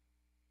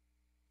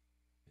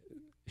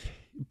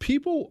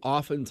 People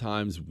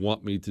oftentimes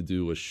want me to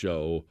do a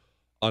show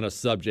on a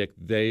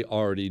subject they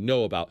already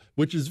know about,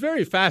 which is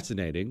very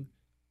fascinating.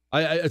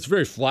 It's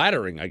very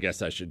flattering, I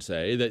guess I should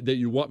say, that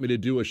you want me to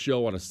do a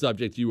show on a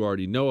subject you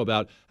already know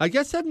about. I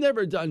guess I've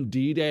never done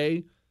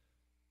D-Day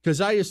because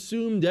I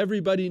assumed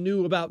everybody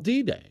knew about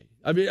D-Day.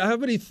 I mean, how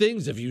many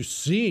things have you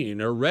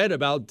seen or read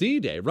about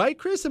D-Day? Right,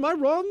 Chris? Am I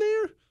wrong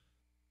there?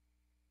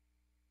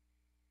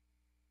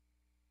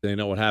 They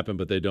know what happened,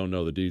 but they don't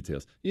know the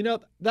details. You know,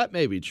 that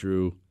may be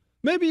true.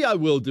 Maybe I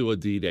will do a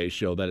D-Day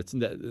show that it's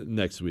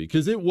next week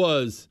because it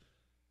was...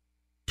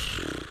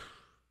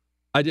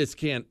 I just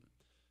can't...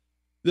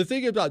 The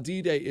thing about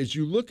D-Day is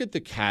you look at the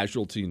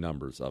casualty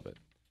numbers of it,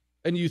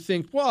 and you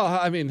think, well,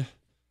 I mean,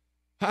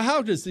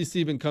 how does this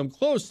even come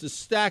close to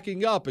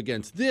stacking up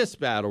against this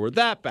battle or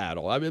that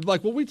battle? I mean,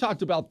 like when we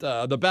talked about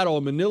the Battle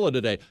of Manila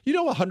today, you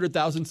know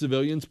 100,000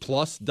 civilians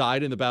plus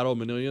died in the Battle of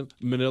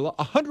Manila?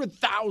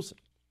 100,000.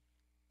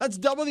 That's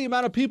double the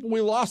amount of people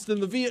we lost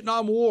in the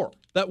Vietnam War.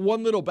 That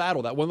one little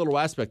battle, that one little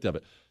aspect of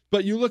it.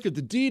 But you look at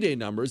the D-Day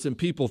numbers, and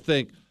people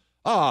think,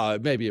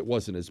 maybe it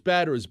wasn't as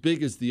bad or as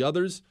big as the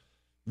others.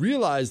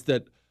 Realize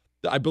that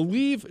I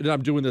believe, and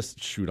I'm doing this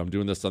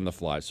on the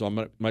fly, so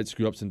I might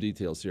screw up some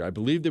details here. I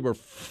believe there were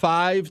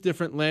 5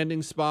 different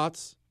landing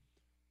spots.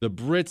 The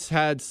Brits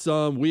had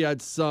some, we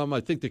had some. I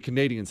think the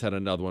Canadians had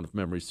another one, if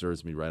memory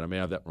serves me right. I may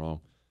have that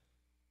wrong.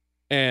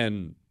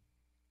 And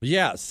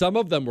yeah, some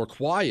of them were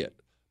quiet,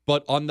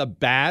 but on the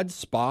bad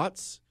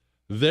spots,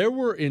 there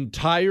were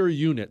entire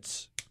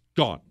units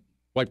gone,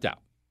 wiped out.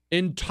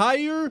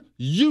 Entire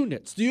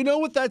units. Do you know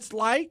what that's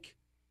like?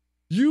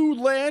 You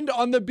land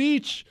on the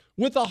beach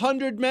with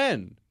 100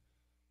 men.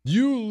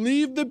 You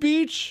leave the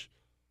beach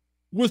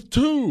with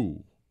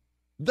 2.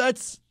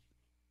 That's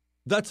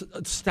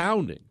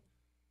astounding.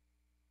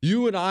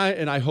 You and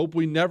I hope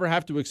we never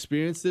have to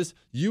experience this.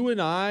 You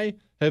and I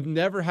have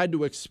never had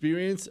to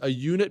experience a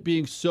unit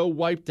being so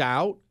wiped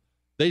out,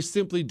 they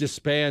simply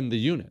disband the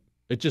unit.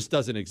 It just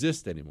doesn't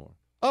exist anymore.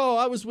 Oh,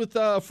 I was with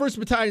 1st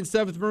Battalion,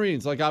 7th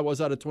Marines, like I was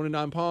out of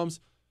 29 Palms.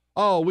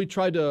 Oh, we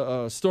tried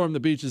to storm the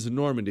beaches in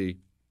Normandy.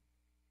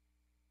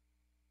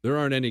 There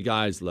aren't any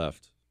guys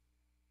left.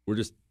 We're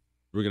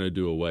going to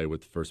do away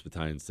with the 1st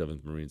Battalion,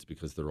 7th Marines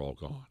because they're all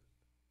gone.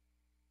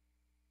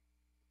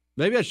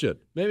 Maybe I should.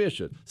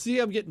 See,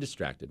 I'm getting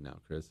distracted now,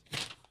 Chris.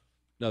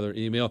 Another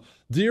email.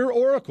 Dear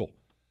Oracle,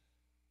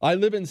 I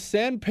live in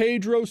San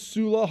Pedro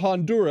Sula,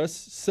 Honduras,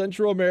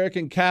 Central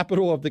American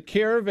capital of the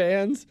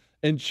caravans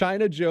and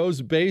China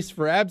Joe's base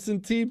for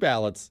absentee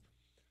ballots.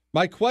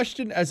 My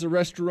question as a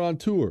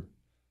restaurateur.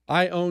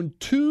 I own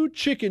 2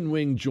 chicken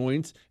wing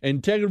joints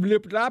in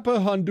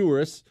Tegucigalpa,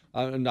 Honduras.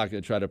 I'm not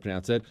going to try to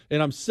pronounce it.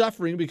 And I'm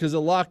suffering because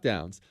of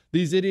lockdowns.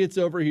 These idiots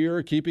over here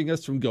are keeping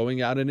us from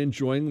going out and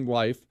enjoying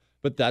life,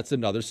 but that's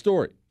another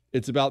story.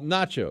 It's about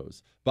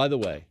nachos. By the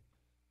way,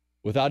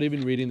 without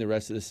even reading the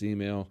rest of this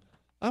email,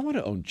 I want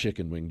to own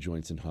chicken wing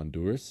joints in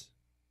Honduras.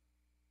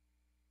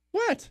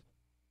 What?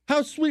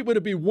 How sweet would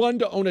it be, 1,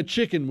 to own a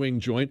chicken wing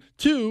joint,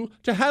 2,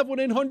 to have one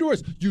in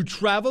Honduras? You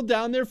travel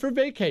down there for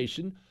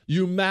vacation,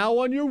 you mow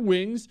on your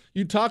wings,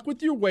 you talk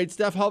with your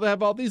waitstaff, how they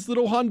have all these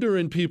little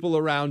Honduran people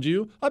around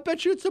you. I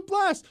bet you it's a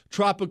blast.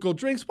 Tropical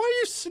drinks. Why are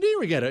you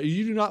sneering at it? Do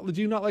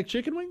you not like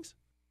chicken wings?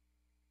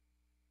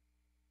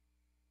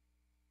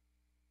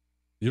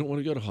 You don't want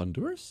to go to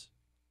Honduras?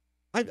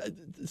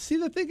 See,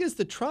 the thing is,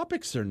 the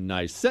tropics are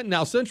nice.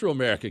 Now, Central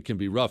America can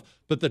be rough,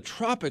 but the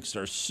tropics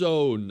are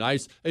so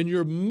nice. And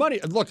your money,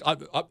 look,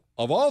 of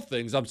all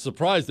things, I'm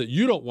surprised that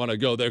you don't want to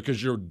go there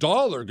because your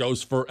dollar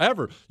goes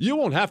forever. You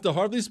won't have to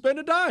hardly spend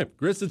a dime.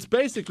 Chris, it's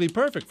basically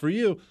perfect for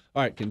you.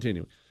 All right,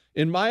 continuing.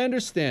 In my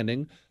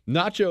understanding,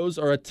 nachos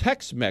are a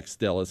Tex-Mex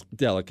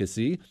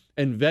delicacy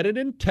invented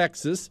in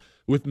Texas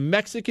with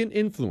Mexican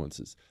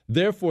influences.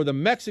 Therefore, the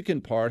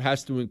Mexican part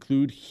has to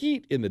include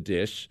heat in the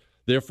dish.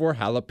 Therefore,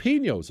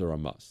 jalapenos are a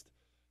must.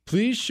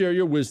 Please share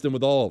your wisdom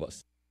with all of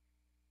us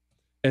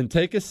and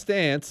take a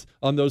stance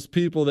on those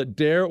people that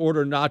dare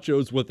order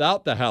nachos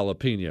without the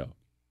jalapeno.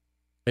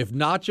 If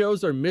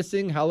nachos are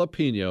missing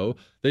jalapeno,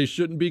 they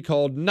shouldn't be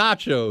called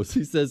nachos.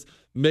 He says,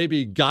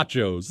 maybe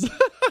gachos.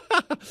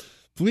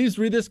 Please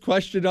read this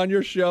question on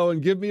your show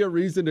and give me a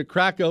reason to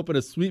crack open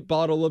a sweet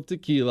bottle of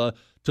tequila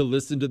to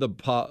listen to the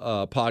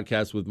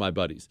podcast with my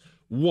buddies.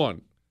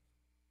 1,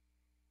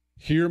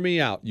 hear me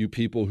out, you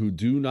people who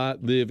do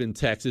not live in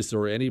Texas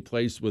or any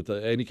place with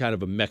any kind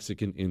of a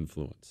Mexican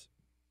influence.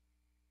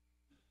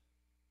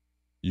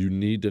 You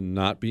need to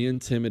not be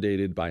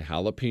intimidated by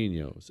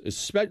jalapenos.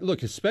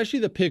 Especially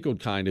the pickled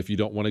kind if you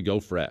don't want to go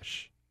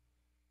fresh.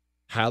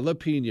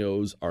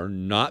 Jalapenos are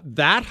not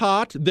that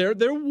hot.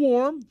 They're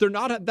warm. They're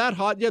not that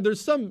hot. Yeah,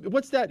 there's some.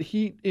 What's that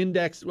heat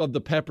index of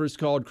the peppers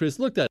called, Chris?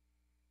 Look at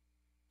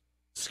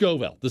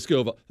Scoville.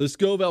 The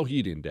Scoville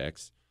heat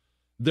index.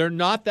 They're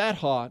not that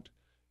hot.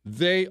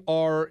 They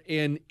are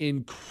an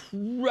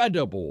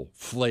incredible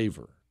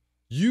flavor.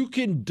 You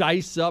can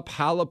dice up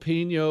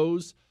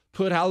jalapenos,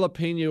 put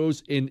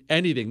jalapenos in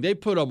anything. They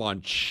put them on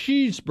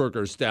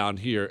cheeseburgers down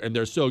here, and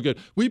they're so good.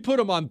 We put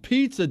them on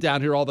pizza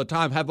down here all the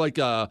time. Have like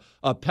a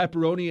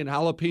pepperoni and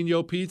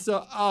jalapeno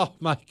pizza. Oh,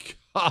 my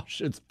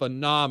gosh, it's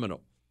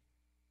phenomenal.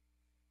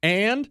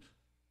 And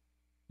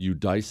you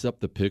dice up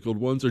the pickled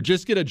ones, or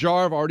just get a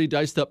jar of already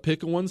diced up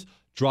pickled ones.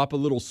 Drop a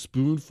little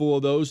spoonful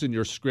of those in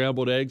your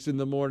scrambled eggs in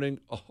the morning.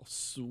 Oh,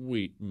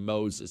 sweet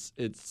Moses.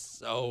 It's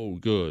so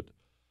good.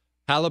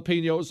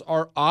 Jalapenos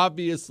are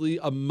obviously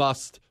a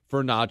must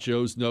for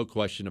nachos, no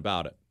question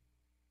about it.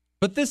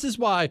 But this is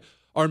why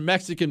our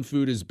Mexican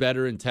food is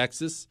better in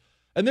Texas.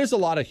 And there's a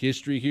lot of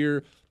history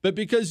here, but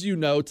because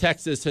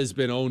Texas has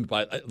been owned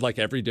by like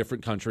every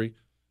different country,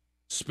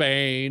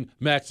 Spain,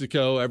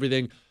 Mexico,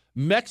 everything.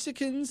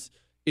 Mexicans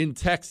in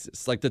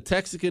Texas, like the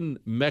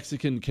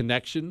Texican-Mexican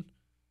connection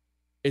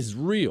is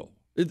real.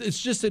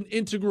 It's just an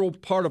integral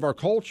part of our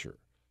culture.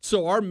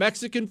 So our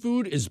Mexican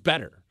food is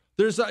better.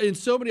 There's in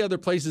so many other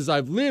places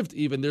I've lived,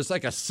 even there's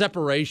like a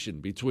separation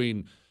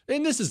between,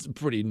 and this is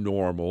pretty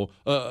normal.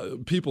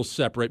 People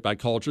separate by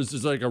cultures.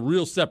 There's like a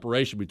real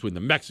separation between the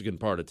Mexican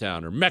part of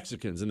town or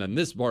Mexicans, and then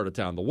this part of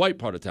town, the white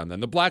part of town, then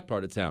the black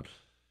part of town.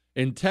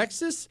 In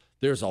Texas,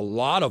 there's a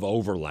lot of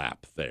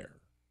overlap there.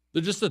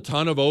 There's just a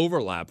ton of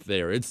overlap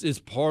there. It's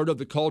part of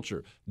the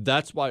culture.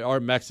 That's why our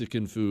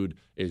Mexican food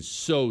is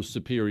so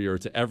superior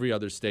to every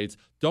other state's.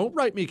 Don't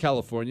write me,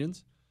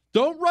 Californians.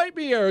 Don't write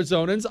me,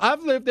 Arizonans.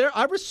 I've lived there.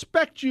 I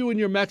respect you and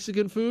your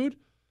Mexican food.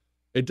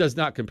 It does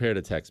not compare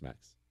to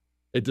Tex-Mex.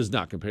 It does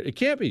not compare. It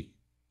can't be.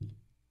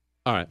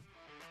 All right.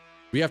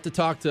 We have to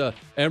talk to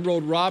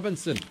Emerald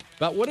Robinson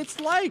about what it's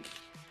like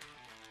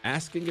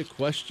asking a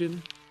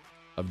question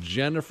of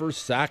Jennifer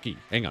Psaki.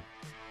 Hang on.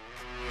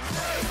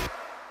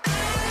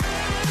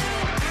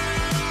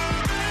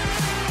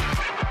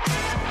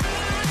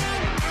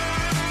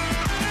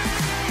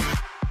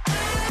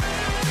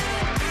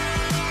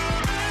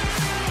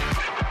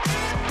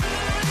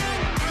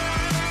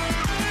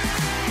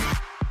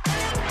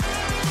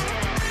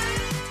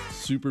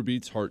 Super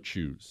Beats Heart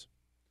Chews.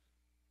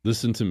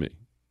 Listen to me.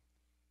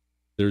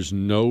 There's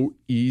no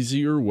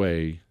easier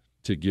way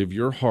to give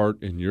your heart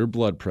and your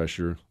blood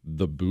pressure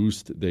the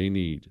boost they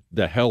need,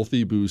 the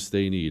healthy boost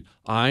they need.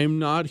 I'm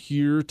not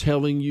here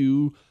telling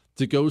you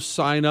to go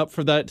sign up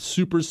for that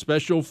super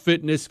special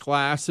fitness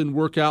class and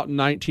work out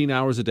 19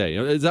 hours a day.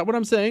 Is that what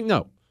I'm saying?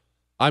 No.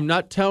 I'm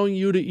not telling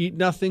you to eat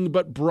nothing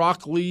but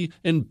broccoli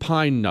and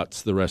pine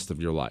nuts the rest of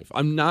your life.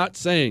 I'm not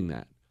saying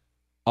that.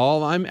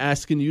 All I'm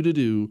asking you to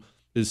do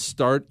is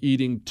start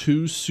eating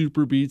 2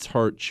 Super Beets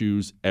Heart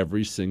Chews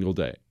every single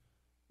day.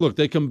 Look,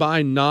 they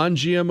combine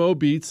non-GMO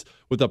beets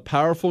with a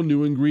powerful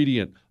new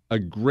ingredient, a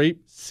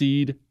grape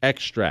seed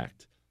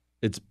extract.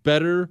 It's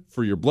better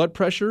for your blood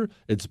pressure.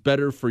 It's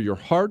better for your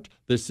heart.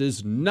 This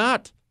is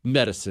not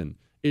medicine.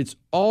 It's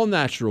all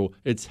natural.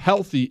 It's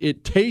healthy.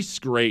 It tastes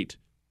great.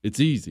 It's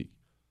easy.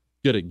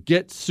 Go to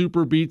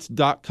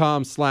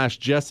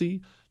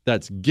getsuperbeets.com/Jesse.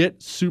 That's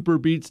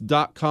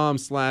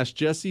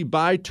getsuperbeets.com/Jesse.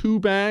 Buy 2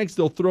 bags.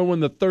 They'll throw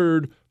in the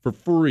 3rd for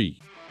free.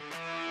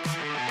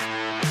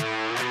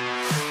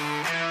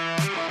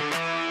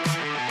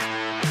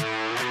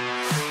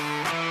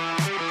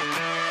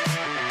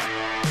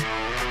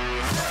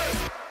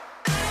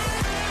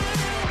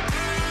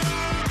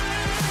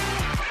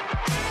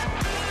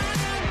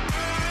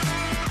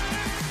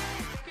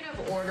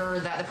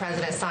 That the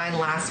president signed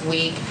last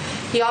week.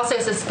 He also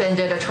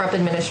suspended a Trump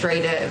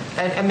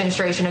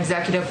administration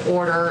executive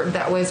order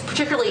that was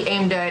particularly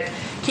aimed at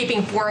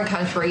keeping foreign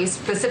countries,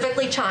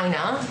 specifically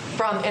China,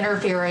 from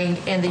interfering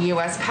in the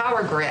U.S.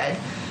 power grid.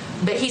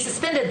 But he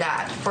suspended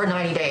that for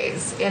 90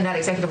 days in that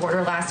executive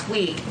order last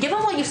week. Given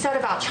what you said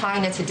about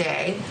China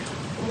today,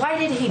 why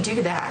did he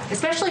do that,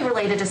 especially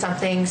related to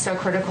something so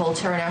critical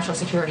to our national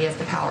security as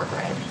the power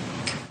grid?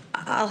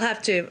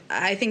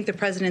 I think the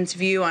president's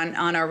view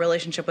on our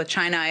relationship with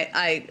China,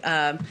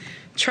 I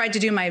tried to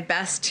do my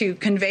best to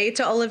convey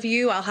to all of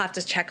you. I'll have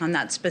to check on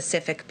that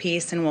specific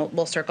piece, and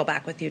we'll circle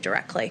back with you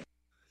directly.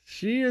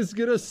 She is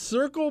going to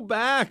circle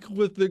back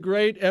with the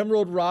great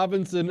Emerald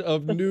Robinson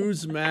of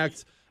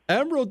Newsmax.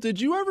 Emerald,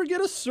 did you ever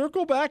get a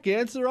circle back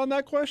answer on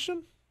that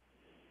question?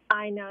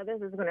 I know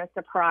this is going to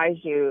surprise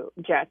you,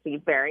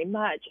 Jesse, very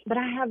much, but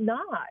I have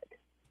not.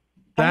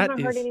 I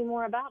haven't heard any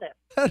more about it.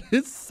 That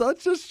is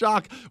such a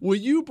shock. Will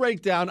you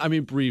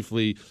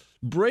briefly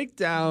break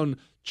down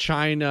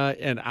China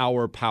and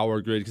our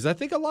power grid? Because I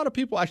think a lot of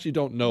people actually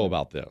don't know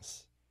about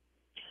this.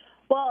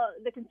 Well,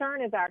 the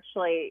concern is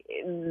actually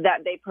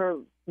that they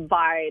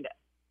provide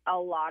a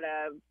lot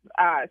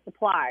of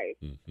supply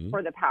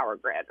for the power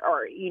grid,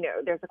 or,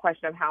 there's a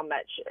question of how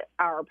much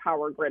our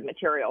power grid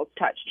materials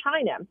touch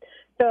China.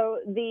 So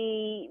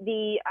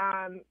the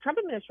Trump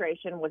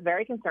administration was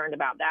very concerned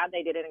about that.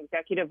 They did an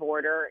executive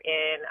order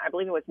in, I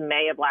believe it was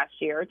May of last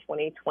year,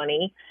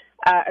 2020,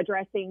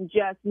 addressing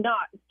just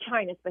not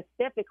China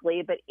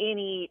specifically, but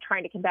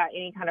trying to combat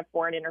any kind of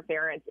foreign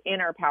interference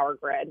in our power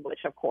grid, which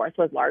of course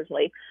was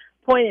largely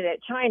pointed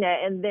at China.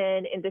 And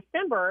then in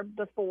December,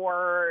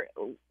 before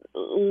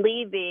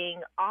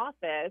leaving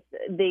office,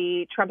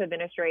 the Trump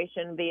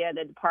administration via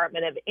the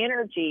Department of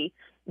Energy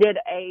did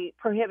a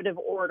prohibitive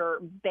order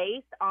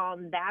based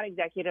on that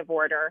executive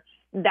order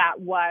that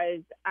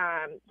was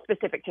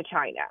specific to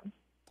China.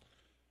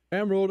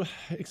 Emerald,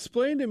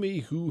 explain to me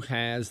who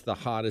has the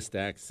hottest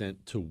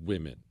accent to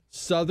women.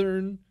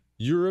 Southern,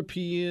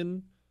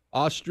 European,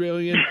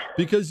 Australian?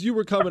 Because you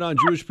were coming on,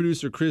 Jewish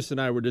producer Chris and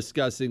I were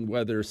discussing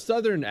whether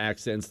Southern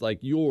accents like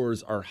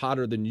yours are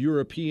hotter than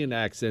European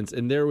accents,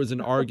 and there was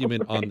an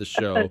argument on the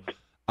show.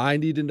 I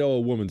need to know a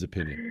woman's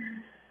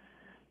opinion.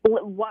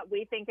 What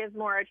we think is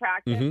more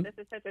attractive. This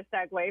is such a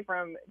segue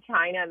from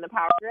China and the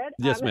power grid.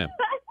 Yes, ma'am.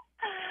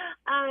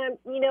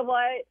 You know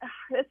what?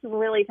 It's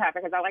really tough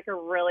because I like a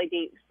really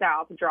deep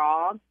South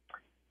drawl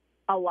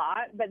a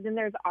lot, but then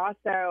there's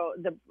also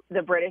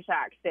the British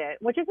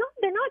accent, which is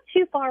they're not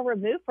too far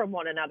removed from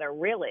one another,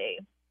 really.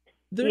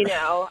 They're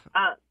not.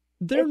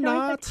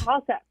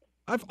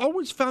 I've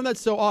always found that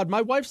so odd.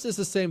 My wife says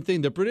the same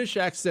thing. The British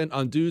accent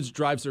on dudes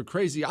drives her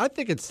crazy. I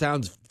think it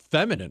sounds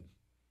feminine.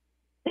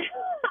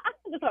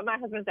 That's what my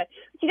husband said.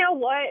 But you know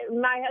what?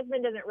 My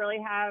husband doesn't really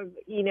have,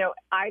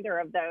 either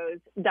of those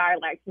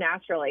dialects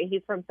naturally.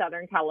 He's from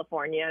Southern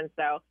California, and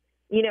so,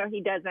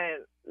 he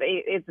doesn't.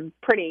 It's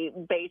pretty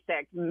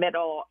basic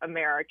middle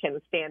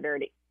American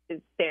standard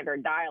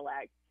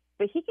dialect,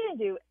 but he can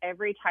do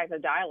every type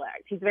of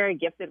dialect. He's very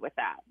gifted with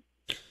that.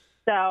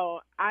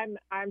 So I'm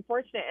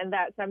fortunate in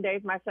that some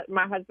days my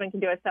husband can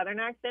do a Southern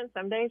accent,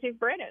 some days he's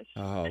British.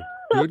 Oh,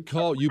 good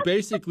call. You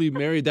basically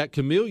married that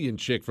chameleon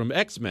chick from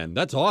X-Men.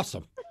 That's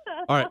awesome.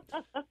 All right,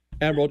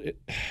 Emerald,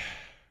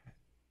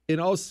 in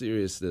all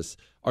seriousness,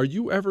 are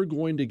you ever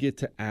going to get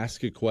to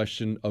ask a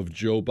question of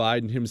Joe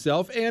Biden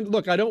himself? And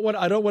look, I don't want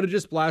to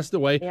just blast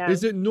away. Yeah.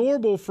 Is it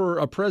normal for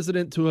a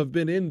president to have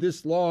been in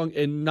this long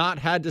and not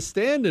had to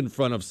stand in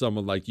front of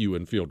someone like you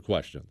and field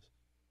questions?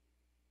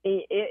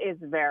 It is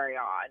very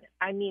odd.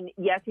 I mean,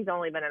 yes, he's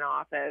only been in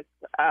office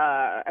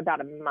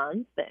about a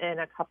month and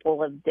a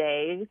couple of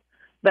days,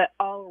 but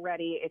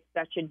already it's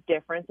such a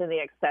difference in the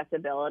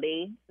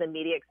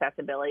media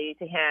accessibility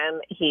to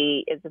him.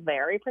 He is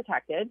very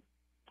protected.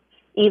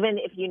 Even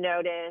if you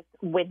notice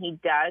when he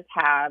does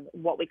have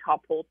what we call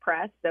pull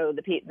press, so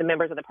the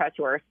members of the press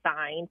who are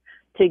assigned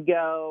to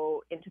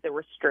go into the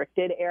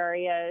restricted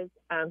areas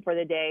for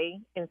the day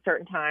in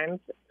certain times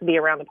to be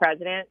around the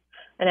president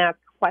and ask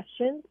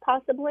questions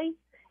possibly,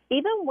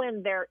 even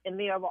when they're in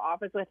the Oval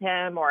Office with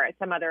him or at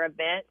some other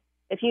event,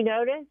 if you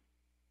notice,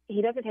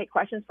 he doesn't take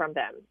questions from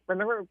them.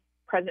 Remember,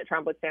 President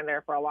Trump would stand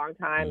there for a long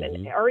time,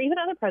 or even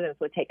other presidents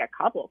would take a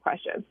couple of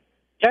questions.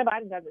 Joe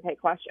Biden doesn't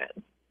take questions.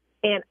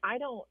 And I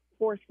don't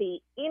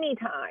foresee any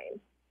time,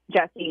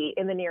 Jesse,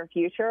 in the near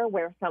future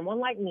where someone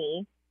like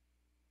me,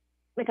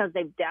 because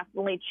they've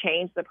definitely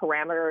changed the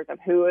parameters of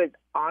who is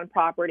on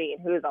property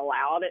and who is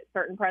allowed at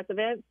certain press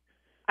events,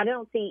 I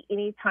don't see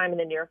any time in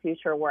the near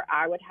future where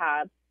I would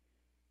have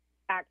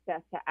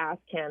access to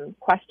ask him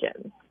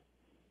questions.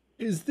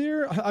 Is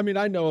there, I mean,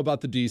 I know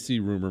about the D.C.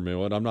 rumor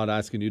mill, and I'm not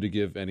asking you to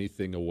give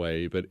anything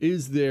away, but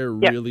is there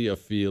really a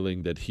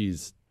feeling that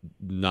he's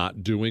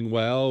not doing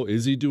well?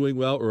 Is he doing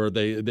well, or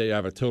they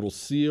have a total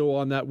seal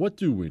on that? What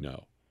do we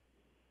know?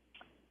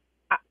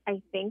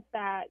 I think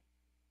that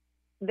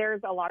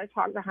there's a lot of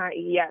talk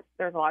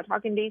there's a lot of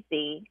talk in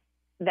D.C.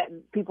 that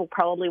people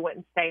probably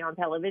wouldn't say on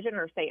television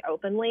or say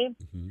openly.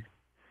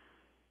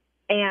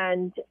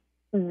 And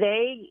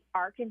they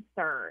are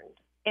concerned.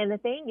 And the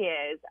thing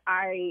is,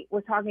 I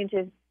was talking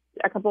to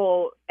a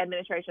couple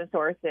administration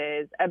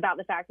sources about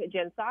the fact that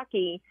Jen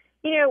Psaki,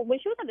 when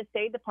she was at the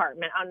State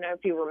Department, I don't know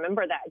if you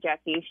remember that,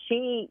 Jesse,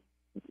 she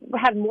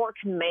had more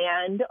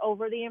command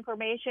over the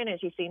information and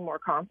she seemed more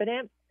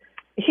confident.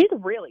 She's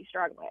really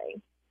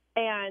struggling.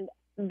 And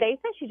they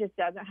said she just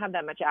doesn't have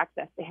that much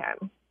access to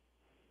him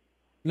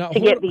to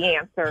get the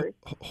answers.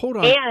 Hold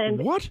on.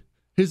 And what?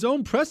 His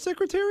own press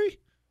secretary?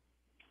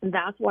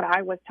 That's what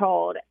I was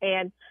told.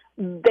 And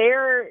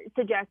they're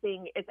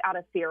suggesting it's out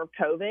of fear of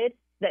COVID,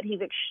 that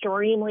he's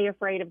extremely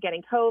afraid of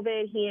getting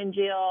COVID, he and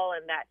Jill,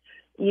 and that,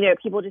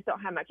 people just don't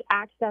have much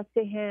access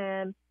to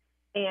him,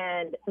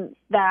 and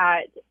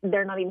that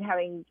they're not even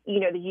having,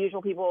 the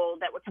usual people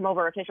that would come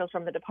over, officials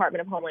from the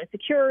Department of Homeland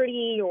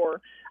Security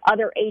or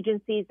other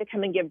agencies to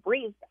come and give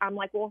briefs. I'm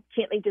like, well,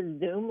 can't they just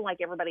Zoom like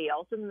everybody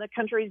else in the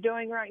country is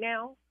doing right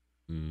now?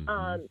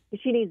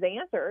 She needs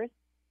answers.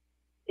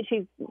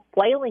 She's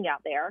flailing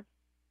out there.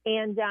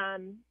 And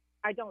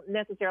I don't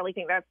necessarily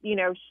think that's,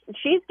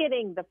 she's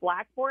getting the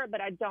flack for it,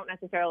 but I don't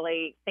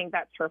necessarily think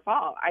that's her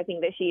fault. I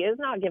think that she is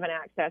not given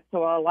access to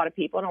a lot of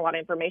people and a lot of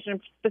information,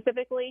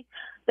 specifically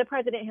the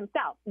president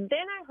himself.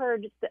 Then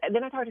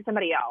I talked to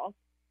somebody else,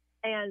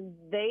 and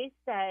they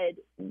said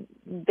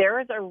there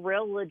is a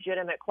real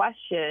legitimate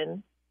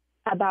question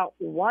about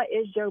what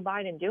is Joe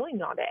Biden doing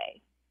all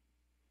day.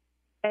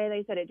 And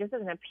they said it just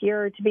doesn't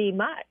appear to be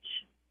much.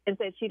 And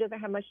said she doesn't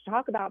have much to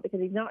talk about because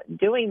he's not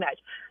doing much.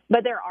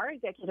 But there are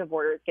executive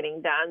orders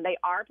getting done. They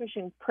are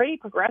pushing pretty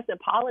progressive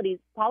policies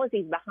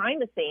behind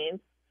the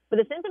scenes. But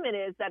the sentiment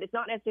is that it's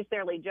not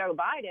necessarily Joe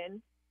Biden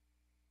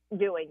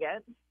doing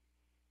it.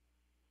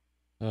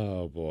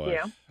 Oh, boy.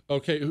 Yeah.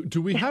 Okay.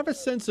 Do we have a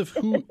sense of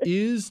who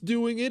is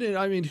doing it? And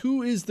I mean,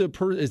 who is the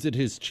is it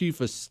his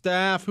chief of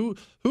staff? Who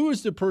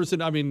is the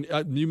person? I mean,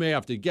 you may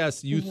have to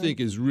guess, you think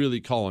is really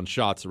calling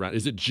shots around.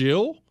 Is it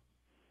Jill?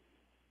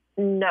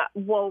 No.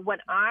 Well, when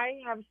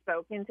I have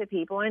spoken to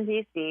people in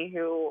D.C.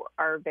 who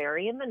are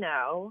very in the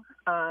know,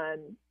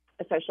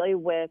 especially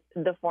with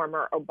the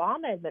former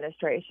Obama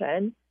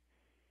administration,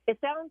 it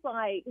sounds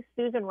like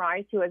Susan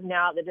Rice, who is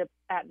now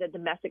at the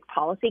Domestic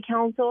Policy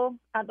Council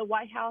at the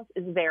White House,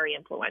 is very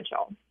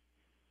influential.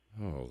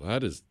 Oh,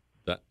 that is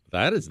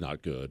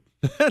not good.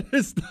 That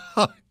is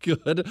not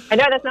good. I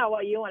know that's not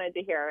what you wanted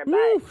to hear,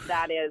 but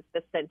that is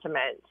the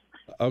sentiment.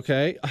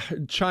 Okay.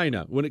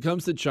 China. When it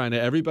comes to China,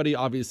 everybody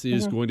obviously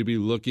is going to be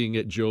looking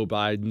at Joe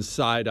Biden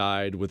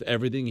side-eyed with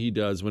everything he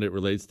does when it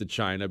relates to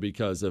China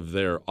because of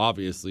their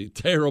obviously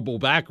terrible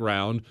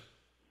background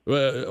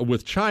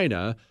with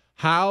China.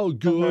 How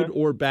good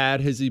or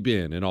bad has he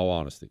been, in all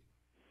honesty?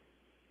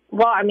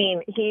 Well, I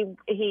mean,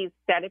 he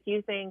said a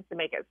few things to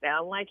make it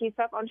sound like he's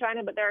tough on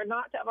China, but they're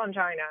not tough on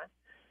China.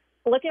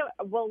 Look at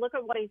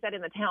what he said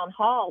in the town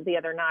hall the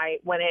other night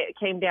when it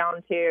came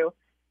down to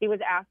he was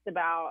asked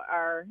about,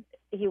 or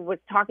he was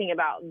talking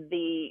about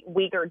the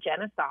Uyghur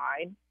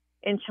genocide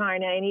in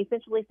China, and he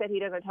essentially said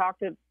he doesn't talk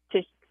to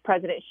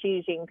President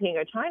Xi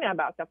Jinping of China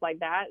about stuff like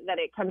that, that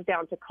it comes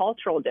down to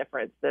cultural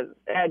differences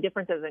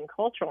in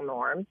cultural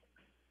norms.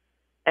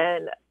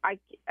 And I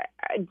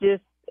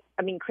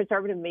mean,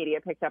 conservative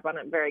media picked up on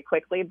it very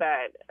quickly,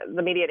 but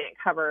the media didn't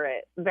cover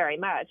it very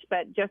much.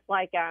 But just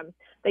like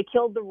they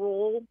killed the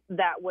rule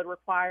that would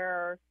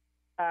require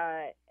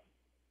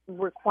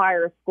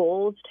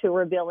schools to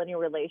reveal any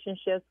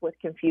relationships with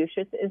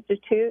Confucius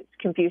Institutes.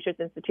 Confucius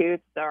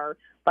Institutes are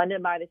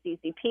funded by the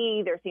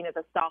CCP. They're seen as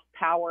a soft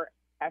power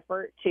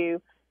effort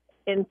to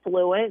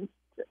influence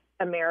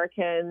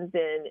Americans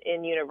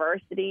in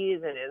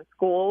universities and in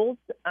schools.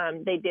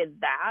 They did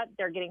that.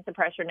 They're getting some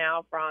pressure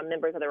now from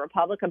members of the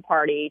Republican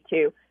Party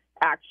to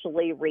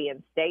actually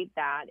reinstate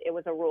that. It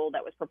was a rule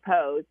that was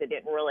proposed. It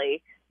didn't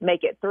really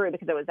make it through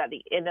because it was at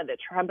the end of the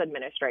Trump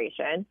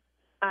administration.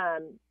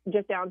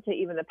 Just down to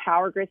even the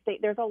power grid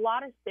state, there's a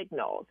lot of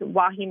signals.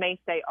 While he may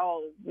say,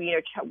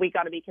 we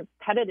got to be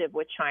competitive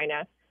with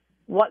China,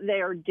 what they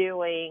are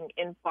doing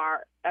as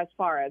far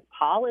as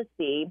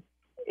policy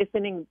is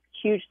sending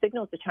huge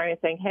signals to China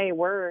saying, hey,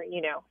 we're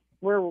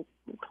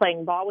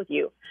playing ball with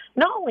you.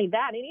 Not only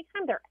that,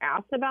 anytime they're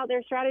asked about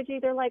their strategy,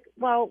 they're like,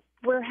 well,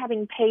 we're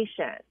having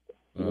patience.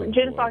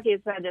 Jen Psaki has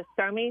said this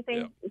so many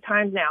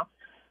times now.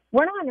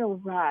 We're not in a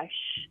rush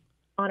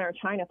on our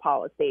China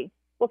policy.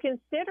 Well,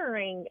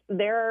 considering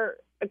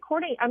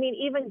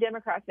even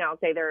Democrats now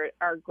say they're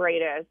our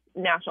greatest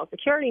national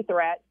security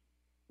threat,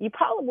 you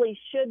probably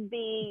should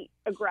be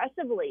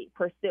aggressively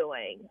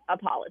pursuing a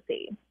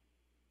policy.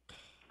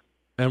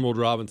 Emerald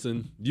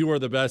Robinson, you are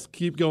the best.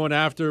 Keep going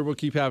after. We'll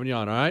keep having you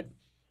on, all right?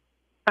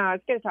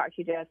 It's good to talk to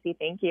you, Jesse.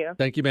 Thank you.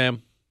 Thank you,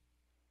 ma'am.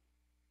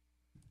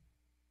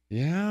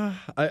 Yeah.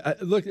 I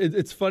look,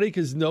 it's funny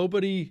because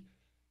nobody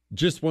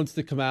just wants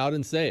to come out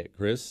and say it,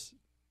 Chris.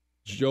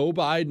 Joe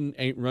Biden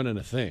ain't running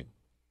a thing.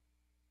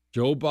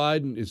 Joe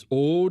Biden is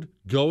old,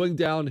 going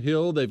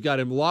downhill. They've got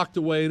him locked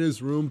away in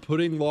his room,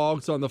 putting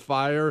logs on the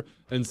fire,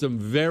 and some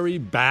very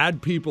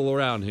bad people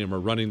around him are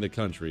running the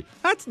country.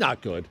 That's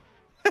not good.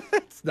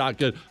 It's not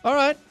good. All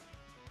right.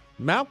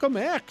 Malcolm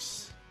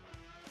X.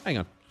 Hang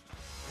on.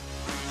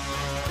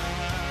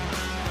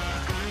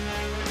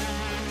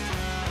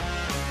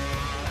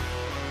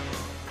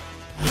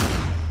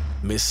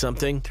 Miss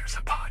something? There's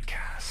a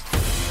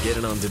podcast. Get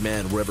it on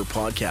demand wherever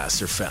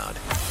podcasts are found.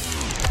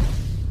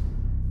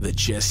 The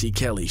Jesse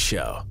Kelly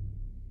Show.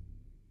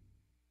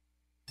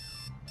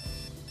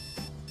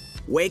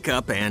 Wake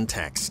up and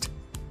text.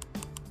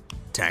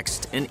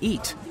 Text and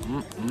eat.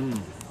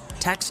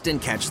 Text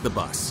and catch the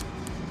bus.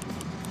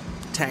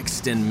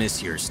 Text and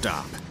miss your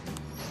stop.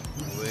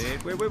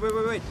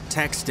 Wait.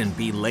 Text and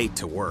be late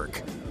to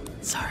work.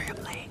 Sorry,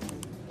 I'm late.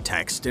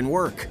 Text and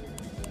work.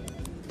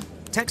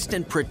 Text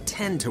and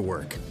pretend to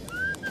work.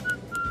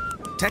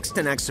 Text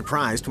and act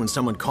surprised when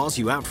someone calls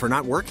you out for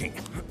not working.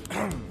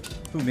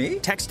 Who, me?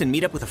 Text and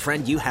meet up with a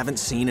friend you haven't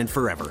seen in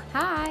forever.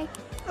 Hi.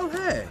 Oh,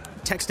 hey.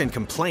 Text and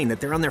complain that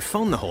they're on their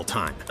phone the whole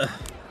time.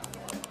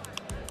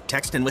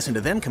 Text and listen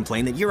to them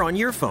complain that you're on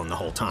your phone the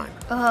whole time.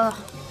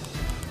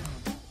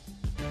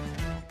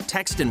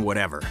 Text and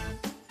whatever.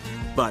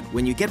 But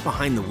when you get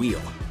behind the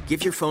wheel,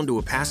 give your phone to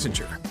a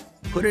passenger.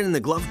 Put it in the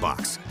glove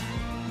box.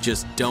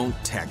 Just don't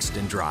text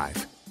and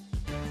drive.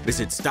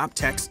 Visit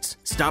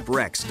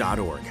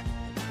StopTextsStopWrecks.org.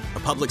 A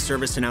public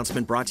service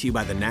announcement brought to you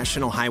by the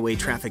National Highway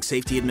Traffic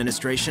Safety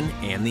Administration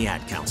and the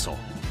Ad Council.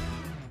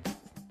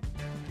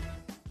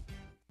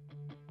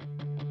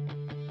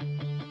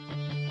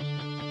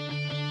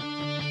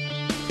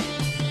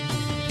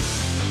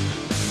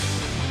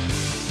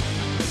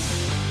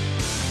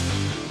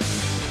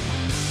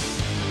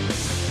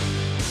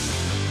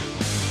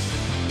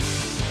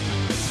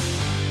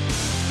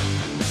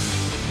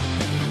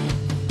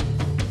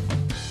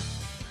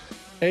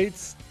 Eight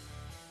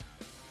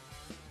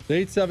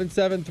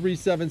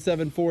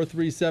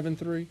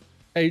 877-377-4373.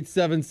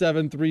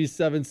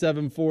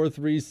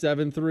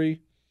 877-377-4373.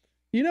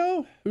 You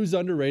know who's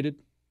underrated?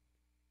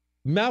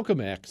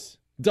 Malcolm X.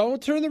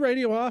 Don't turn the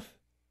radio off.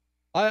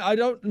 I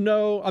don't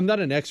know. I'm not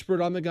an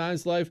expert on the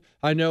guy's life.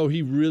 I know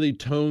he really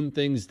toned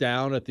things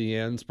down at the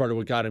end. It's part of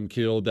what got him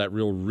killed, that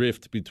real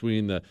rift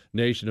between the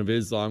Nation of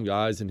Islam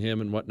guys and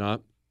him and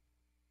whatnot.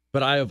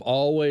 But I've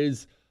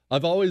always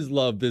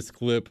loved this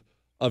clip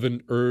of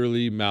an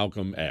early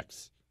Malcolm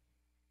X.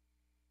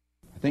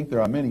 I think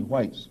there are many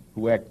whites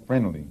who act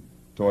friendly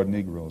toward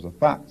Negroes. A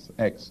fox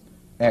acts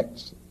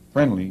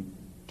friendly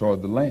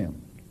toward the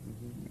lamb.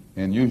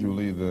 And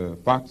usually the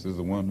fox is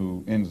the one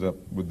who ends up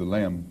with the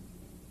lamb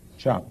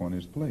chop on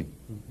his plate.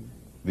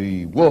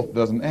 The wolf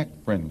doesn't act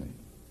friendly,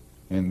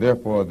 and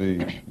therefore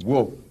the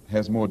wolf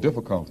has more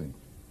difficulty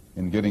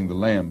in getting the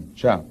lamb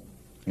chop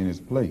in his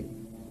plate.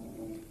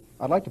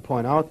 I'd like to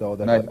point out, though,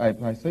 that...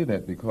 And I say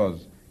that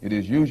because it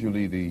is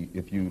usually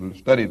if you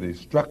study the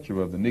structure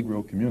of the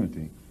Negro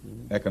community,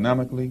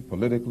 economically,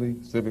 politically,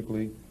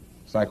 civically,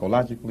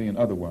 psychologically, and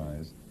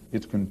otherwise,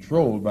 it's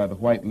controlled by the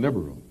white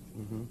liberal,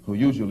 who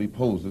usually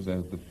poses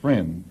as the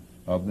friend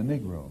of the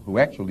Negro, who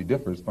actually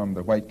differs from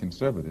the white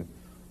conservative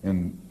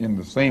in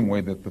the same way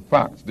that the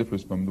fox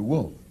differs from the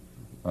wolf.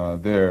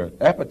 Their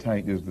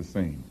appetite is the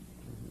same.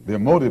 Their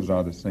motives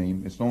are the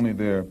same. It's only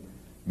their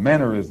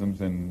mannerisms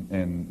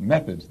and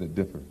methods that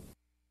differ.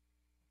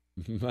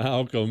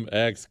 Malcolm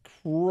X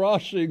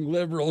crushing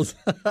liberals.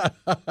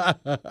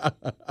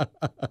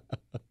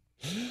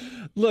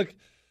 Look,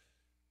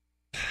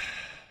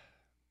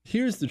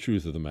 here's the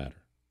truth of the matter.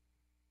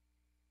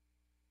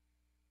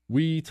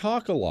 We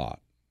talk a lot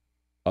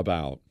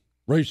about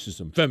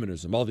racism,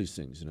 feminism, all these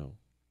things, you know.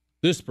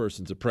 This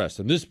person's oppressed,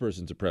 and this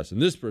person's oppressed,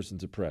 and this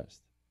person's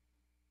oppressed.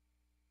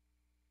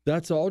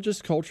 That's all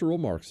just cultural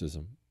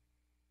Marxism.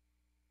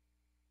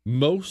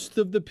 Most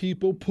of the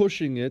people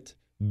pushing it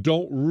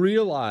don't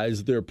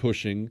realize they're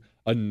pushing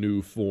a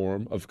new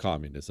form of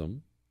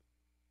communism.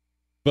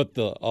 But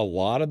a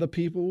lot of the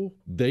people,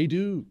 they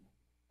do.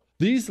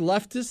 These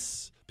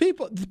leftists,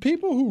 the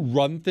people who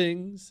run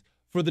things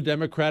for the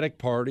Democratic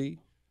Party,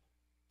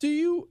 do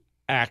you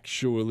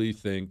actually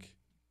think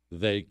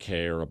they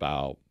care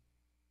about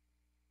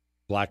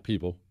black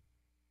people?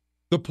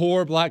 The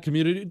poor black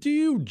community? Do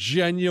you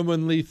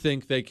genuinely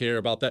think they care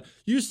about that?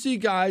 You see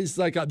guys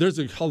like, there's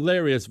a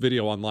hilarious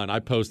video online, I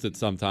post it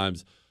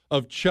sometimes,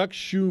 of Chuck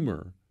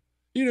Schumer.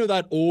 You know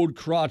that old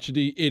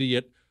crotchety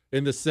idiot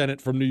in the Senate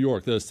from New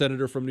York, the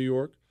senator from New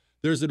York?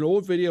 There's an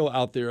old video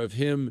out there of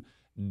him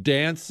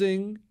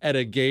dancing at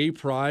a gay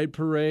pride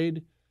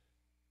parade.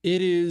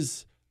 It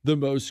is the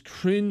most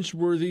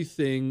cringeworthy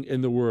thing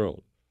in the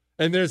world.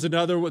 And there's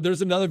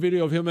another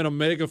video of him in a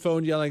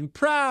megaphone yelling,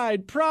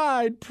 "Pride,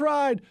 pride,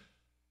 pride."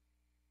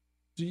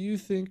 Do you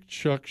think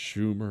Chuck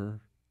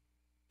Schumer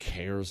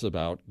cares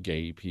about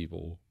gay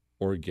people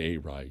or gay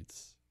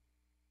rights?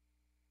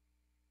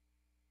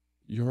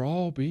 You're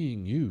all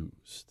being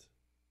used.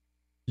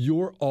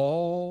 You're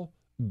all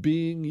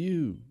being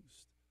used.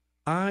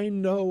 I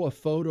know a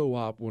photo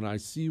op when I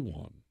see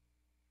one.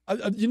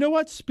 You know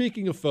what?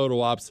 Speaking of photo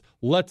ops,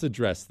 let's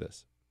address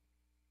this.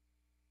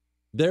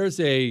 There's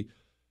a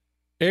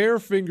Air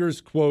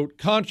Fingers quote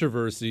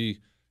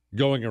controversy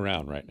going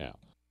around right now.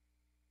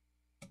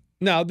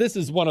 Now, this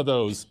is one of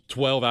those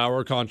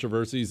 12-hour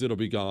controversies. It'll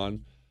be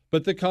gone.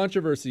 But the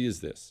controversy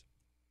is this.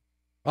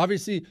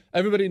 Obviously,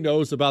 everybody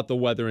knows about the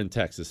weather in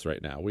Texas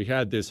right now. We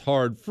had this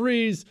hard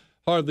freeze.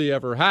 Hardly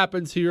ever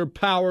happens here.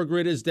 Power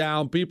grid is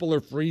down. People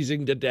are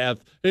freezing to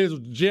death. It is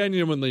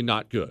genuinely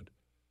not good.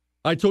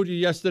 I told you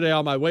yesterday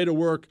on my way to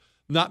work,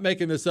 not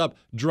making this up,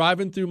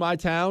 driving through my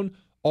town,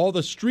 all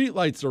the street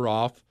lights are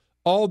off.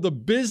 All the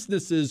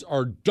businesses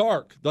are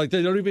dark. Like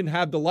they don't even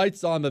have the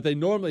lights on that they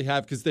normally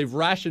have because they've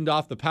rationed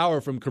off the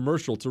power from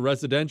commercial to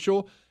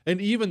residential.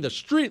 And even the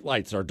street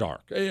lights are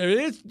dark.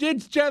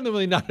 It's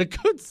genuinely not a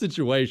good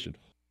situation.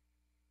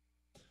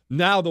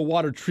 Now the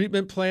water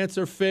treatment plants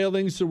are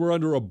failing, so we're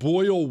under a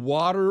boil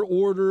water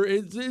order.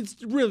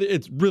 It's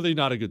really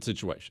not a good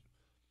situation.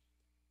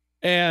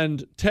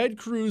 And Ted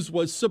Cruz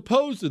was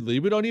supposedly,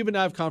 we don't even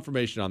have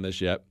confirmation on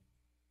this yet,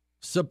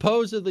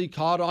 supposedly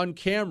caught on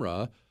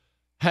camera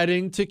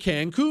heading to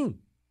Cancun.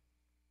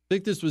 I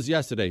think this was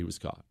yesterday he was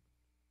caught.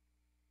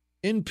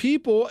 And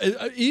people,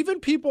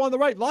 even people on the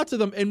right, lots of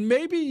them, and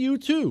maybe you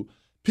too,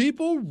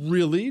 People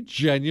really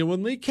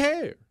genuinely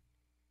care.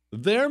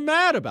 They're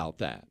mad about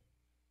that.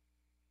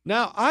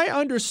 Now, I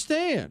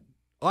understand.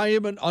 I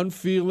am an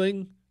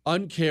unfeeling,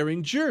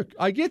 uncaring jerk.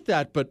 I get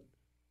that, but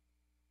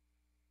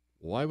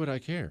why would I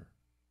care?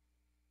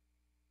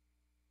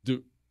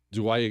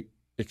 Do I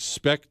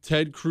expect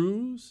Ted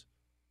Cruz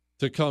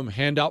to come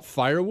hand out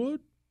firewood?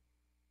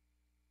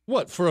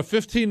 What, for a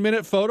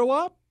 15-minute photo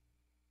op?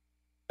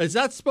 Is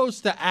that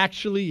supposed to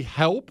actually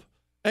help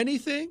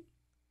anything?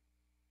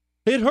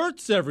 It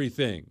hurts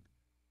everything.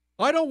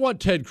 I don't want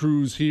Ted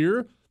Cruz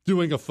here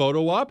doing a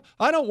photo op.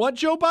 I don't want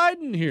Joe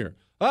Biden here.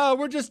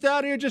 We're just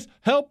out here just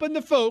helping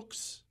the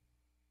folks.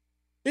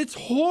 It's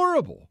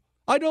horrible.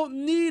 I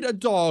don't need a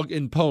dog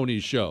and pony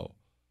show.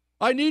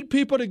 I need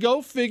people to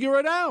go figure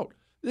it out.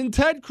 And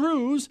Ted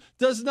Cruz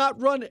does not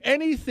run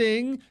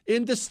anything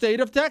in the state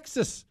of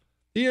Texas.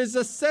 He is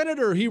a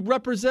senator. He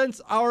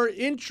represents our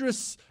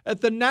interests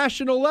at the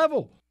national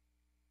level.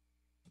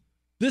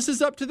 This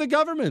is up to the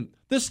government,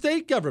 the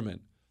state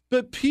government.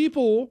 But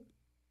people,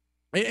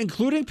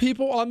 including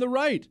people on the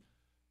right,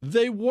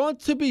 they want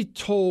to be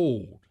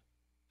told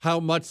how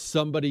much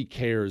somebody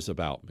cares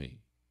about me.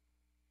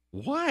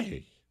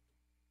 Why?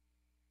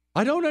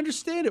 I don't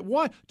understand it.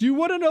 Why? Do you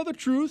want to know the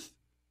truth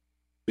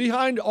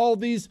behind all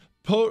these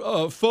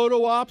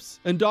photo ops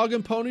and dog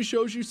and pony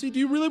shows you see? Do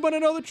you really want to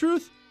know the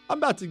truth? I'm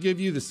about to give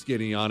you the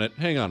skinny on it.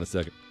 Hang on a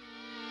second.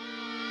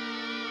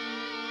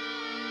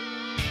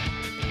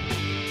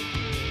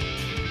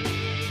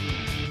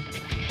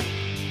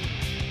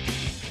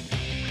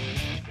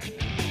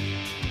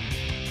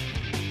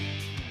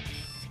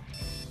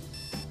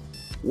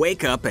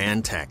 Wake up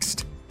and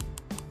text.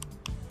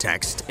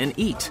 Text and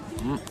eat.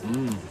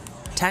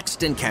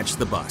 Text and catch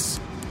the bus.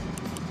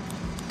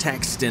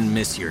 Text and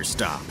miss your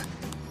stop.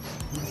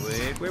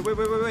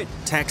 Wait.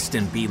 Text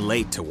and be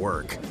late to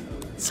work.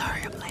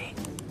 Sorry, I'm late.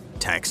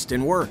 Text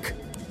and work.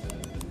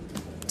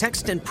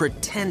 Text and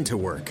pretend to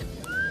work.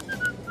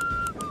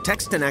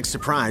 Text and act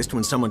surprised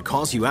when someone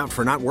calls you out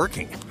for not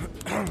working.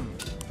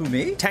 Who,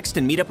 me? Text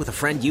and meet up with a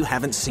friend you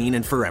haven't seen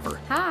in forever.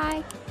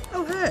 Hi.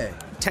 Oh, hey.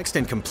 Text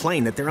and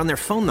complain that they're on their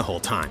phone the whole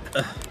time.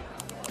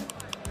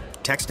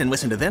 Text and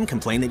listen to them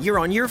complain that you're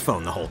on your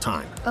phone the whole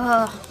time.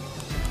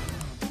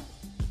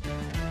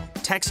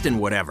 Text and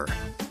whatever.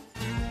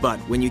 But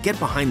when you get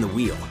behind the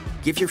wheel,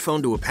 give your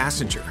phone to a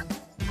passenger.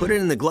 Put it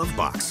in the glove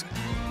box.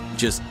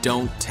 Just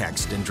don't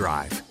text and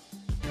drive.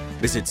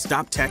 Visit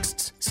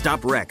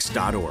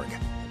StopTextsStopWrecks.org.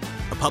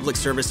 A public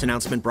service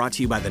announcement brought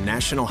to you by the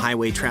National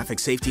Highway Traffic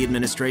Safety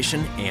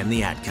Administration and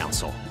the Ad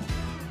Council.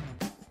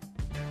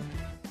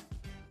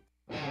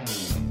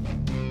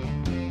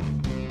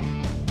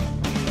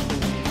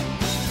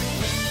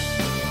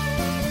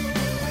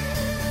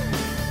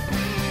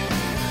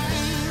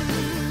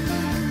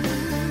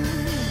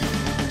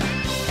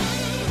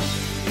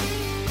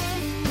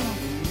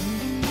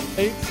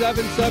 Eight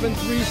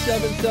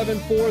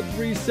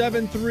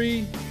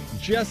 877-377-4373.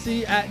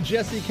 Jesse at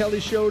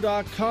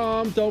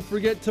jessekellyshow.com. Don't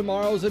forget,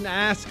 tomorrow's an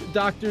Ask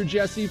Dr.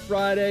 Jesse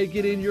Friday.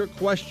 Get in your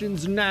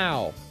questions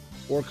now.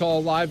 Or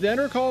call live then,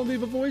 or call and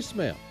leave a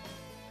voicemail.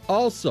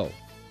 Also,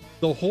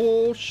 the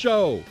whole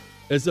show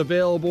is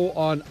available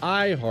on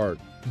iHeart,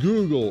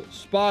 Google,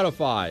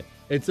 Spotify.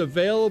 It's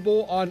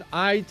available on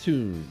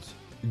iTunes.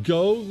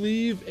 Go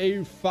leave a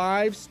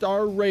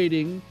 5-star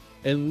rating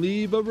and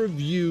leave a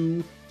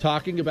review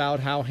talking about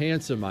how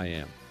handsome I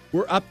am.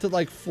 We're up to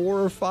like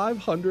 400 or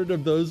 500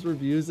 of those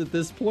reviews at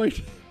this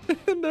point.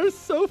 And they're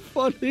so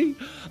funny.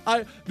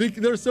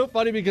 They're so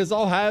funny because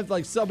I'll have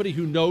like somebody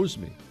who knows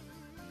me.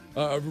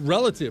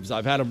 Relatives,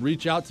 I've had them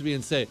reach out to me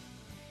and say,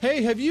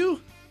 hey, have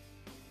you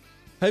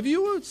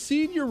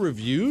seen your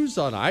reviews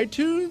on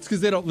iTunes? Because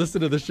they don't listen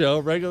to the show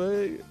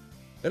regularly.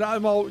 And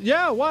I'm all,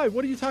 yeah, why?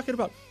 What are you talking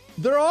about?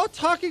 They're all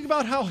talking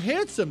about how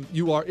handsome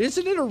you are.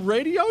 Isn't it a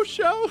radio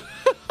show?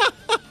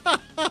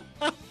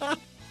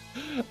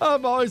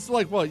 I'm always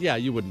like, well, yeah,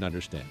 you wouldn't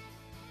understand.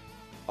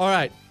 All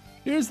right,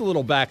 here's a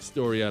little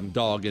backstory on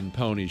dog and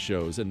pony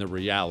shows and the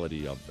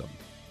reality of them.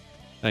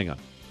 Hang on.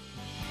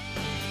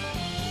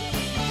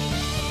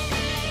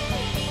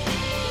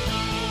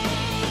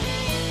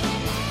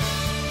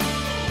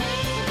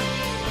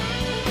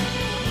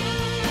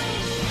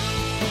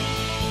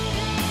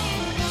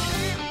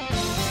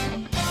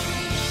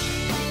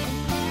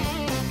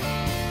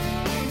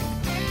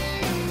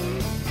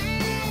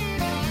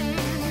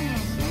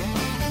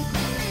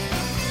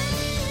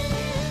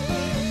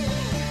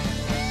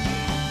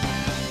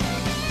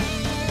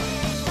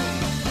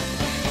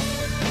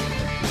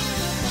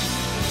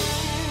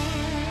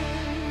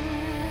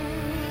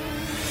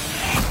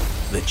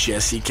 The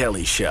Jesse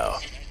Kelly Show.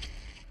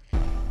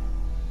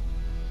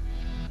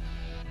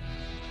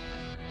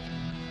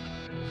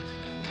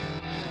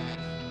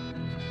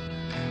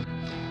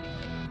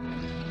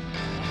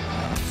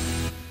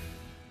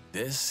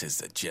 This is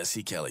the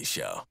Jesse Kelly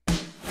Show.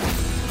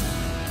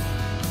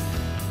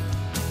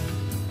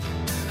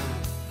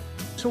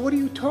 So what are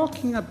you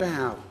talking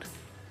about?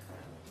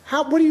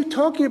 What are you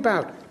talking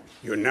about?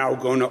 You're now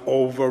going to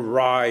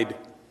override.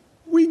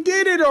 We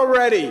did it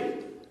already.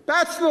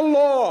 That's the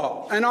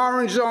law. An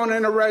orange zone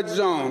and a red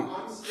zone.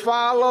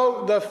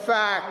 Follow the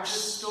facts. I'm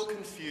still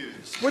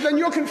confused. Well, then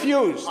you're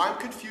confused. I'm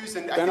confused,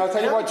 and then I'll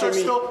tell you what,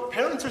 Jimmy.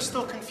 Parents are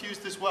still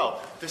confused as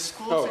well. The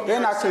schools No, in they're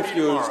New York not City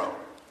confused. tomorrow.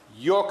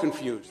 You're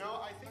confused.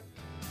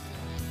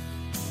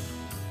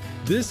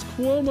 This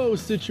Cuomo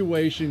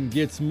situation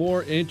gets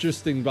more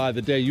interesting by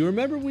the day. You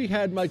remember we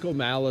had Michael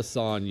Malice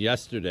on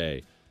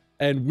yesterday,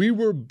 and we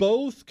were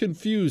both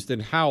confused.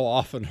 And how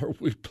often are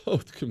we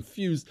both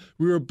confused?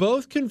 We were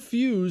both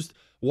confused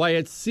why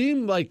it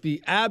seemed like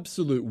the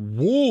absolute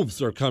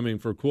wolves are coming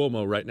for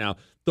Cuomo right now.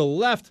 The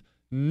left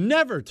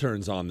never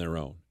turns on their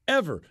own,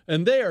 ever.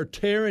 And they are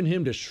tearing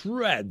him to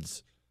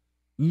shreds.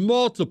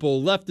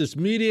 Multiple leftist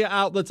media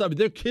outlets, I mean,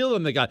 they're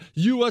killing the guy.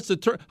 U.S.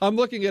 attorney, I'm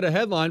looking at a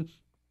headline,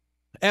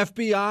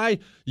 FBI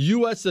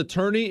U.S.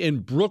 attorney in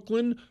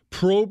Brooklyn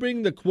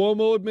probing the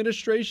Cuomo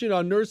administration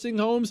on nursing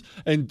homes.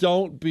 And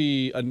don't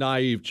be a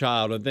naive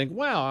child and think,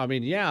 well, I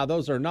mean, yeah,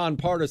 those are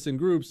nonpartisan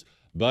groups.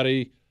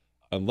 Buddy,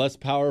 unless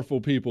powerful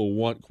people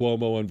want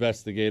Cuomo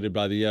investigated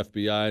by the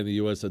FBI and the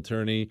U.S.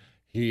 attorney,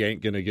 he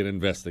ain't going to get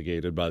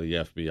investigated by the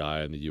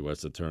FBI and the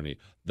U.S. attorney.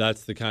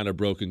 That's the kind of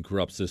broken,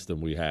 corrupt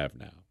system we have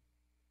now.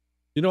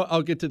 You know,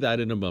 I'll get to that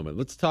in a moment.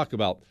 Let's talk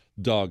about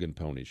dog and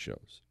pony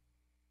shows.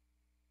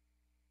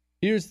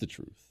 Here's the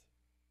truth.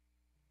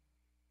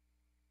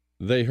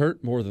 They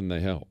hurt more than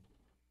they help.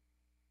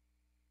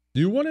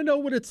 Do you want to know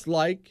what it's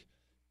like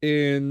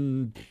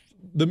in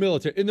the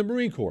military, in the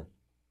Marine Corps?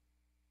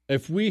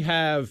 If we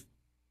have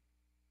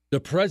the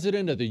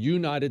President of the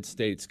United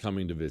States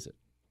coming to visit,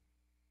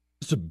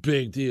 it's a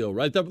big deal,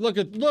 right? Look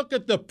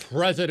at the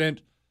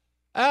President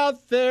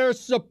out there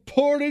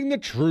supporting the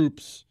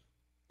troops.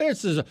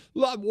 This is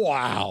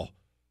wow.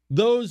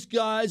 Those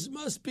guys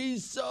must be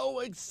so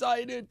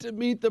excited to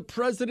meet the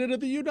President of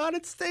the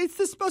United States.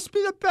 This must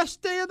be the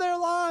best day of their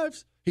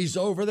lives. He's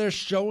over there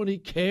showing he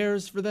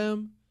cares for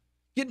them,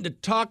 getting to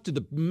talk to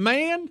the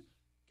man.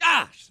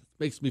 Gosh,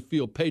 it makes me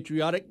feel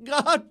patriotic.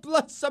 God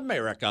bless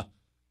America.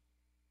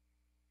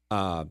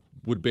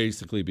 Would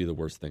basically be the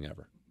worst thing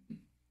ever.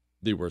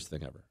 The worst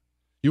thing ever.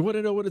 You want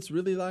to know what it's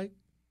really like?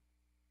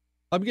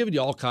 I'm giving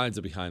you all kinds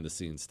of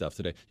behind-the-scenes stuff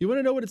today. You want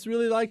to know what it's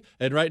really like?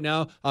 And right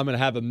now, I'm going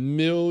to have 1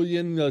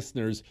 million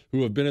listeners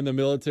who have been in the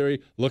military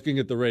looking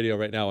at the radio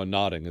right now and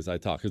nodding as I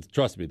talk. Because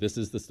trust me, this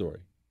is the story.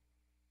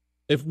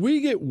 If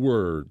we get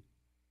word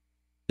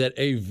that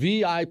a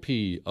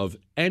VIP of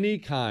any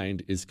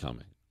kind is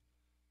coming,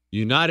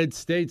 United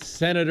States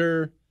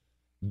Senator,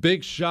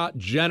 big shot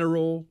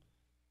general,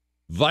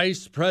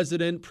 Vice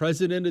President,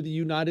 President of the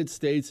United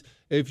States,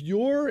 if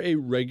you're a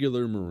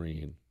regular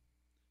Marine,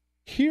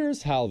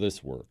 here's how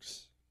this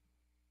works.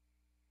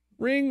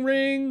 Ring,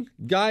 ring.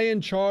 Guy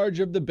in charge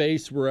of the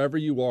base, wherever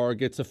you are,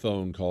 gets a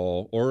phone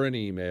call or an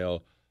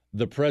email.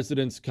 The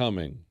president's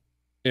coming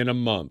in a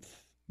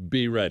month.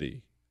 Be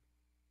ready.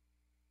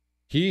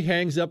 He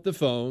hangs up the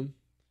phone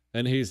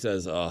and he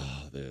says,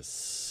 oh, this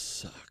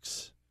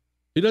sucks.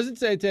 He doesn't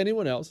say it to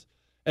anyone else.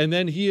 And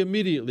then he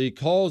immediately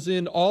calls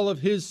in all of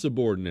his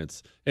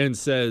subordinates and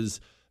says,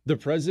 the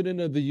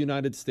President of the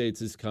United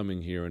States is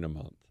coming here in a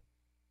month.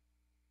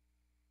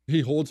 He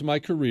holds my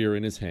career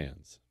in his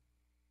hands.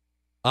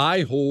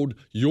 I hold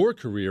your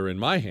career in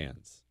my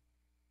hands.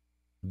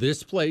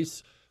 This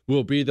place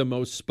will be the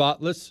most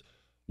spotless,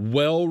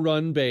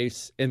 well-run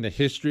base in the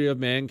history of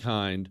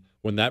mankind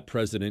when that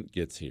president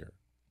gets here.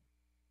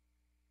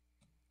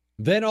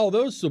 Then all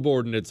those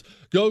subordinates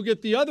go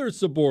get the other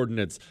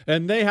subordinates,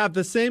 and they have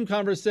the same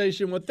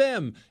conversation with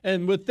them,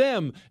 and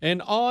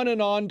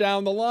on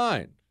down the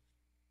line.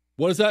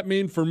 What does that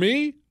mean for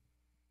me?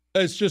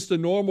 As just a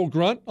normal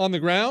grunt on the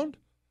ground?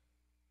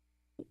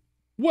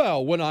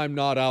 Well, when I'm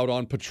not out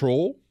on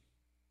patrol,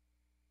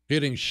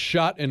 getting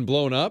shot and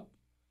blown up,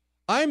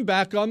 I'm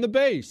back on the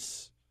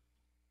base,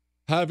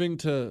 having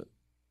to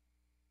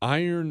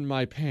iron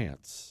my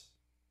pants.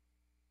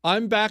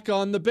 I'm back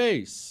on the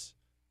base,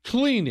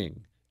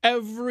 cleaning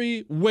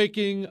every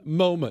waking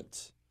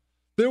moment.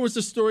 There was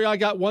a story I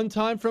got one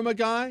time from a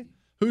guy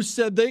who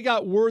said they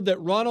got word that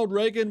Ronald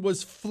Reagan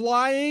was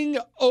flying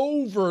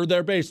over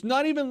their base,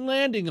 not even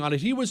landing on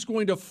it. He was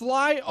going to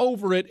fly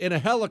over it in a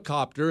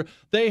helicopter.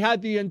 They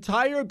had the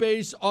entire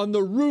base on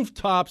the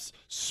rooftops,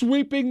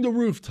 sweeping the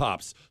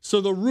rooftops so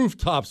the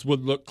rooftops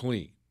would look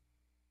clean.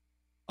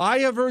 I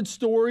have heard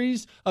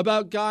stories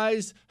about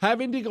guys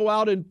having to go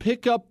out and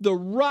pick up the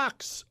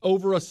rocks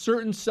over a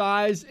certain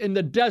size in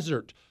the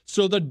desert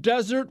so the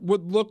desert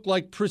would look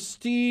like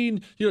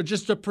pristine,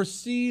 just a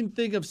pristine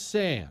thing of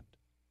sand.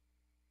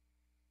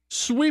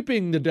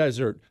 Sweeping the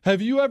desert.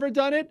 Have you ever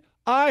done it?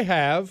 I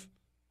have.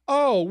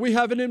 Oh, we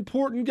have an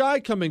important guy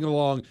coming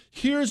along.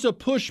 Here's a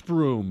push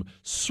broom.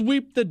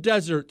 Sweep the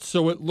desert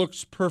so it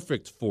looks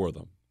perfect for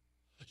them.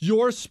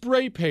 You're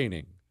spray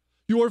painting.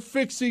 You're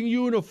fixing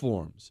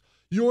uniforms.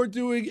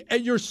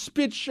 You're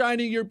spit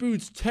shining your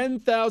boots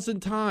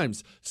 10,000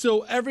 times.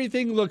 So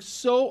everything looks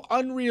so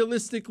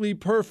unrealistically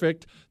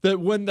perfect that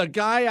when the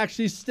guy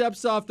actually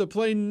steps off the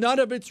plane, none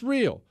of it's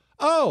real.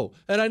 Oh,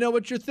 and I know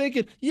what you're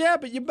thinking. Yeah,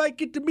 but you might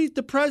get to meet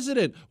the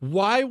president.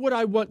 Why would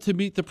I want to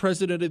meet the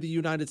president of the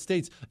United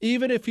States,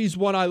 even if he's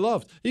one I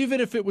loved, even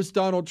if it was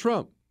Donald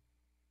Trump?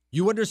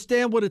 You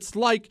understand what it's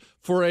like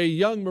for a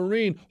young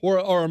Marine or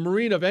a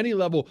Marine of any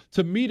level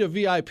to meet a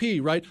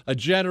VIP, right? A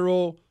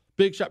general,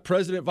 big shot,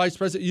 president, vice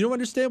president. You don't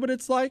understand what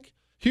it's like?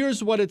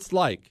 Here's what it's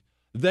like.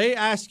 They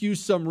ask you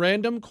some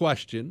random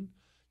question.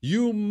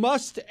 You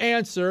must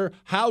answer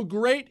how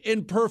great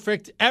and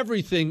perfect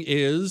everything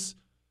is.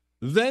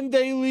 Then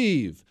they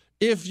leave.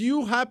 If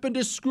you happen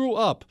to screw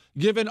up,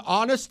 give an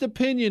honest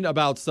opinion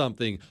about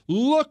something,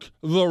 look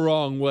the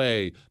wrong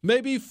way,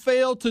 maybe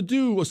fail to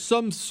do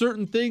some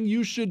certain thing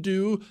you should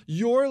do,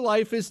 your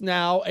life is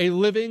now a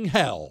living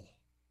hell.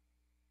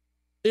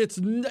 It's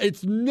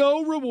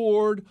no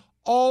reward,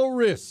 all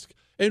risk.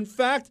 In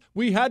fact,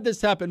 we had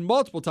this happen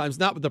multiple times,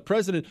 not with the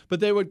president, but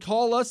they would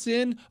call us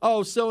in.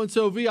 Oh,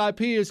 so-and-so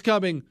VIP is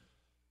coming.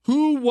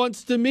 Who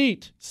wants to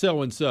meet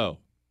so-and-so?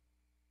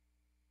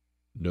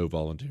 No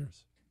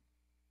volunteers.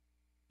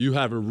 You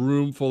have a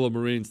room full of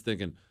Marines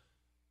thinking,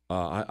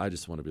 I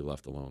just want to be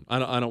left alone.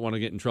 I don't want to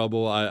get in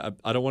trouble. I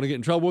don't want to get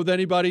in trouble with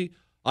anybody.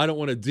 I don't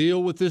want to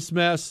deal with this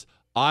mess.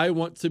 I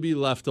want to be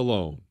left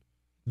alone.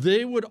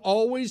 They would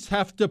always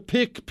have to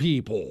pick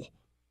people.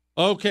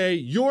 Okay,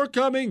 you're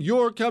coming,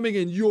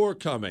 and you're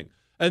coming.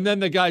 And then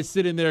the guy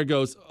sitting there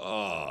goes,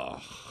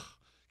 oh,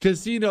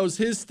 because he knows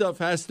his stuff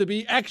has to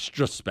be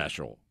extra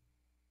special.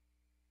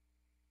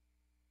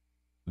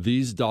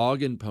 These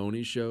dog and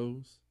pony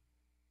shows,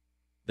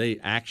 they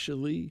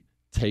actually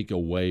take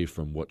away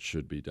from what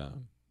should be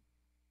done.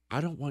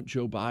 I don't want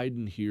Joe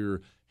Biden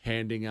here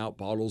handing out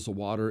bottles of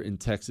water in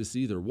Texas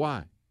either.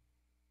 Why?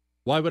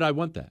 Why would I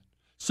want that?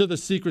 So the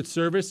Secret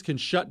Service can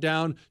shut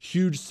down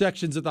huge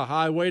sections of the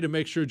highway to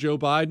make sure Joe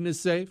Biden is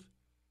safe?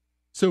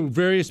 So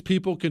various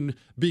people can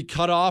be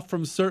cut off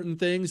from certain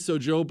things so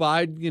Joe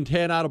Biden can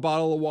hand out a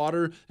bottle of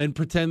water and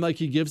pretend like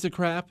he gives a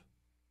crap?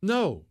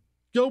 No.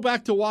 Go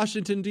back to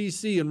Washington,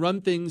 D.C. and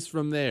run things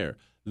from there.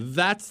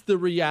 That's the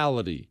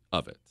reality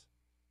of it.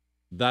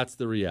 That's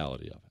the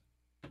reality of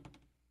it.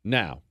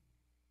 Now,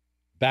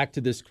 back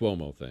to this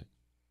Cuomo thing.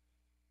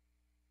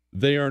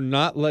 They are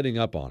not letting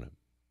up on him.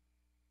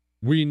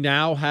 We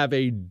now have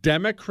a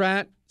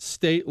Democrat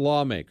state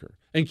lawmaker.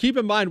 And keep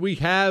in mind, we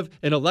have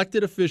an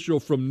elected official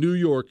from New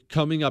York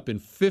coming up in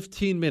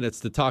 15 minutes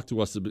to talk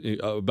to us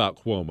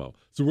about Cuomo.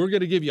 So we're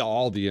going to give you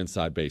all the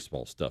inside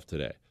baseball stuff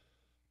today.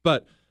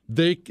 But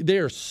they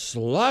are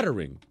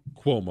slaughtering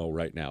Cuomo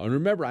right now. And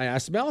remember, I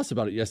asked Malice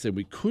about it yesterday.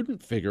 We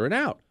couldn't figure it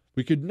out.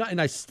 We could not, and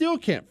I still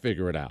can't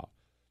figure it out.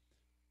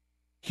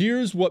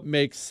 Here's what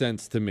makes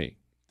sense to me.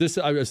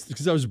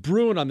 Because I was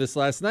brewing on this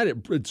last night.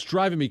 It's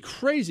driving me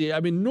crazy. I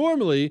mean,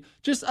 normally,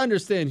 just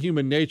understand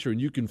human nature and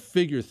you can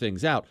figure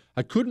things out.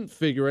 I couldn't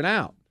figure it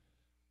out.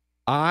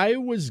 I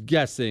was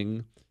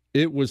guessing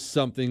it was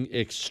something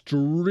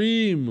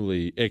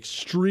extremely,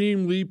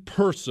 extremely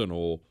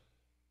personal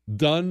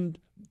done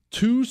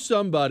to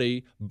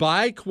somebody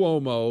by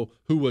Cuomo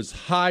who was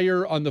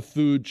higher on the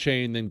food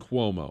chain than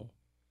Cuomo.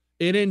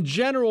 And in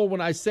general,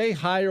 when I say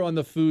higher on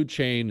the food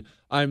chain,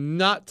 I'm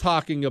not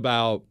talking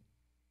about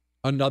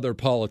another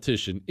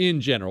politician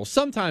in general.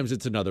 Sometimes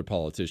it's another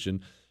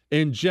politician.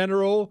 In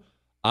general,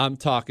 I'm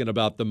talking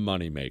about the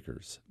money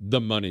makers,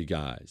 the money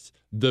guys,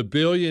 the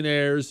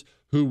billionaires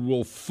who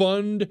will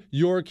fund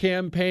your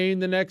campaign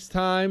the next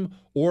time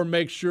or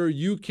make sure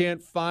you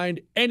can't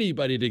find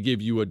anybody to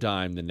give you a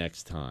dime the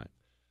next time.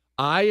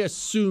 I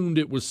assumed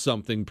it was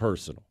something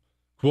personal.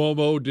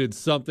 Cuomo did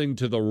something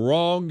to the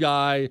wrong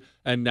guy,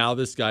 and now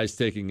this guy's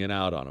taking it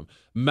out on him.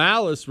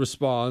 Malice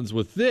responds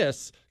with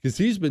this, because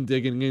he's been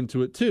digging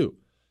into it too.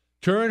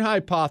 Current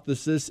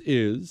hypothesis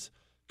is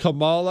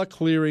Kamala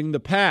clearing the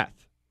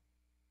path.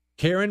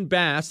 Karen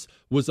Bass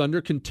was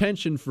under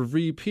contention for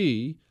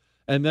VP,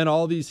 and then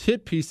all these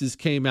hit pieces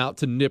came out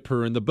to nip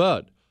her in the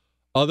bud.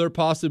 Other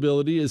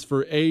possibility is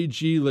for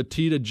AG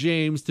Letitia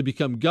James to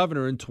become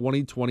governor in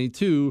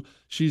 2022.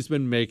 She's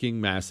been making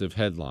massive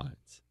headlines.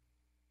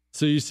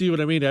 So you see what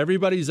I mean?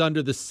 Everybody's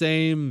under the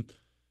same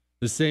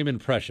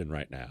impression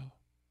right now.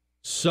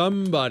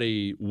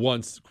 Somebody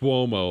wants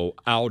Cuomo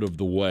out of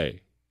the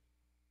way.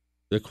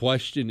 The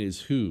question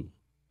is who?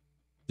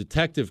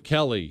 Detective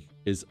Kelly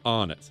is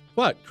on it.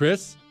 What,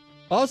 Chris?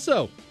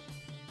 Also,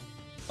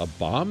 a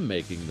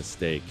bomb-making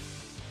mistake.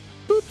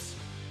 Oops.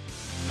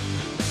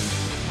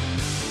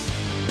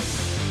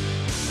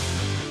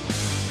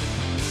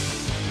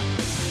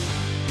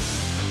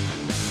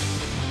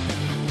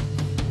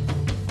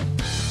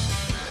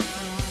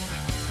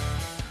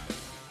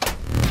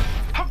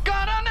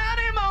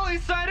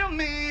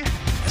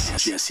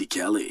 Jesse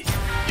Kelly.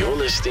 You're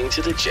listening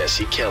to The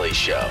Jesse Kelly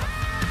Show.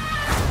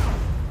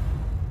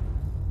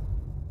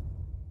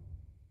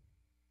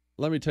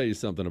 Let me tell you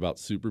something about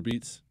Super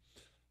Beets.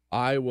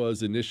 I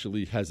was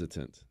initially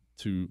hesitant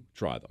to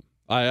try them.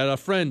 I had a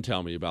friend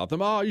tell me about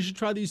them. Oh, you should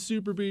try these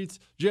Super Beets.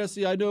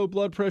 Jesse, I know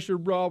blood pressure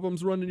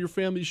problems run in your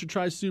family. You should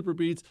try Super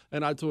Beets.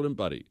 And I told him,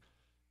 buddy,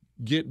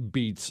 get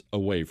beets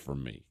away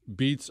from me.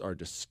 Beets are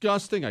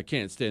disgusting. I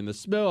can't stand the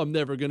smell. I'm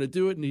never going to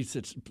do it. And he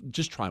said,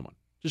 just try one.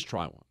 Just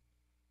try one.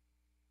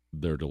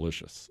 They're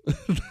delicious.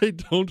 They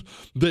don't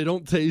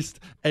taste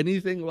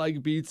anything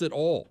like beets at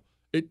all.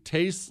 It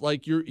tastes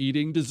like you're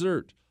eating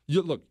dessert.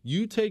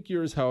 You take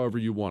yours however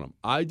you want them.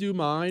 I do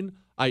mine.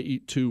 I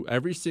eat 2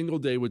 every single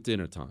day with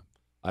dinner time.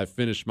 I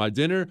finish my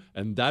dinner,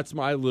 and that's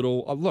my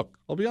little, look,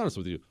 I'll be honest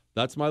with you.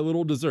 That's my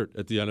little dessert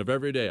at the end of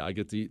every day. I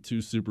get to eat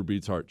 2 Super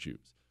Beets Heart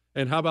Chews.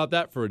 And how about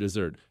that for a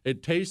dessert?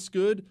 It tastes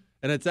good,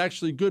 and it's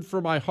actually good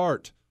for my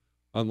heart,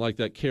 unlike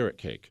that carrot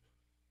cake.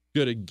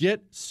 Go to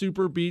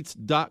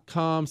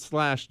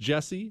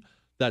getsuperbeets.com/Jesse.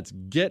 That's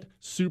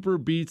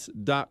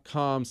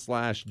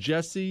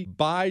getsuperbeets.com/Jesse.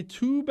 Buy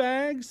 2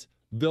 bags,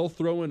 they'll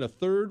throw in a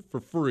third for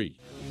free.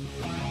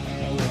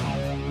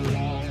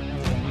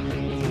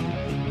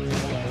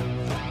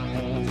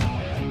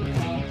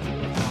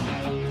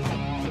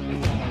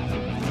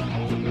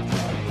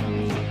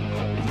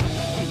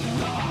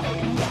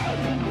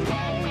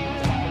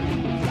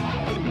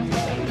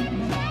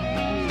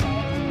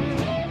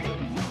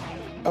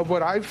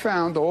 What I've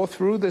found all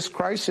through this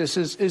crisis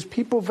is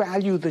people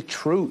value the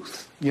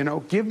truth.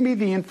 Give me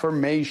the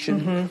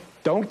information.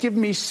 Don't give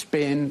me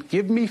spin.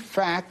 Give me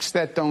facts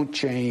that don't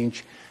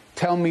change.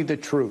 Tell me the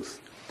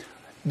truth.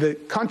 The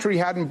country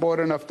hadn't bought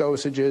enough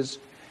dosages.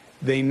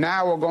 They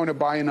now are going to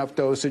buy enough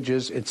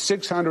dosages. It's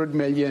 600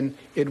 million.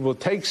 It will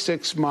take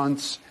 6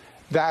 months.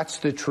 That's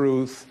the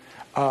truth.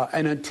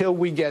 And until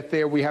we get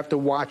there, we have to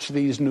watch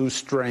these new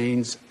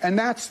strains. And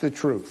that's the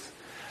truth.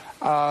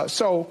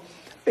 So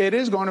it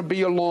is going to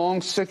be a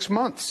long 6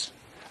 months,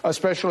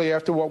 especially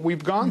after what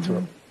we've gone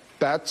through.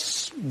 That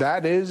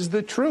is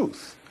the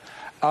truth.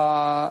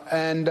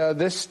 And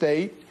this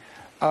state,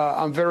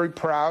 I'm very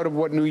proud of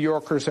what New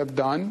Yorkers have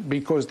done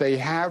because they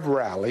have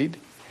rallied.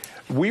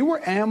 We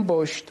were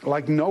ambushed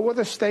like no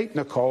other state,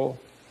 Nicole.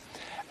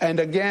 And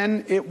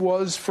again, it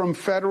was from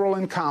federal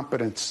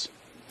incompetence.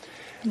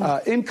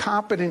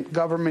 Incompetent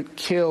government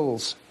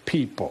kills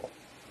people.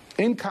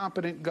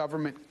 Incompetent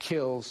government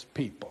kills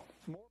people.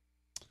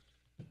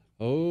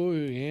 Oh,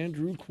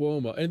 Andrew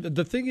Cuomo. And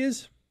the thing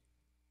is,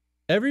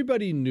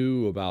 everybody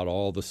knew about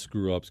all the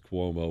screw-ups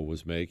Cuomo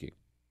was making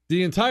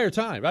the entire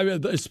time. I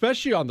mean,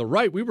 especially on the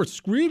right, we were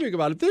screaming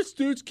about it. This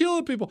dude's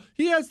killing people.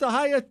 He has the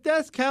highest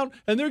death count,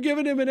 and they're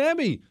giving him an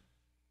Emmy.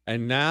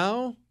 And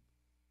now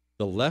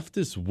the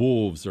leftist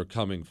wolves are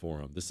coming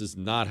for him. This is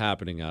not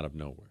happening out of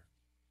nowhere.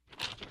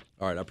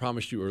 All right, I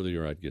promised you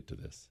earlier I'd get to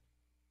this.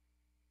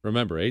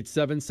 Remember,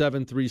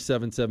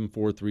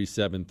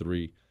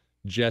 877-377-4373.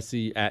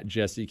 Jesse at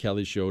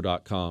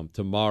jessekellyshow.com.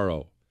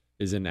 Tomorrow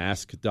is an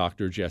Ask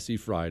Dr. Jesse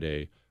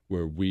Friday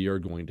where we are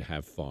going to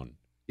have fun.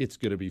 It's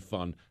going to be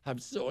fun. I'm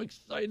so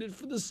excited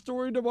for the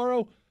story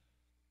tomorrow.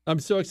 I'm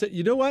so excited.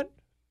 You know what?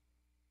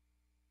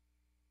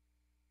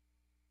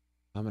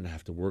 I'm going to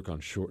have to work on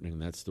shortening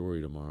that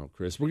story tomorrow,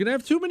 Chris. We're going to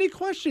have too many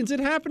questions. It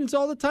happens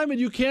all the time, and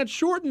you can't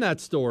shorten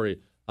that story.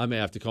 I may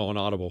have to call an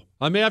audible.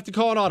 All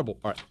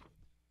right.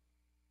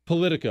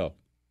 Politico.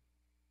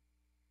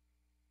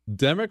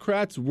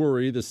 Democrats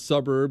worry the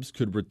suburbs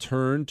could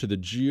return to the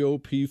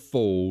GOP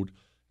fold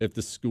if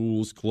the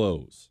schools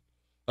close.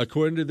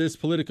 According to this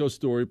Politico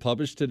story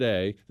published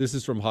today, this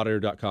is from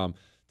hotair.com,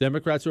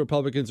 Democrats and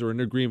Republicans are in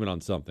agreement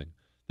on something.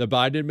 The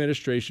Biden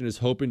administration is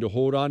hoping to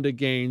hold on to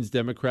gains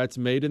Democrats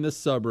made in the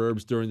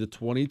suburbs during the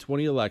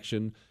 2020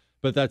 election,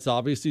 but that's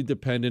obviously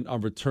dependent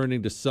on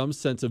returning to some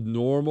sense of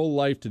normal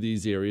life to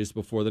these areas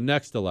before the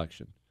next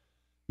election.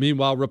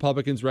 Meanwhile,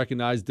 Republicans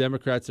recognize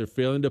Democrats are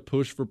failing to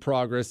push for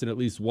progress in at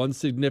least one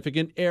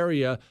significant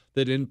area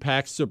that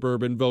impacts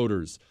suburban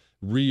voters,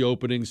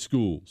 reopening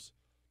schools.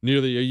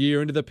 Nearly a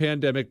year into the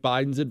pandemic,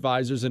 Biden's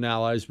advisors and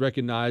allies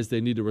recognize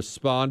they need to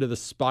respond to the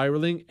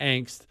spiraling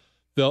angst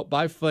felt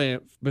by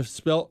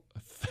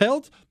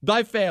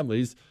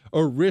families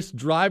or risk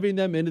driving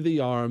them into the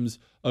arms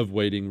of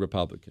waiting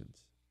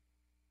Republicans.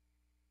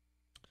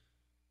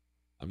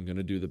 I'm going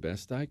to do the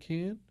best I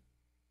can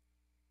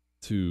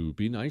to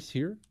be nice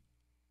here,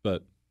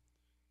 but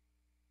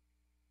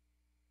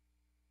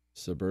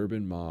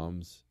suburban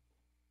moms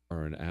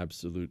are an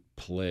absolute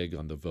plague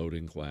on the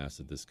voting class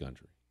of this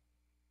country.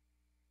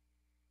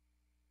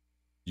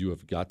 You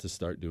have got to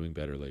start doing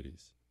better,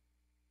 ladies.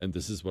 And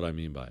this is what I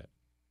mean by it.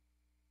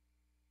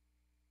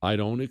 I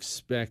don't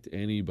expect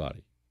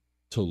anybody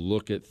to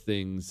look at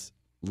things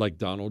like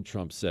Donald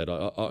Trump said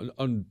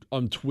on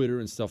Twitter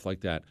and stuff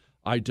like that.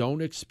 I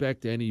don't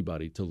expect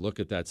anybody to look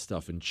at that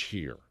stuff and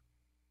cheer.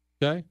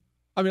 Okay?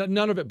 I mean,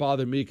 none of it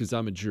bothered me because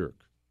I'm a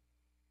jerk.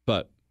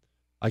 But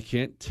I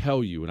can't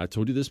tell you, and I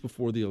told you this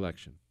before the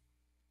election,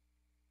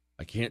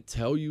 I can't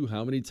tell you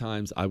how many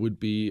times I would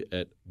be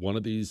at one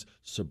of these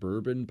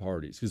suburban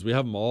parties, because we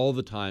have them all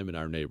the time in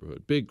our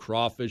neighborhood. Big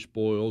crawfish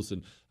boils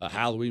and a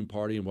Halloween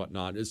party and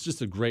whatnot. It's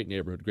just a great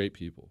neighborhood, great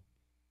people.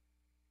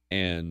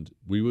 And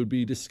we would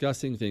be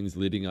discussing things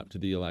leading up to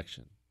the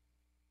election.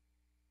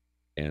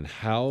 And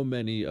how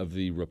many of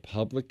the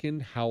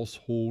Republican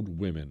household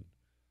women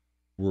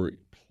were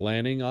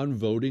planning on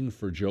voting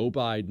for Joe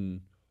Biden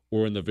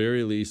or in the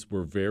very least,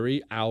 were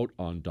very out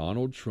on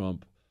Donald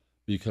Trump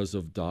because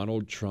of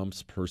Donald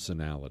Trump's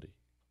personality.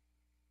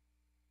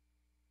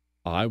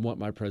 I want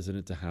my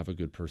president to have a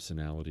good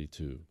personality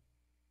too.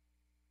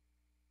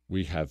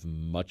 We have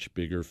much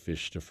bigger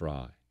fish to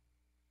fry.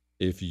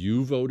 If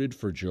you voted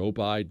for Joe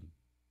Biden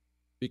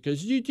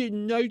because you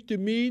didn't like the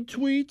mean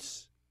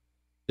tweets,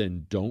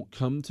 then don't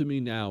come to me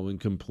now and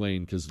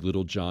complain because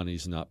little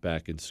Johnny's not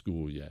back in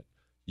school yet.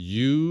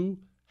 You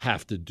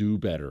have to do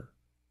better.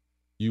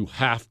 You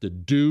have to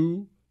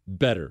do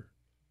better.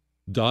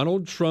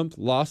 Donald Trump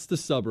lost the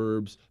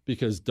suburbs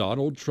because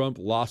Donald Trump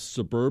lost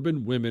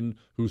suburban women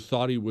who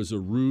thought he was a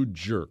rude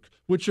jerk,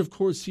 which of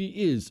course he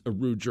is a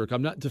rude jerk.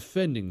 I'm not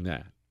defending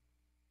that.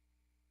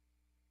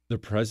 The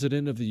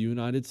President of the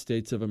United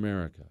States of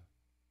America,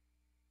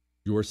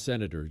 your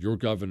senator, your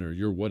governor,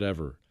 your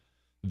whatever,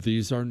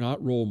 these are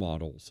not role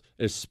models,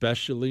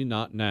 especially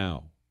not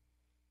now.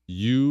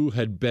 You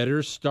had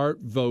better start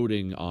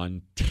voting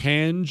on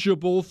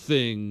tangible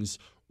things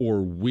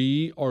or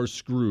we are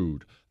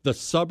screwed. The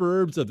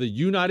suburbs of the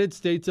United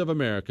States of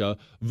America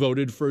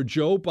voted for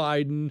Joe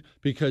Biden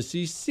because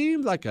he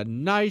seemed like a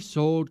nice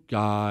old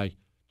guy.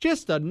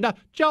 Just a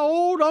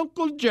old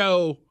Uncle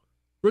Joe,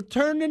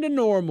 returning to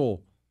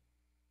normal.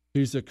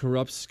 He's a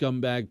corrupt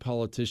scumbag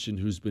politician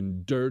who's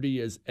been dirty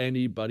as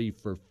anybody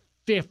for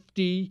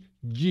 50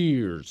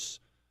 years.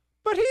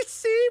 But he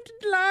seemed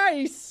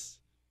nice.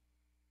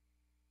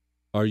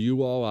 Are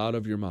you all out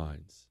of your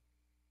minds?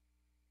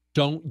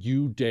 Don't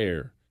you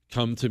dare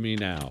come to me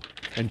now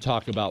and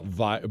talk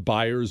about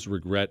buyer's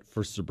regret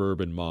for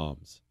suburban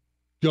moms.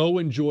 Go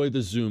enjoy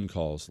the Zoom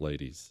calls,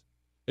 ladies.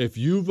 If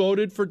you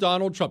voted for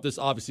Donald Trump, this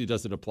obviously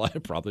doesn't apply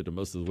probably to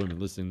most of the women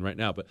listening right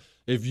now, but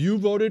if you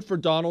voted for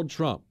Donald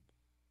Trump,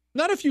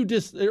 not if you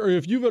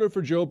if you voted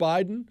for Joe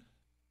Biden,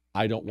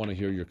 I don't want to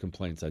hear your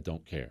complaints. I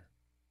don't care.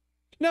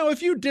 Now,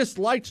 if you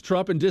disliked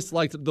Trump and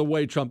disliked the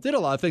way Trump did a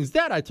lot of things,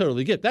 that I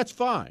totally get. That's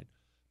fine.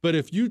 But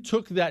if you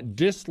took that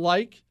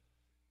dislike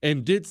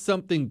and did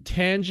something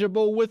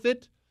tangible with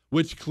it,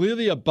 which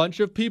clearly a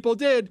bunch of people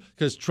did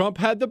because Trump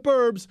had the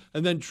burbs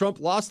and then Trump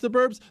lost the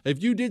burbs,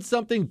 if you did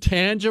something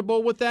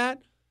tangible with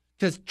that,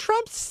 because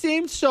Trump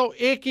seemed so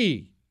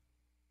icky,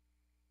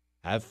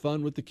 have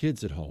fun with the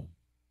kids at home.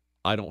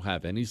 I don't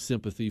have any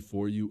sympathy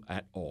for you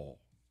at all.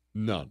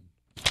 None.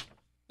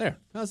 There.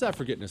 How's that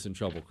for getting us in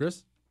trouble,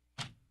 Chris?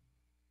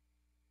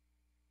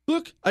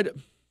 Look,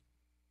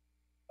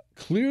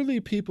 clearly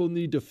people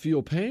need to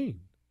feel pain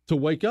to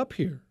wake up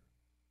here.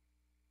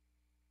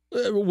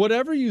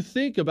 Whatever you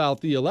think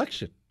about the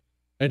election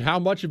and how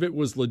much of it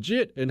was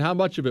legit and how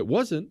much of it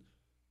wasn't,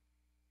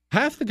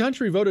 half the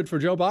country voted for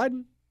Joe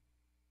Biden.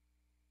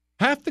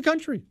 Half the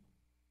country.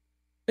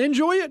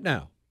 Enjoy it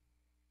now.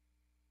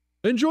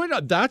 Enjoy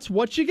it. That's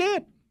what you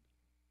get.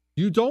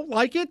 You don't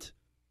like it?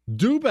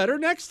 Do better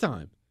next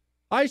time.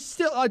 I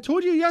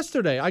told you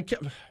yesterday,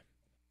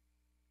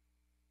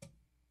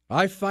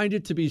 I find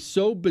it to be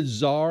so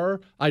bizarre,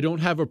 I don't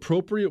have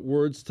appropriate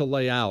words to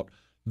lay out,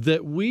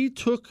 that we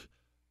took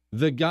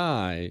the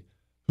guy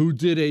who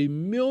did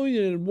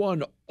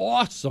 1,000,001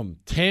 awesome,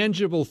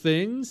 tangible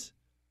things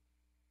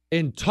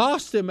and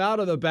tossed him out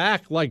of the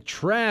back like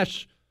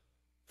trash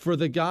for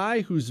the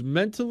guy who's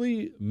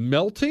mentally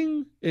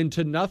melting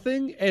into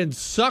nothing and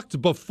sucked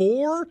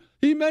before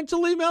he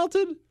mentally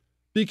melted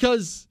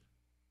because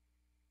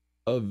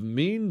of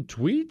mean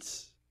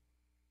tweets?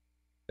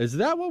 Is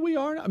that what we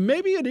are now?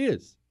 Maybe it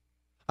is.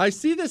 I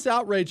see this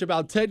outrage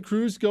about Ted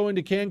Cruz going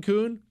to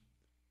Cancun.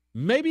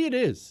 Maybe it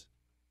is.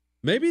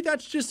 Maybe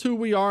that's just who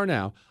we are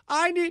now.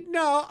 I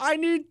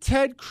need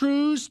Ted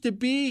Cruz to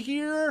be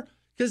here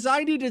because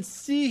I need to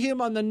see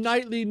him on the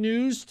nightly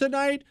news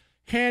tonight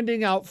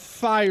handing out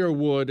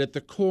firewood at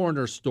the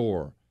corner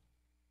store.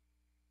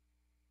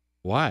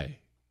 Why?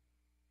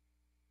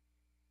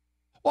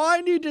 Well,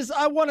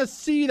 I want to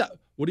see that.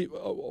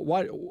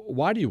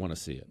 Why do you want to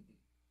see it?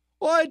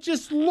 Well, it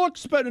just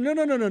looks better.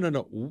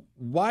 No.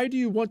 Why do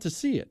you want to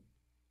see it?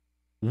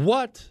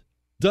 What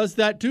does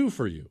that do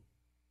for you?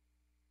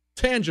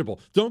 Tangible.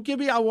 Don't give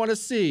me, I want to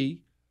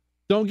see.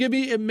 Don't give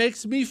me, it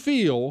makes me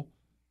feel.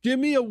 Give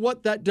me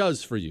what that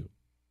does for you.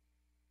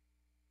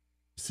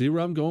 See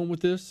where I'm going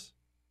with this?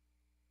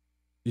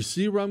 You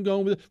see where I'm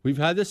going with it? We've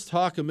had this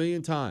talk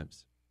 1,000,000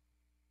 times.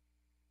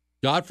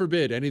 God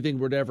forbid anything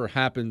would ever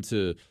happen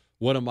to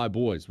one of my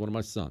boys, one of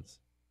my sons.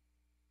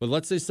 But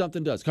let's say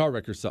something does, car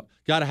wreck or something.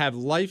 Got to have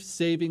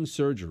life-saving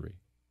surgery.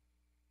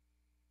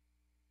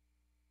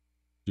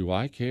 Do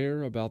I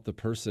care about the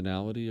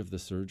personality of the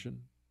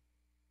surgeon?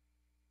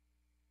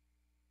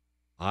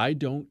 I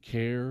don't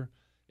care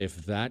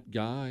if that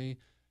guy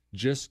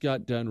just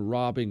got done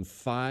robbing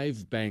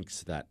 5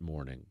 banks that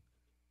morning.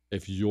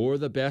 If you're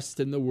the best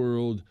in the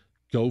world,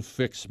 go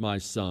fix my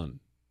son.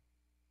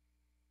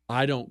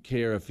 I don't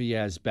care if he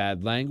has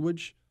bad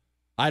language.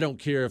 I don't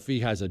care if he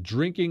has a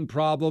drinking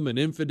problem, an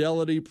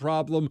infidelity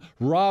problem,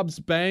 robs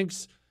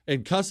banks,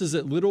 and cusses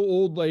at little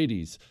old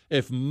ladies.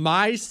 If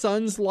my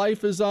son's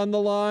life is on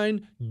the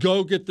line,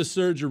 go get the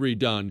surgery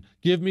done.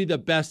 Give me the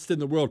best in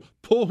the world.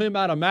 Pull him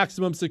out of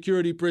maximum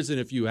security prison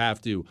if you have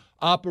to.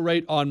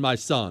 Operate on my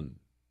son.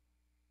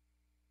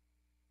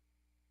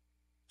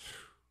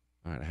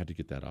 All right, I had to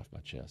get that off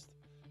my chest.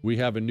 We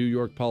have a New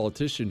York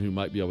politician who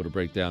might be able to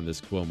break down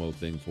this Cuomo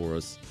thing for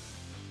us.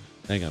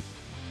 Hang on.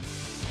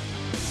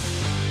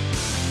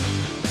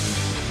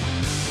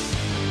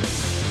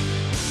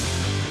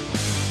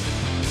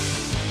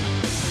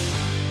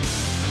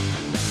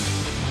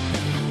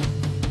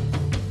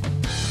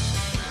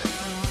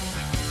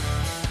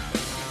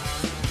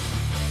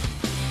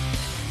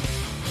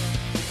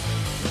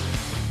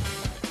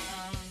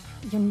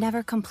 You're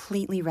never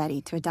completely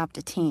ready to adopt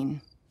a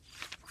teen.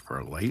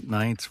 For late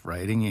nights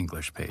writing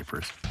English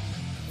papers.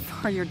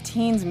 For your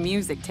teen's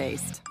music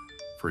taste.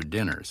 For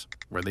dinners,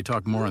 where they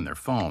talk more on their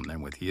phone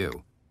than with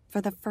you.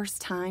 For the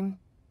first time,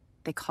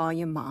 they call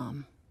you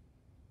Mom.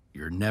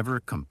 You're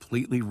never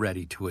completely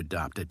ready to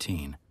adopt a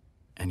teen,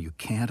 and you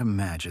can't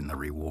imagine the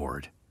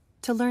reward.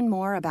 To learn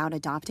more about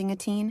adopting a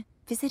teen,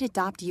 visit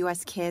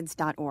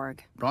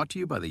adoptuskids.org. Brought to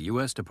you by the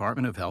U.S.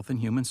 Department of Health and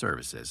Human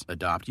Services,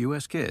 Adopt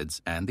U.S.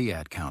 Kids, and the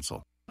Ad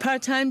Council.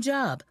 Part-time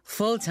job,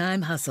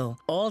 full-time hustle,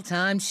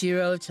 all-time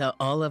Shiro to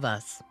all of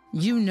us.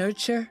 You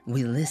nurture,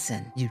 we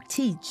listen. You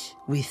teach,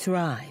 we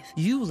thrive.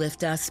 You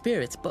lift our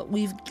spirits, but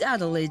we've got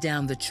to lay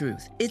down the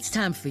truth. It's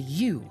time for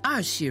you,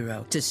 our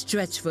Shiro, to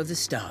stretch for the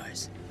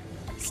stars.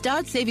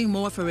 Start saving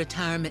more for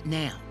retirement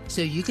now,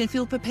 so you can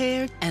feel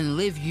prepared and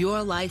live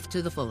your life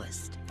to the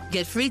fullest.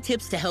 Get free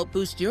tips to help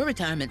boost your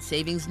retirement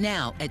savings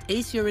now at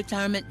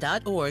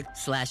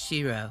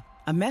aceyourretirement.org/Shiro.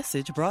 A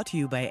message brought to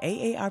you by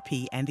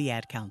AARP and the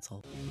Ad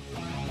Council.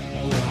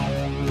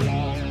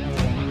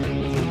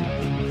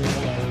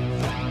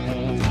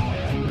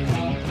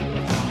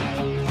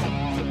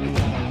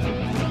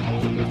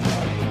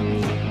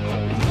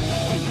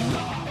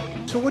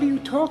 So what are you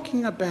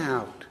talking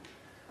about?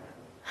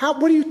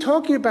 What are you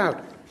talking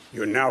about?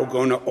 You're now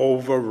going to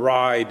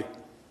override.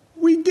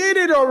 We did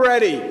it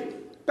already.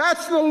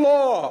 That's the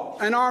law.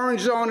 An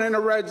orange zone and a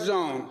red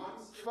zone.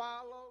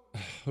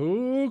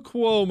 Ooh,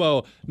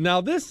 Cuomo. Now,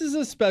 this is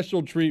a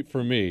special treat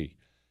for me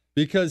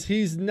because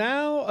he's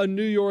now a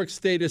New York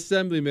State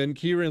Assemblyman.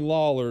 Kieran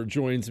Lawler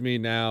joins me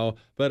now.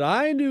 But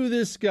I knew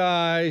this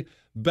guy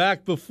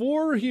back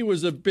before he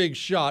was a big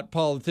shot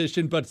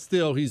politician, but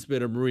still he's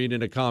been a Marine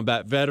and a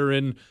combat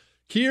veteran.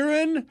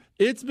 Kieran,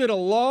 it's been a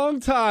long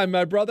time,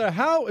 my brother.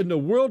 How in the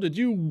world did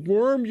you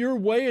worm your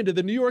way into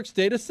the New York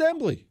State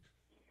Assembly?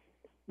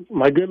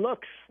 My good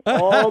looks.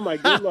 All my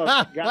good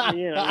looks got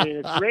me in. I mean,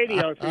 it's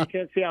radio, so you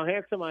can't see how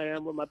handsome I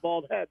am with my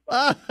bald head.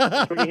 But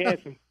I'm pretty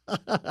handsome.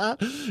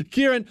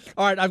 Kieran,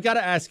 all right, I've got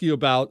to ask you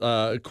about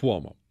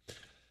Cuomo.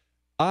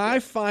 I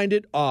find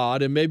it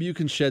odd, and maybe you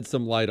can shed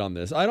some light on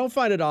this. I don't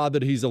find it odd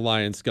that he's a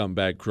lying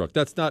scumbag crook.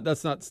 That's not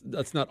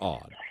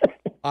odd.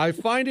 I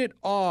find it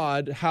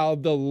odd how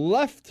the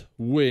left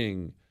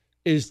wing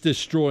is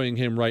destroying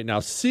him right now,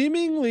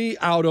 seemingly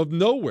out of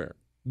nowhere.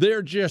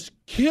 They're just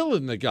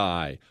killing the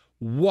guy.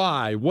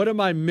 Why? What am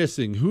I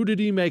missing? Who did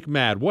he make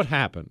mad? What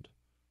happened?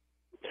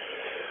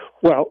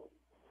 Well,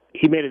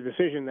 he made a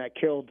decision that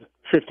killed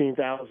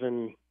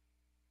 15,000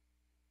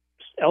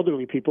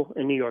 elderly people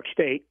in New York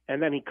State,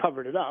 and then he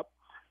covered it up.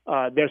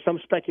 There's some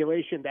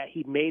speculation that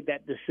he made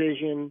that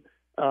decision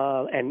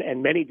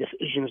and many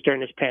decisions during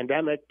this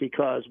pandemic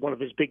because one of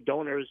his big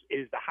donors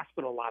is the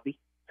hospital lobby.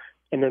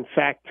 And in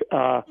fact,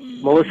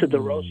 Melissa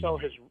DeRosa,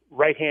 his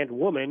right-hand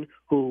woman,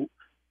 who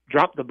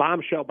dropped the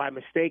bombshell by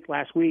mistake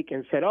last week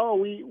and said,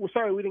 we're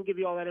sorry, we didn't give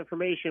you all that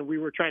information. We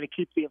were trying to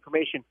keep the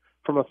information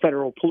from a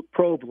federal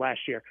probe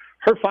last year.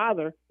 Her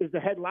father is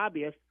the head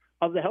lobbyist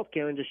of the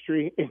healthcare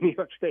industry in New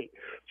York State.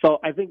 So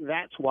I think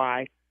that's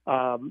why,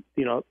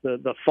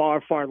 the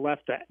far, far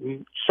left,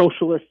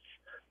 socialists,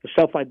 the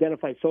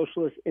self-identified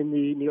socialists in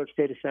the New York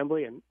State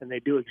Assembly, and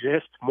they do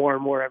exist more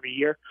and more every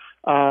year,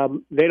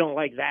 they don't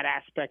like that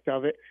aspect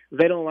of it.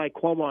 They don't like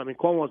Cuomo. I mean,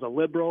 Cuomo's a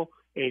liberal.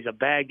 He's a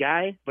bad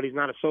guy, but he's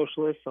not a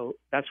socialist, so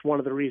that's one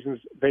of the reasons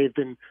they've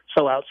been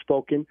so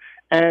outspoken.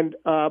 And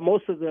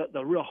most of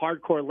the real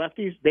hardcore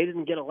lefties, they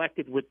didn't get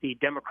elected with the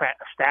Democrat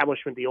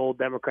establishment, the old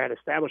Democrat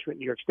establishment in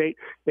New York State.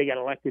 They got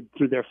elected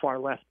through their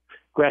far-left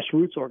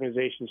grassroots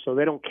organizations, so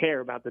they don't care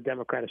about the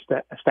Democrat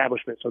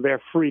establishment, so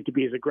they're free to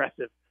be as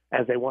aggressive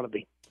as they want to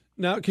be.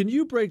 Now, can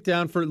you break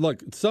down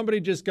look, somebody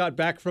just got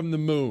back from the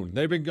moon.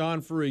 They've been gone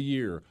for a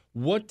year.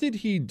 What did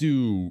he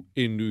do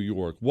in New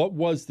York? What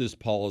was this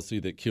policy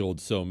that killed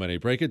so many?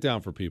 Break it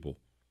down for people.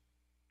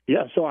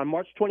 Yeah, so on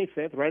March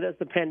 25th, right as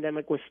the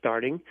pandemic was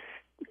starting,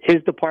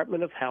 his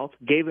Department of Health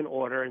gave an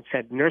order and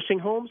said, nursing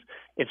homes,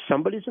 if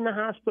somebody's in the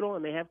hospital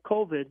and they have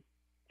COVID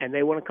and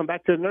they want to come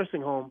back to the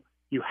nursing home,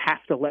 you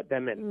have to let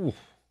them in. Oof.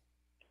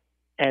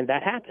 And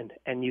that happened.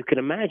 And you can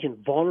imagine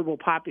vulnerable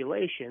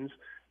populations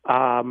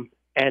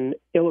and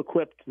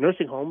ill-equipped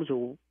nursing homes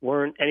who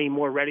weren't any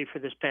more ready for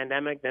this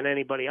pandemic than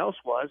anybody else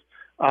was.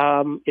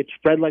 It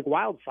spread like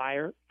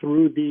wildfire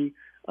through the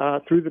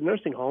through the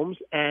nursing homes.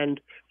 And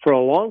for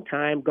a long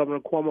time, Governor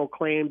Cuomo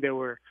claimed there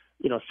were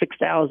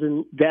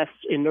 6,000 deaths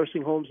in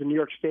nursing homes in New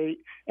York State.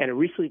 And it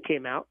recently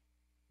came out,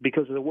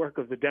 because of the work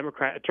of the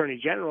Democrat Attorney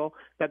General,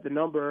 that the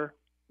number,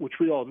 which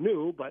we all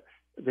knew, but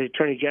the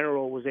Attorney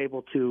General was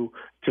able to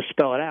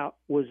spell it out,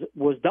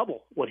 was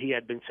double what he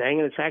had been saying.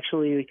 And it's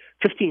actually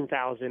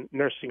 15,000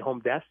 nursing home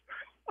deaths.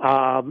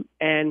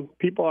 And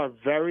people are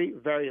very,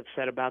 very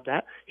upset about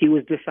that. He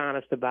was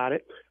dishonest about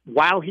it.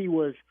 While he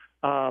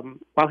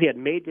had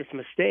made this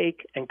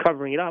mistake and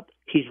covering it up,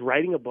 he's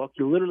writing a book.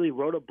 He literally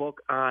wrote a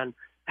book on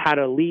how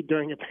to lead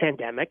during a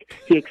pandemic.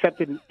 He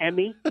accepted an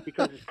Emmy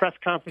because his press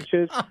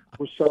conferences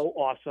were so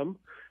awesome.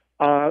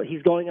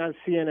 He's going on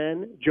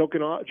CNN,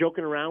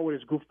 joking around with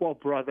his goofball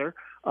brother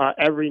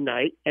every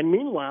night. And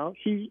meanwhile,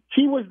 he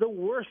was the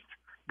worst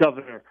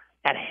governor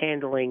at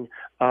handling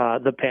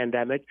the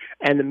pandemic,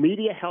 and the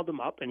media held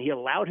him up, and he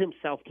allowed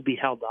himself to be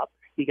held up.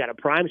 He got a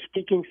prime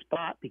speaking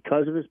spot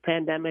because of his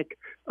pandemic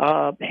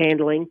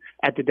handling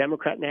at the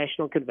Democrat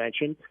National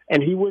Convention,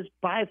 and he was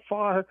by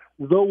far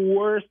the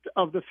worst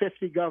of the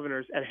 50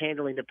 governors at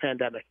handling the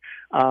pandemic.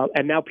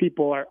 And now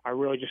people are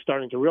really just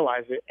starting to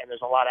realize it, and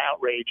there's a lot of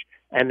outrage,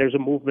 and there's a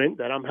movement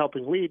that I'm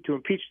helping lead to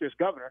impeach this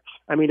governor.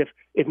 I mean,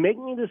 if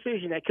making a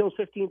decision that kills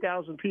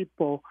 15,000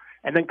 people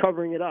and then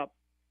covering it up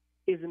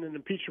isn't an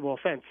impeachable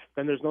offense,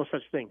 then there's no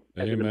such thing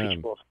as an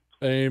impeachable offense.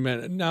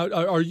 Amen. Now,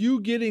 are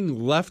you getting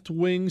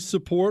left-wing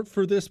support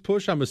for this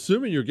push? I'm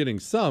assuming you're getting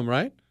some,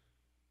 right?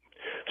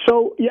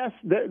 So, yes,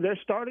 they're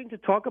starting to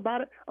talk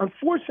about it.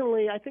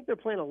 Unfortunately, I think they're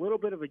playing a little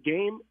bit of a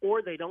game,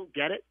 or they don't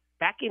get it.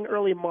 Back in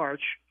early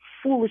March,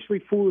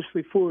 foolishly,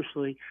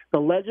 the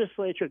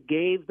legislature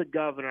gave the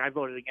governor, I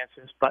voted against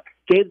this, but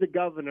gave the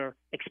governor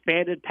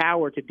expanded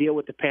power to deal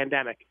with the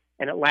pandemic,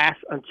 and it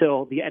lasts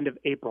until the end of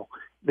April.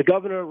 The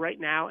governor right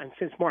now and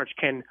since March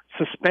can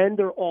suspend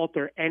or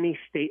alter any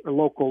state or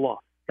local law.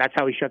 That's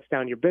how he shuts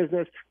down your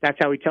business. That's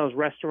how he tells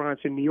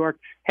restaurants in New York,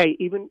 hey,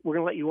 even we're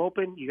going to let you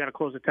open. You got to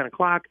close at 10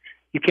 o'clock.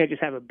 You can't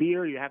just have a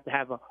beer. You have to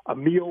have a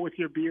meal with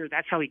your beer.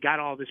 That's how he got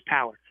all this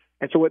power.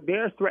 And so what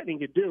they're threatening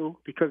to do,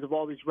 because of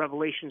all these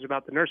revelations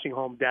about the nursing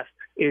home deaths,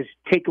 is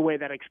take away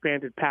that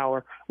expanded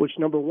power, which,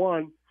 number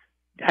one,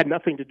 had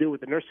nothing to do with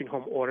the nursing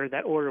home order.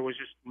 That order was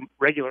just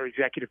regular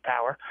executive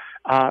power.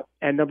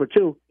 And number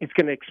two, it's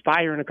going to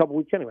expire in a couple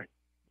weeks anyway.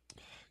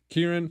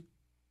 Kieran,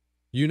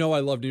 you know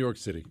I love New York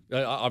City.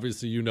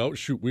 Obviously, you know.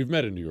 Shoot, we've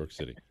met in New York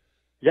City.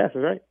 Yes,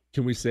 that's right.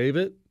 Can we save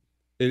it?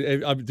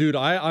 Dude,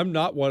 I'm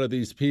not one of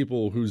these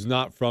people who's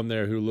not from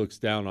there who looks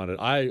down on it.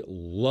 I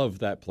love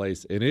that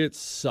place, and it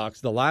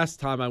sucks. The last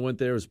time I went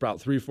there was about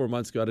 3-4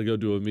 months ago to go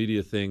do a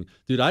media thing.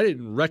 Dude, I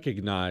didn't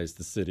recognize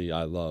the city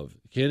I love.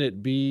 Can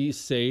it be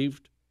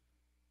saved?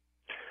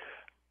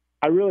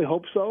 I really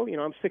hope so.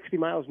 I'm 60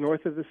 miles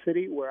north of the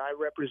city where I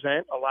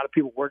represent. A lot of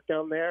people work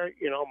down there.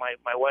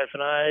 My wife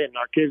and I and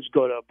our kids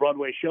go to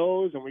Broadway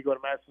shows, and we go to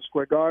Madison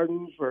Square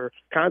Garden for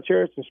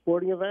concerts and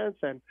sporting events.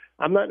 And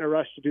I'm not in a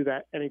rush to do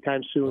that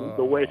anytime soon,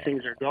 the way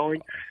things are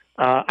going.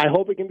 I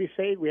hope it can be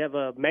saved. We have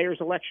a mayor's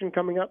election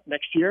coming up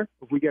next year.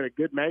 If we get a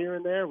good mayor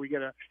in there, we get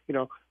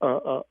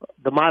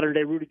the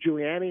modern-day Rudy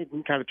Giuliani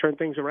and kind of turn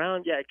things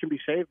around, yeah, it can be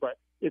saved, but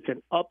it's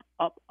an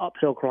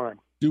uphill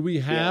climb. Do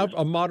we have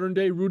a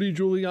modern-day Rudy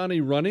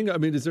Giuliani running? I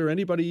mean, is there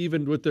anybody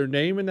even with their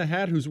name in the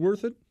hat who's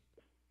worth it?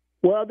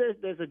 Well,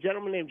 there's a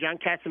gentleman named John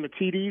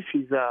Catsimatidis.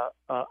 He's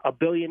a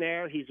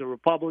billionaire. He's a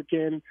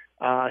Republican.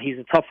 He's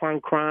a tough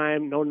on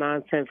crime,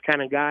 no-nonsense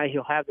kind of guy.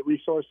 He'll have the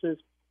resources,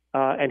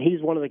 and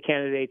he's one of the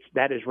candidates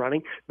that is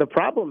running. The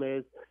problem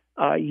is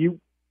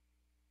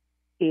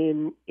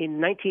in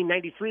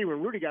 1993,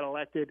 when Rudy got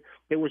elected,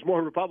 there was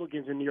more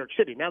Republicans in New York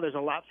City. Now there's a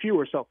lot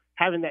fewer. So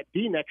having that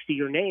D next to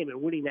your name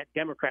and winning that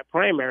Democrat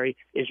primary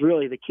is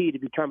really the key to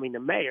becoming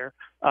the mayor.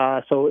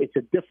 So it's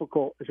a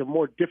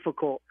more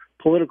difficult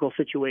political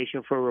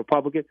situation for a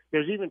Republican.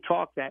 There's even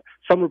talk that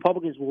some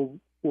Republicans will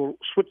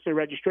switch their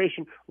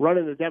registration, run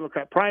in the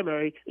Democrat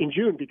primary in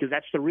June, because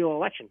that's the real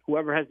election.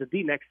 Whoever has the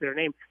D next to their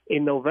name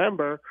in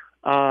November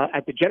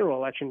at the general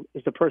election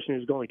is the person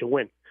who's going to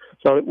win.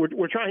 So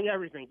we're trying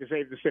everything to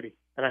save the city,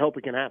 and I hope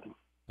it can happen.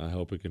 I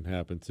hope it can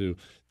happen, too.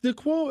 The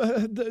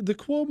Cuomo-de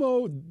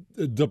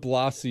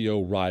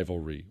Blasio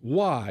rivalry,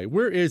 why?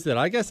 Where is that?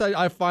 I guess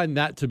I find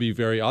that to be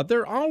very odd.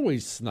 They're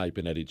always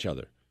sniping at each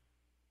other.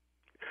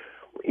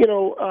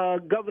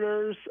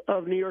 Governors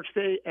of New York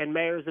State and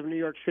mayors of New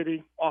York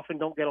City often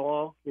don't get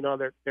along.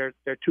 They're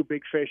two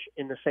big fish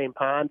in the same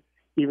pond,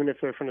 even if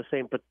they're from the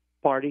same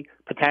party.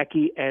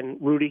 Pataki and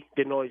Rudy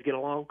didn't always get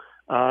along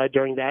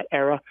during that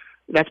era.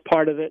 That's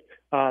part of it.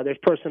 There's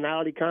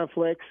personality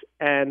conflicts,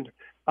 and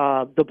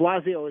de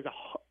Blasio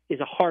is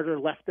a harder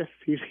leftist.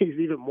 He's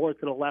even more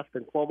to the left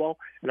than Cuomo,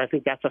 and I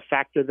think that's a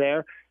factor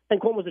there. And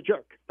Cuomo's a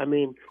jerk. I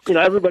mean,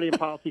 everybody in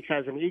politics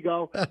has an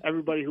ego.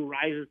 Everybody who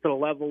rises to the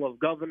level of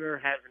governor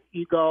has an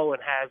ego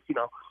and has,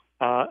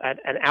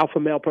 an alpha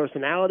male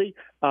personality,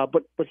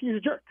 but he's a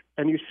jerk,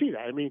 and you see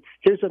that. I mean,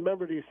 here's a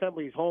member of the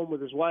assembly. He's home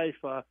with his wife.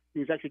 He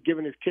was actually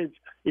giving his kids,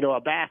 a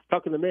bath,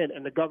 tucking them in,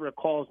 and the governor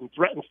calls and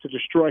threatens to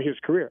destroy his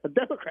career. A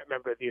Democrat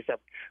member of the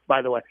assembly,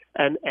 by the way,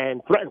 and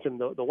threatens him.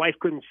 The wife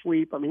couldn't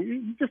sleep. I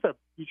mean,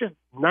 he's just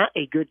not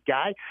a good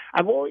guy.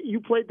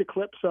 You played the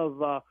clips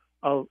of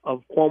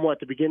Cuomo at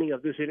the beginning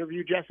of this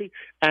interview, Jesse,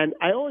 and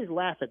I always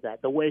laugh at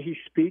that, the way he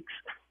speaks.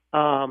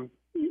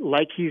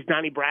 Like he's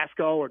Donnie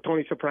Brasco or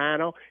Tony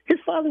Soprano. His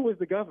father was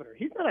the governor.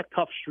 He's not a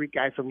tough street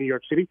guy from New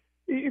York City.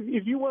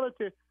 If you wanted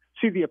to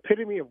see the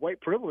epitome of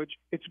white privilege,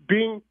 it's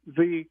being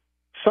the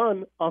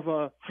son of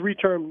a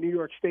 3-term New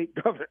York State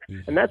governor,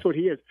 and that's what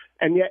he is.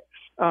 And yet,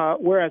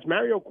 whereas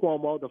Mario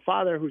Cuomo, the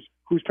father whose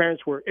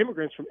parents were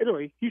immigrants from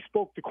Italy, he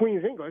spoke the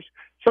Queen's English.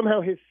 Somehow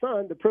his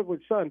son, the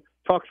privileged son,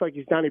 talks like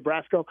he's Donnie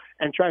Brasco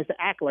and tries to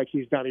act like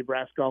he's Donnie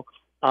Brasco.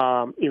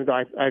 Even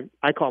though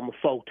I call him a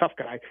faux tough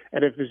guy.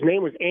 And if his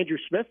name was Andrew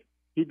Smith,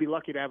 he'd be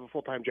lucky to have a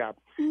full-time job.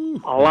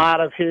 A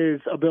lot of his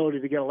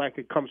ability to get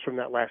elected comes from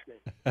that last name.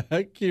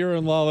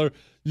 Kieran Lawler,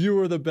 you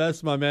were the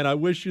best, my man. I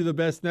wish you the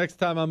best. Next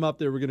time I'm up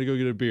there, we're going to go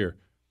get a beer.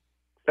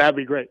 That'd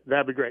be great.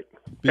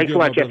 Thanks a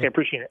lot, Jesse. I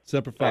appreciate it.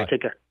 Semper Fi. Right,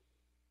 take care.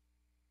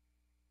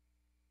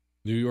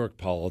 New York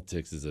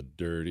politics is a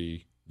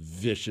dirty,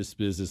 vicious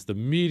business. The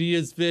media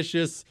is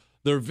vicious.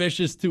 They're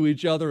vicious to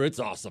each other. It's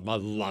awesome. I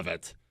love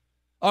it.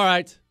 All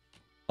right,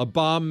 a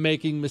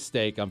bomb-making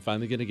mistake. I'm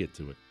finally going to get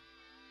to it.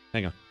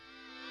 Hang on.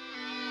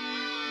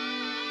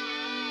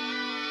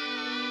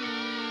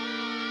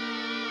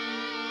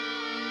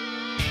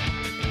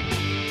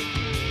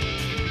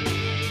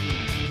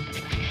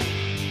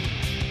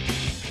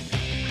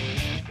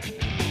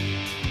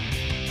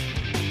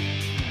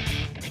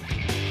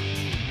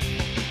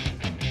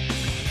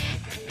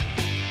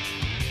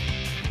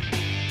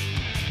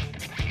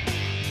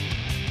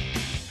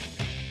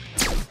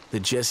 The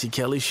Jesse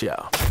Kelly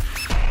Show.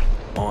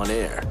 On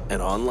air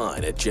and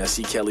online at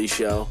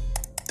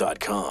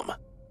jessekellyshow.com.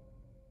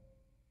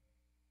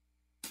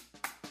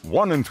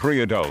 1 in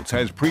 3 adults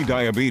has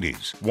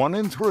prediabetes. 1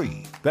 in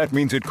 3. That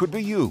means it could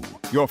be you,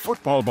 your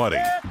football buddy,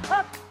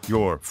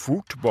 your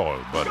football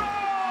buddy,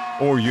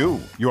 or you,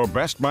 your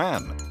best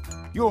man,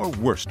 your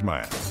worst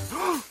man,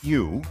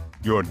 you,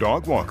 your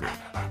dog walker,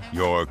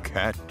 your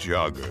cat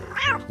jogger.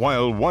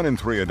 While 1 in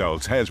 3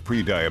 adults has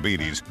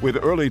prediabetes,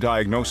 with early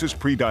diagnosis,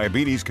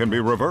 prediabetes can be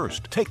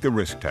reversed. Take the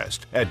risk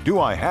test at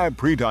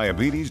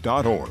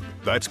doihaveprediabetes.org.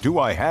 That's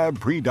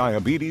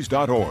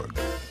doihaveprediabetes.org.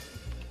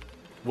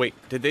 Wait,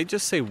 did they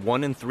just say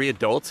 1 in 3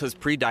 adults has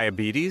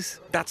prediabetes?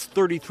 That's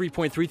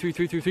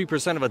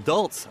 33.33333% of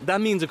adults.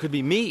 That means it could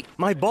be me,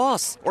 my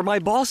boss, or my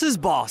boss's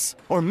boss,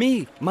 or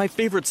me, my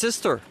favorite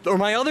sister, or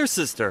my other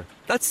sister.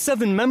 That's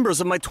 7 members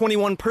of my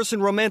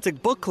 21-person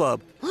romantic book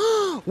club.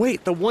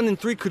 Wait, the 1 in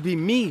 3 could be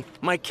me,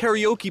 my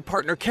karaoke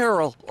partner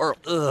Carol, or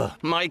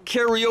my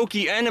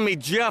karaoke enemy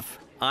Jeff.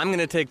 I'm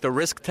gonna take the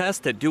risk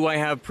test at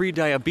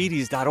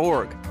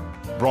doihaveprediabetes.org.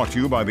 Brought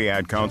to you by the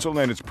Ad Council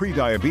and its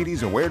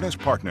Prediabetes Awareness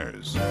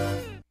Partners.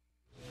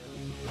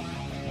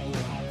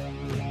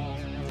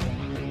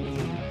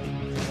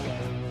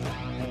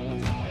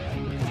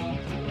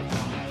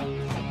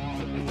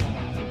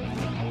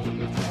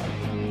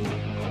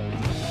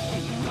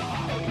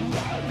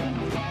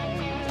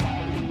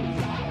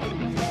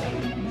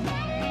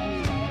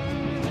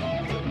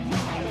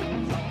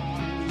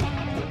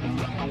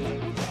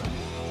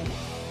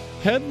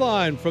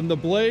 Headline from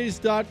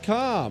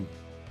theblaze.com.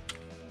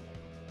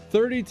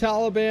 30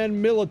 Taliban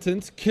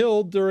militants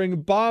killed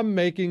during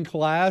bomb-making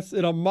class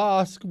in a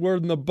mosque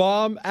where the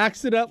bomb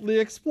accidentally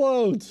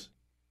explodes.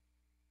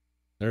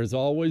 There's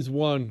always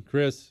one,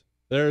 Chris.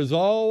 There's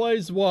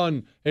always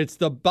one. It's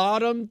the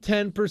bottom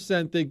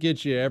 10% that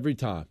gets you every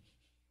time.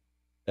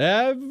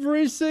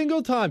 Every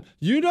single time.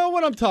 You know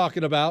what I'm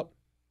talking about.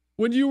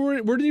 When you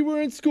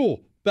were in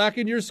school, back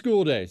in your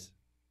school days.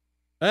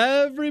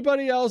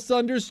 Everybody else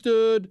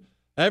understood.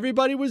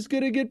 Everybody was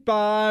going to get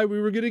by.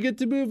 We were going to get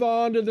to move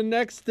on to the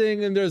next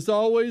thing. And there's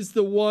always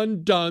the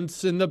one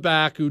dunce in the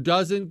back who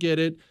doesn't get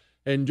it.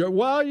 And,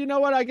 well, you know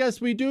what? I guess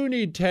we do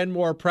need 10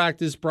 more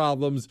practice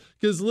problems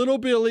because little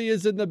Billy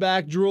is in the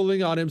back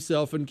drooling on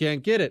himself and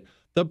can't get it.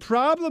 The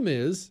problem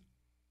is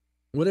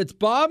when it's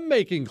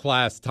bomb-making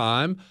class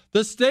time,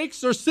 the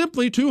stakes are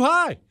simply too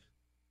high.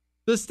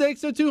 The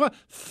stakes are too high.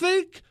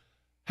 Think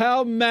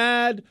how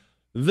mad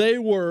they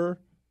were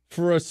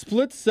for a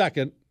split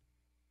second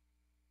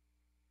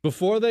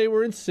before they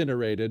were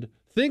incinerated.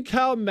 Think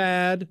how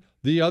mad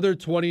the other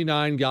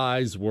 29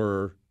 guys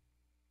were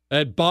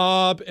at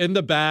Bob in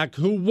the back,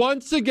 who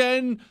once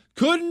again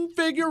couldn't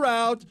figure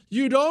out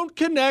you don't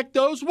connect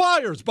those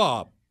wires,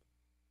 Bob.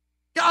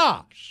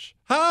 Gosh,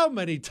 how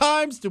many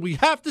times do we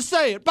have to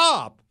say it,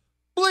 Bob?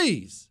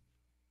 Please.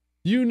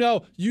 You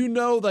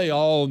know they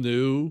all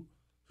knew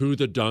who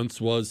the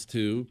dunce was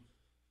too.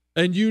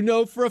 And you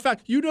know for a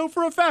fact,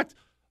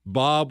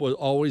 Bob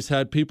always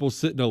had people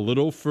sitting a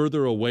little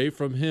further away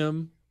from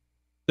him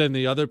than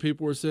the other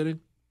people were sitting.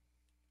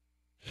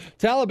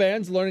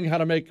 Taliban's learning how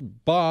to make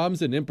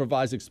bombs and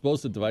improvise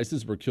explosive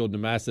devices were killed in a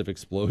massive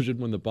explosion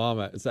when the bomb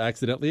was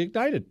accidentally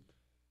ignited.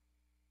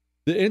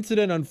 The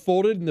incident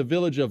unfolded in the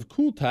village of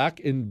Kultak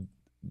in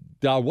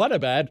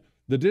Dawoodabad,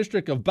 the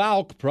district of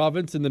Balkh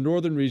province in the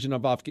northern region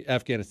of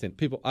Afghanistan.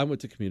 People, I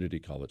went to community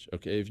college,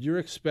 okay? If you're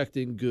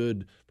expecting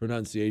good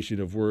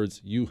pronunciation of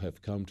words, you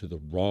have come to the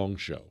wrong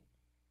show.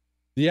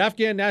 The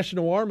Afghan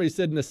National Army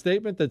said in a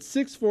statement that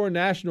 6 foreign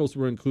nationals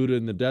were included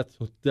in the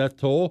death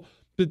toll,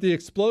 but the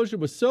explosion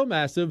was so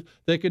massive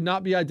they could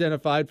not be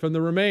identified from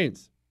the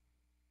remains.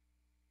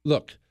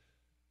 Look,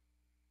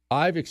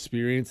 I've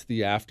experienced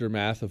the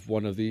aftermath of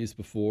one of these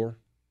before.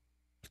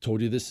 I've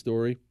told you this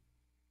story.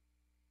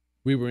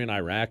 We were in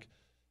Iraq,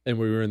 and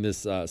we were in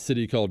this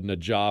city called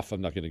Najaf.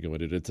 I'm not going to go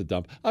into it. It's a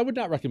dump. I would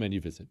not recommend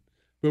you visit.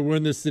 But we're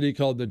in this city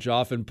called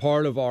Najaf, and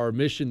part of our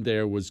mission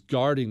there was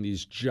guarding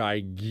these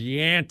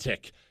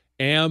gigantic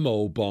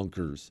ammo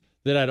bunkers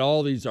that had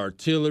all these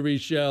artillery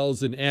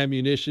shells and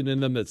ammunition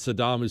in them that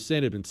Saddam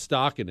Hussein had been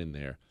stocking in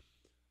there.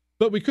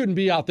 But we couldn't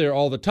be out there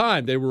all the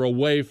time. They were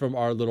away from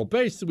our little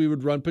base, so we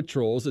would run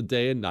patrols a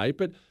day and night.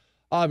 But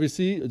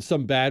obviously,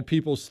 some bad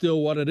people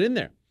still wanted in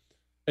there.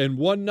 And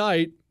one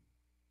night,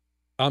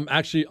 I'm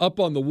actually up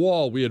on the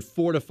wall. We had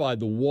fortified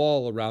the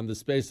wall around the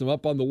space. I'm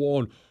up on the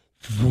wall, and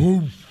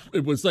whoosh,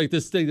 it was like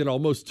this thing that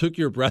almost took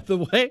your breath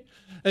away.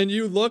 And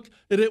you look,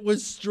 and it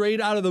was straight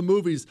out of the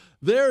movies.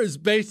 There is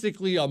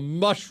basically a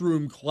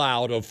mushroom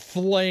cloud of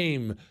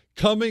flame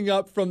coming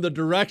up from the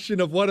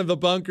direction of one of the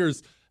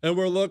bunkers. And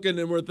we're looking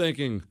and we're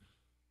thinking,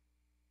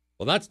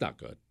 well, that's not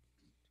good.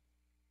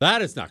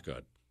 That is not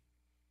good.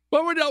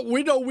 But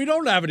we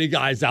don't have any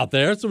guys out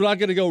there, so we're not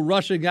going to go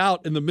rushing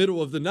out in the middle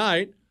of the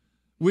night.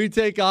 We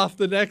take off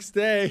the next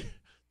day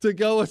to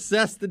go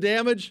assess the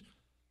damage.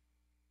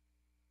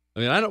 I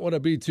mean, I don't want to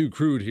be too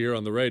crude here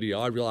on the radio.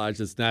 I realize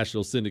it's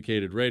national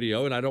syndicated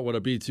radio, and I don't want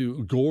to be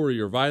too gory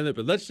or violent,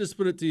 but let's just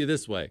put it to you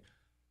this way.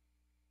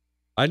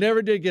 I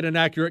never did get an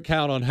accurate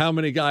count on how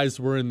many guys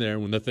were in there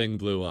when the thing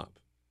blew up.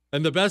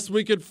 And the best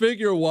we could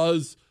figure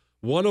was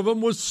one of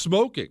them was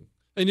smoking.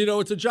 And, you know,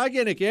 it's a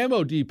gigantic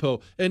ammo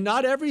depot, and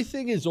not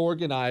everything is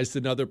organized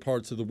in other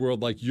parts of the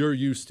world like you're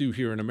used to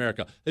here in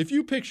America. If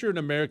you picture an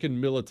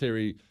American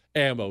military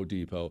ammo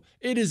depot,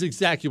 it is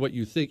exactly what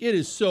you think. It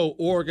is so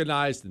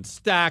organized and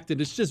stacked,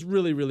 and it's just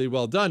really, really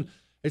well done.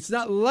 It's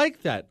not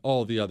like that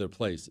all the other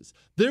places.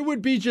 There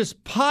would be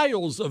just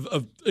piles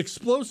of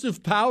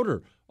explosive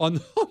powder on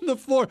the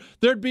floor.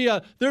 There'd be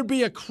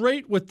a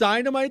crate with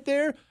dynamite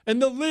there, and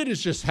the lid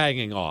is just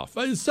hanging off.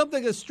 It's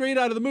something that's straight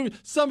out of the movie.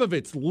 Some of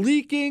it's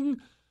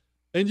leaking,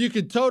 and you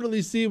could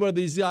totally see one of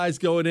these guys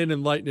going in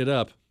and lighting it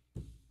up.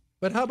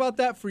 But how about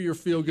that for your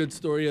feel-good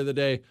story of the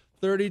day?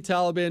 30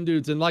 Taliban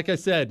dudes. And like I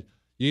said,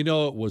 you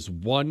know, it was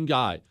one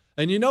guy.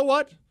 And you know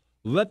what?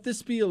 Let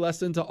this be a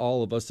lesson to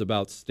all of us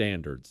about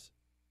standards.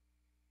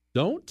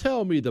 Don't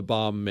tell me the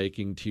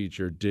bomb-making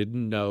teacher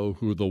didn't know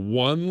who the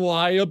one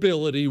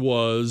liability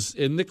was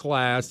in the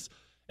class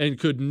and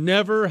could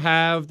never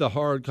have the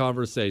hard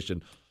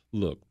conversation.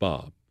 Look,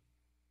 Bob,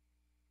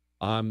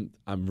 I'm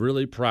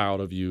really proud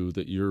of you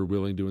that you're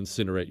willing to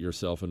incinerate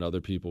yourself and other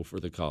people for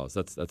the cause.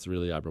 That's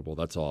really admirable.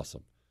 That's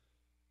awesome.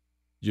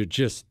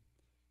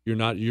 You're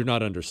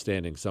not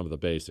understanding some of the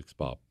basics,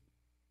 Bob.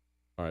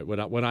 All right,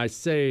 when I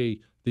say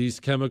these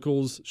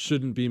chemicals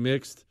shouldn't be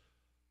mixed,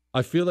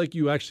 I feel like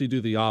you actually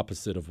do the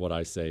opposite of what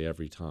I say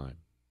every time.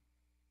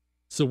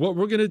 So what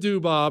we're going to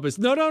do, Bob, is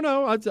no.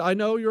 I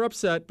know you're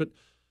upset, but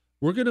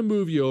we're going to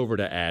move you over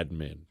to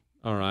admin.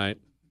 All right.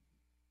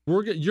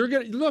 You're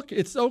going to look.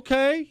 It's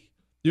okay.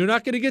 You're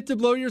not going to get to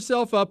blow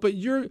yourself up, but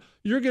you're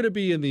going to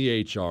be in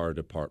the HR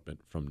department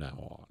from now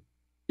on.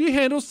 You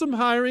handle some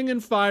hiring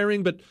and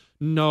firing, but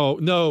no,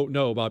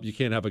 Bob, you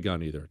can't have a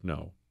gun either.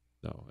 No.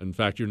 In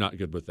fact, you're not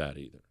good with that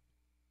either.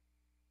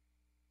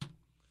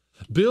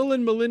 Bill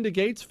and Melinda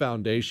Gates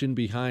Foundation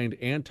behind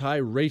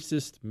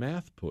anti-racist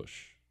math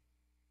push.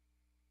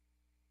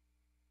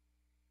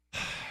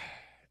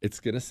 It's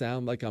going to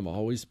sound like I'm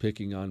always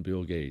picking on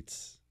Bill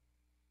Gates.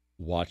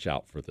 Watch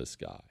out for this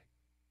guy.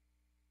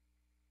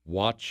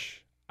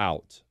 Watch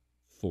out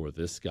for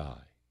this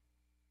guy.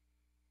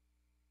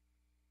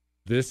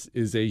 This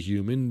is a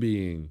human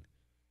being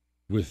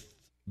with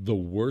the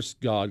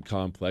worst God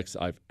complex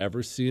I've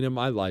ever seen in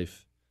my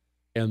life,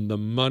 and the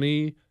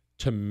money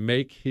to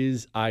make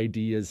his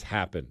ideas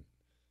happen.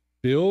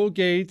 Bill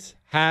Gates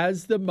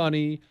has the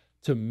money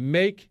to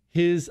make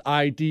his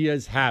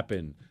ideas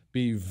happen.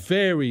 Be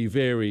very,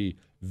 very,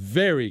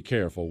 very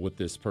careful with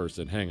this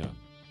person. Hang on.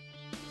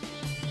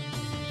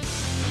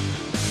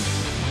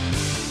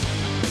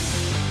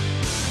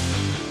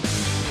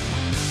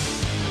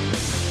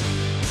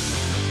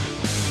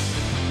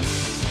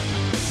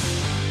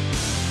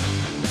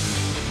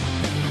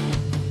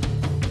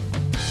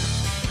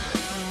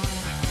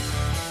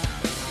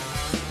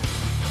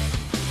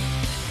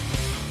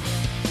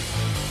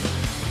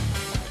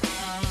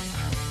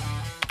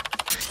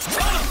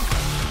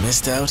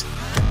 Missed out?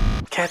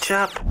 Catch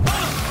up.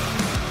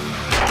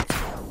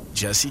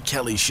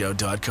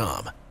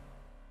 JesseKellyShow.com.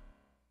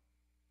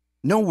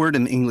 No word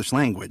in the English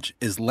language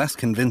is less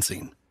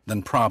convincing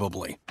than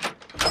probably.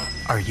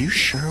 Are you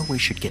sure we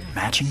should get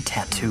matching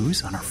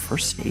tattoos on our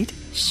first date?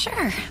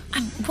 Sure.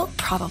 We'll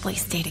probably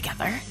stay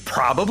together.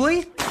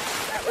 Probably?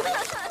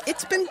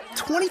 It's been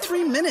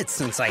 23 minutes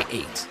since I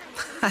ate.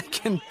 I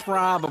can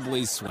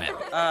probably swim.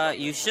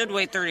 You should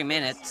wait 30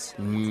 minutes.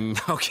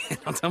 Okay,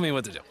 now tell me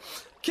what to do.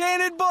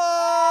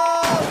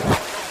 Cannonball!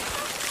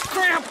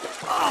 Cramp!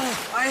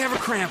 Oh, I have a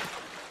cramp.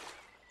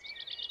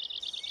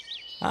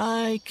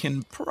 I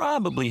can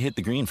probably hit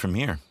the green from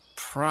here.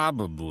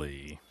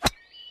 Probably.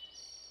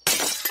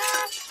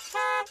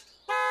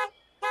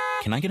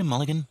 Can I get a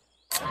mulligan?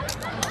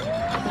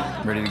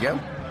 Ready to go?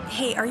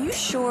 Hey, are you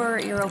sure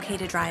you're okay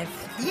to drive?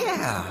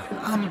 Yeah,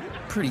 I'm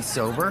pretty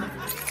sober.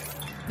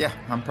 Yeah,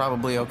 I'm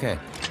probably okay.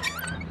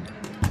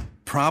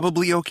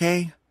 Probably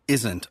okay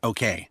isn't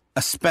okay,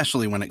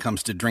 especially when it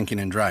comes to drinking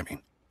and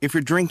driving. If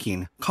you're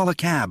drinking, call a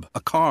cab, a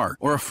car,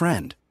 or a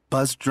friend.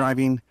 Buzzed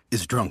driving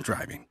is drunk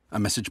driving. A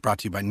message brought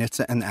to you by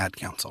NHTSA and the Ad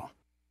Council.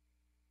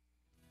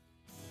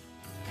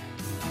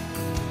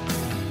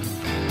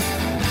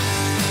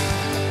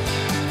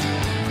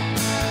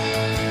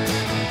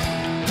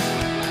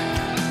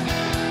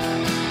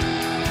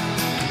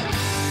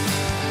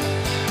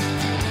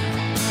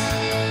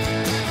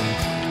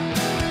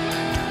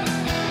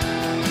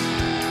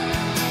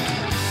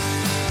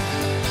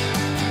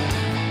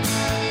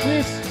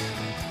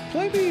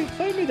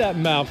 Play me that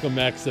Malcolm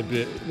X a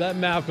bit. That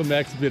Malcolm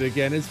X bit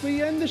again as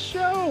we end the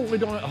show. We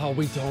don't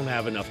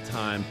have enough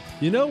time.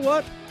 You know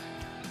what?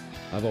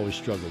 I've always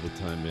struggled with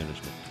time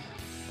management.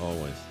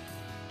 Always.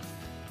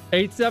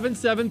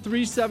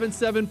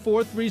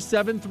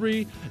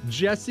 877-377-4373.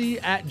 Jesse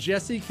at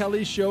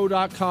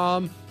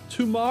jessekellyshow.com.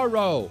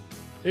 Tomorrow,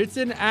 it's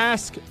an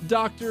Ask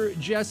Dr.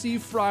 Jesse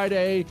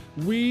Friday.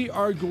 We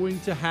are going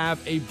to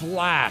have a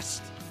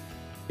blast.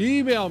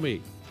 Email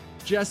me.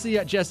 Jesse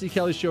at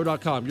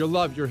jessekellyshow.com. Your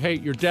love, your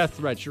hate, your death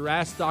threats, your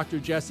Ask Dr.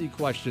 Jesse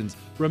questions.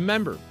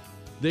 Remember,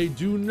 they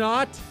do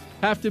not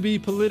have to be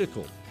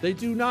political. They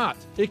do not.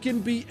 It can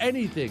be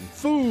anything.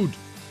 Food,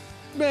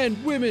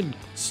 men, women,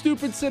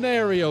 stupid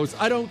scenarios.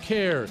 I don't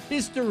care.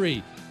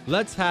 History.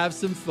 Let's have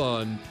some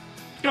fun.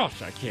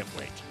 Gosh, I can't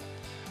wait.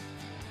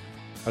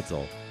 That's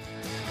all.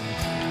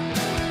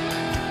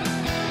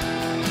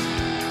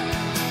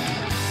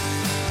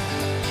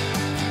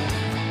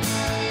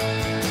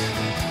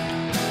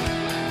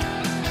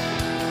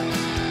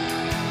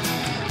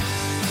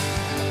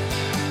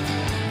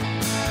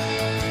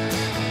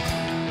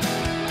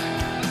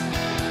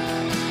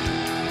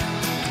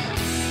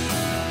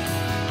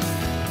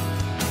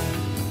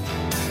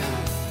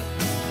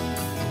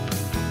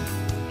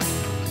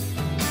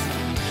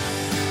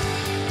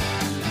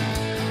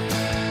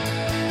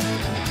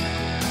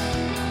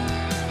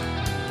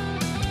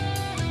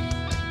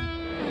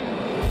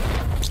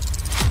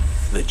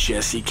 The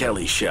Jesse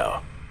Kelly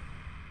Show.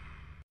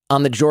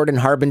 On the Jordan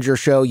Harbinger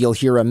Show, you'll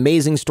hear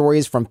amazing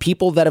stories from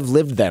people that have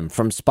lived them,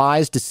 from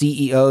spies to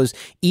CEOs,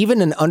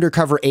 even an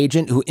undercover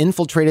agent who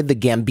infiltrated the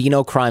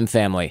Gambino crime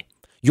family.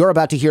 You're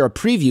about to hear a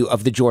preview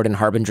of the Jordan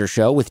Harbinger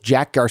Show with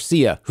Jack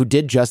Garcia, who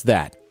did just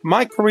that.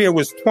 My career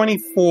was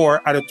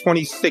 24 out of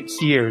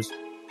 26 years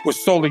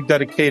was solely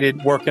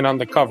dedicated working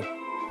undercover.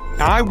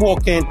 Now I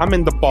walk in, I'm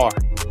in the bar.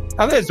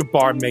 Now there's a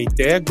barmaid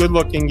there,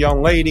 good-looking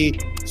young lady.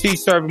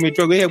 She's serving me a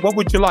drink. Hey, what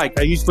would you like?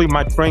 Usually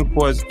my drink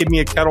was give me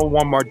a Kettle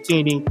One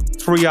martini,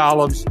 3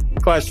 olives,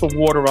 glass of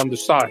water on the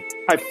side.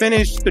 I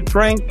finish the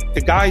drink.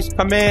 The guys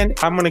come in.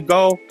 I'm going to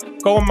go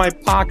in my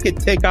pocket,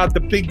 take out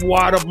the big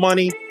wad of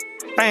money.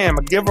 Bam,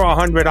 I give her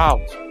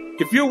 $100.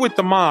 If you're with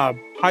the mob,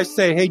 I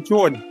say, hey,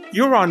 Jordan,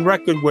 you're on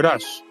record with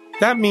us.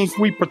 That means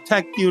we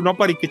protect you.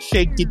 Nobody could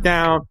shake you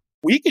down.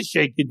 We could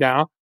shake you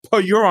down,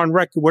 but you're on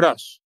record with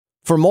us.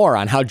 For more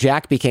on how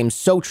Jack became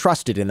so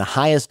trusted in the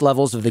highest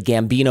levels of the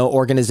Gambino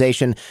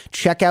organization,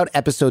 check out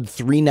episode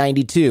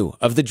 392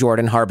 of The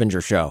Jordan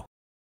Harbinger Show.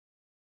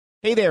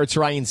 Hey there, it's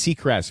Ryan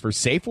Seacrest for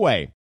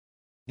Safeway.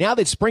 Now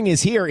that spring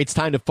is here, it's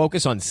time to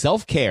focus on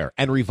self-care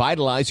and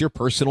revitalize your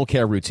personal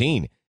care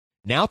routine.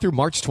 Now through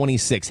March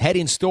 26, head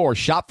in store,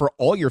 shop for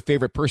all your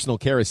favorite personal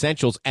care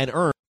essentials, and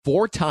earn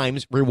 4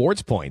 times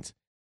rewards points.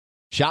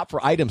 Shop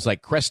for items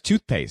like Crest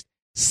toothpaste,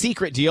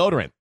 Secret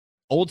deodorant,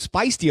 Old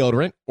Spice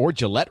deodorant, or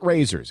Gillette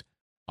razors.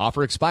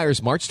 Offer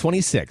expires March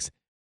 26.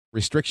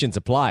 Restrictions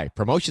apply.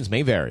 Promotions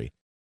may vary.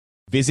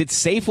 Visit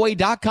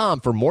Safeway.com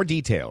for more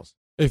details.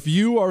 If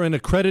you are an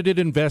accredited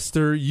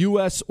investor,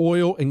 U.S.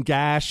 oil and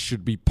gas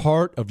should be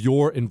part of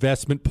your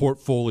investment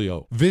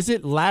portfolio.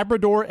 Visit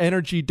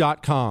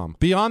LabradorEnergy.com.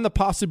 Beyond the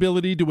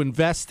possibility to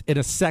invest in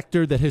a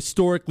sector that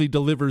historically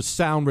delivers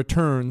sound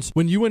returns,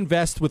 when you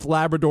invest with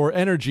Labrador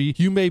Energy,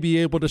 you may be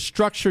able to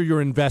structure your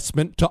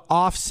investment to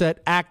offset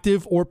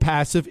active or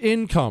passive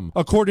income.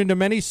 According to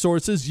many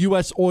sources,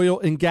 U.S. oil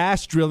and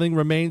gas drilling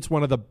remains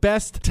one of the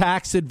best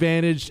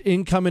tax-advantaged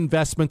income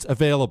investments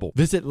available.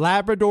 Visit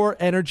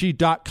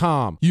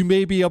LabradorEnergy.com. TrumpNow.com. You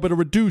may be able to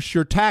reduce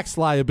your tax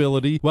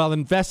liability while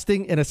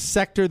investing in a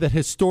sector that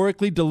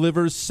historically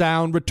delivers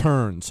sound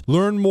returns.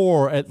 Learn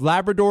more at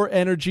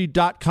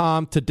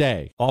LabradorEnergy.com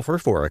today. Offer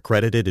for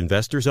accredited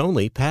investors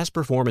only. Past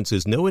performance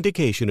is no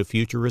indication of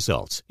future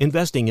results.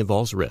 Investing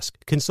involves risk.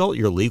 Consult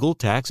your legal,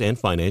 tax, and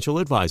financial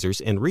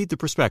advisors and read the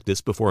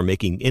prospectus before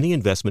making any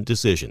investment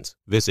decisions.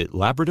 Visit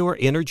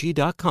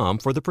LabradorEnergy.com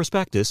for the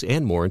prospectus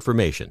and more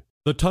information.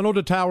 The Tunnel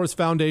to Towers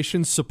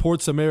Foundation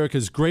supports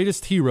America's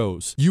greatest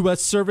heroes,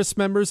 U.S. service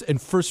members and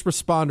first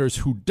responders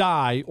who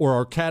die or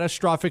are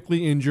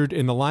catastrophically injured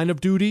in the line of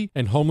duty,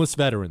 and homeless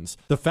veterans.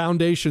 The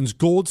foundation's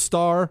Gold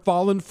Star,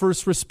 Fallen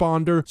First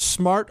Responder,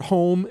 Smart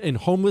Home, and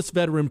Homeless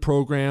Veteran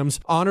programs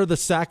honor the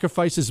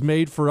sacrifices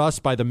made for us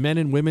by the men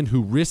and women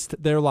who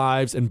risked their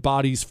lives and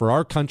bodies for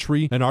our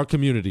country and our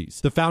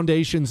communities. The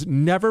foundation's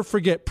Never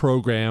Forget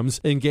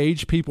programs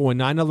engage people in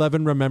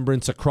 9/11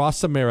 remembrance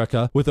across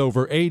America with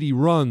over 80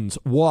 runs,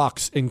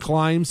 walks, and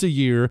climbs a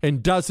year,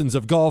 and dozens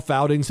of golf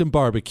outings and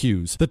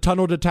barbecues. The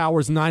Tunnel to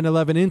Towers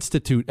 9/11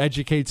 Institute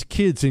educates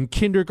kids in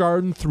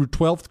kindergarten through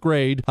 12th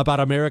grade about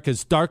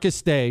America's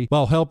darkest day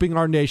while helping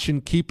our nation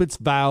keep its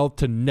vow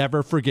to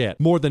never forget.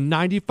 More than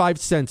 95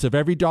 cents of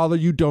every dollar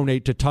you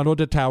donate to Tunnel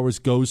to Towers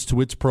goes to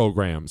its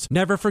programs.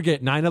 Never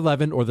forget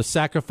 9/11 or the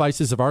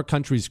sacrifices of our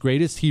country's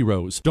greatest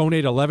heroes.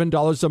 Donate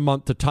 $11 a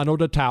month to Tunnel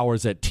to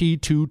Towers at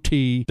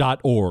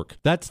T2T.org.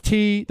 That's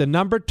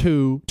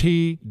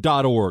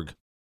T2T.org.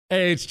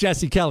 Hey, it's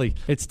Jesse Kelly.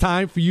 It's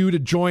time for you to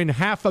join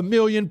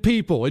 500,000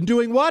 people in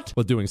doing what?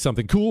 Well, doing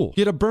something cool.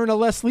 Get a Byrna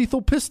less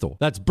lethal pistol.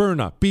 That's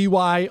Byrna,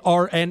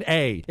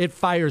 B-Y-R-N-A. It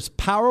fires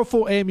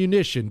powerful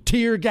ammunition,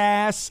 tear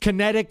gas,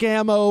 kinetic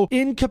ammo,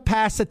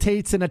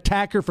 incapacitates an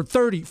attacker for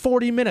 30,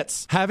 40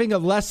 minutes. Having a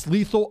less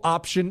lethal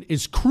option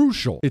is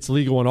crucial. It's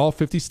legal in all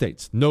 50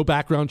 states. No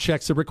background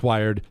checks are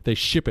required. They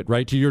ship it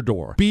right to your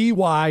door.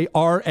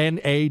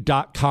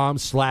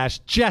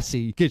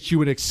 BYRNA.com/Jesse gets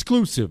you an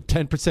exclusive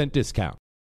 10% discount.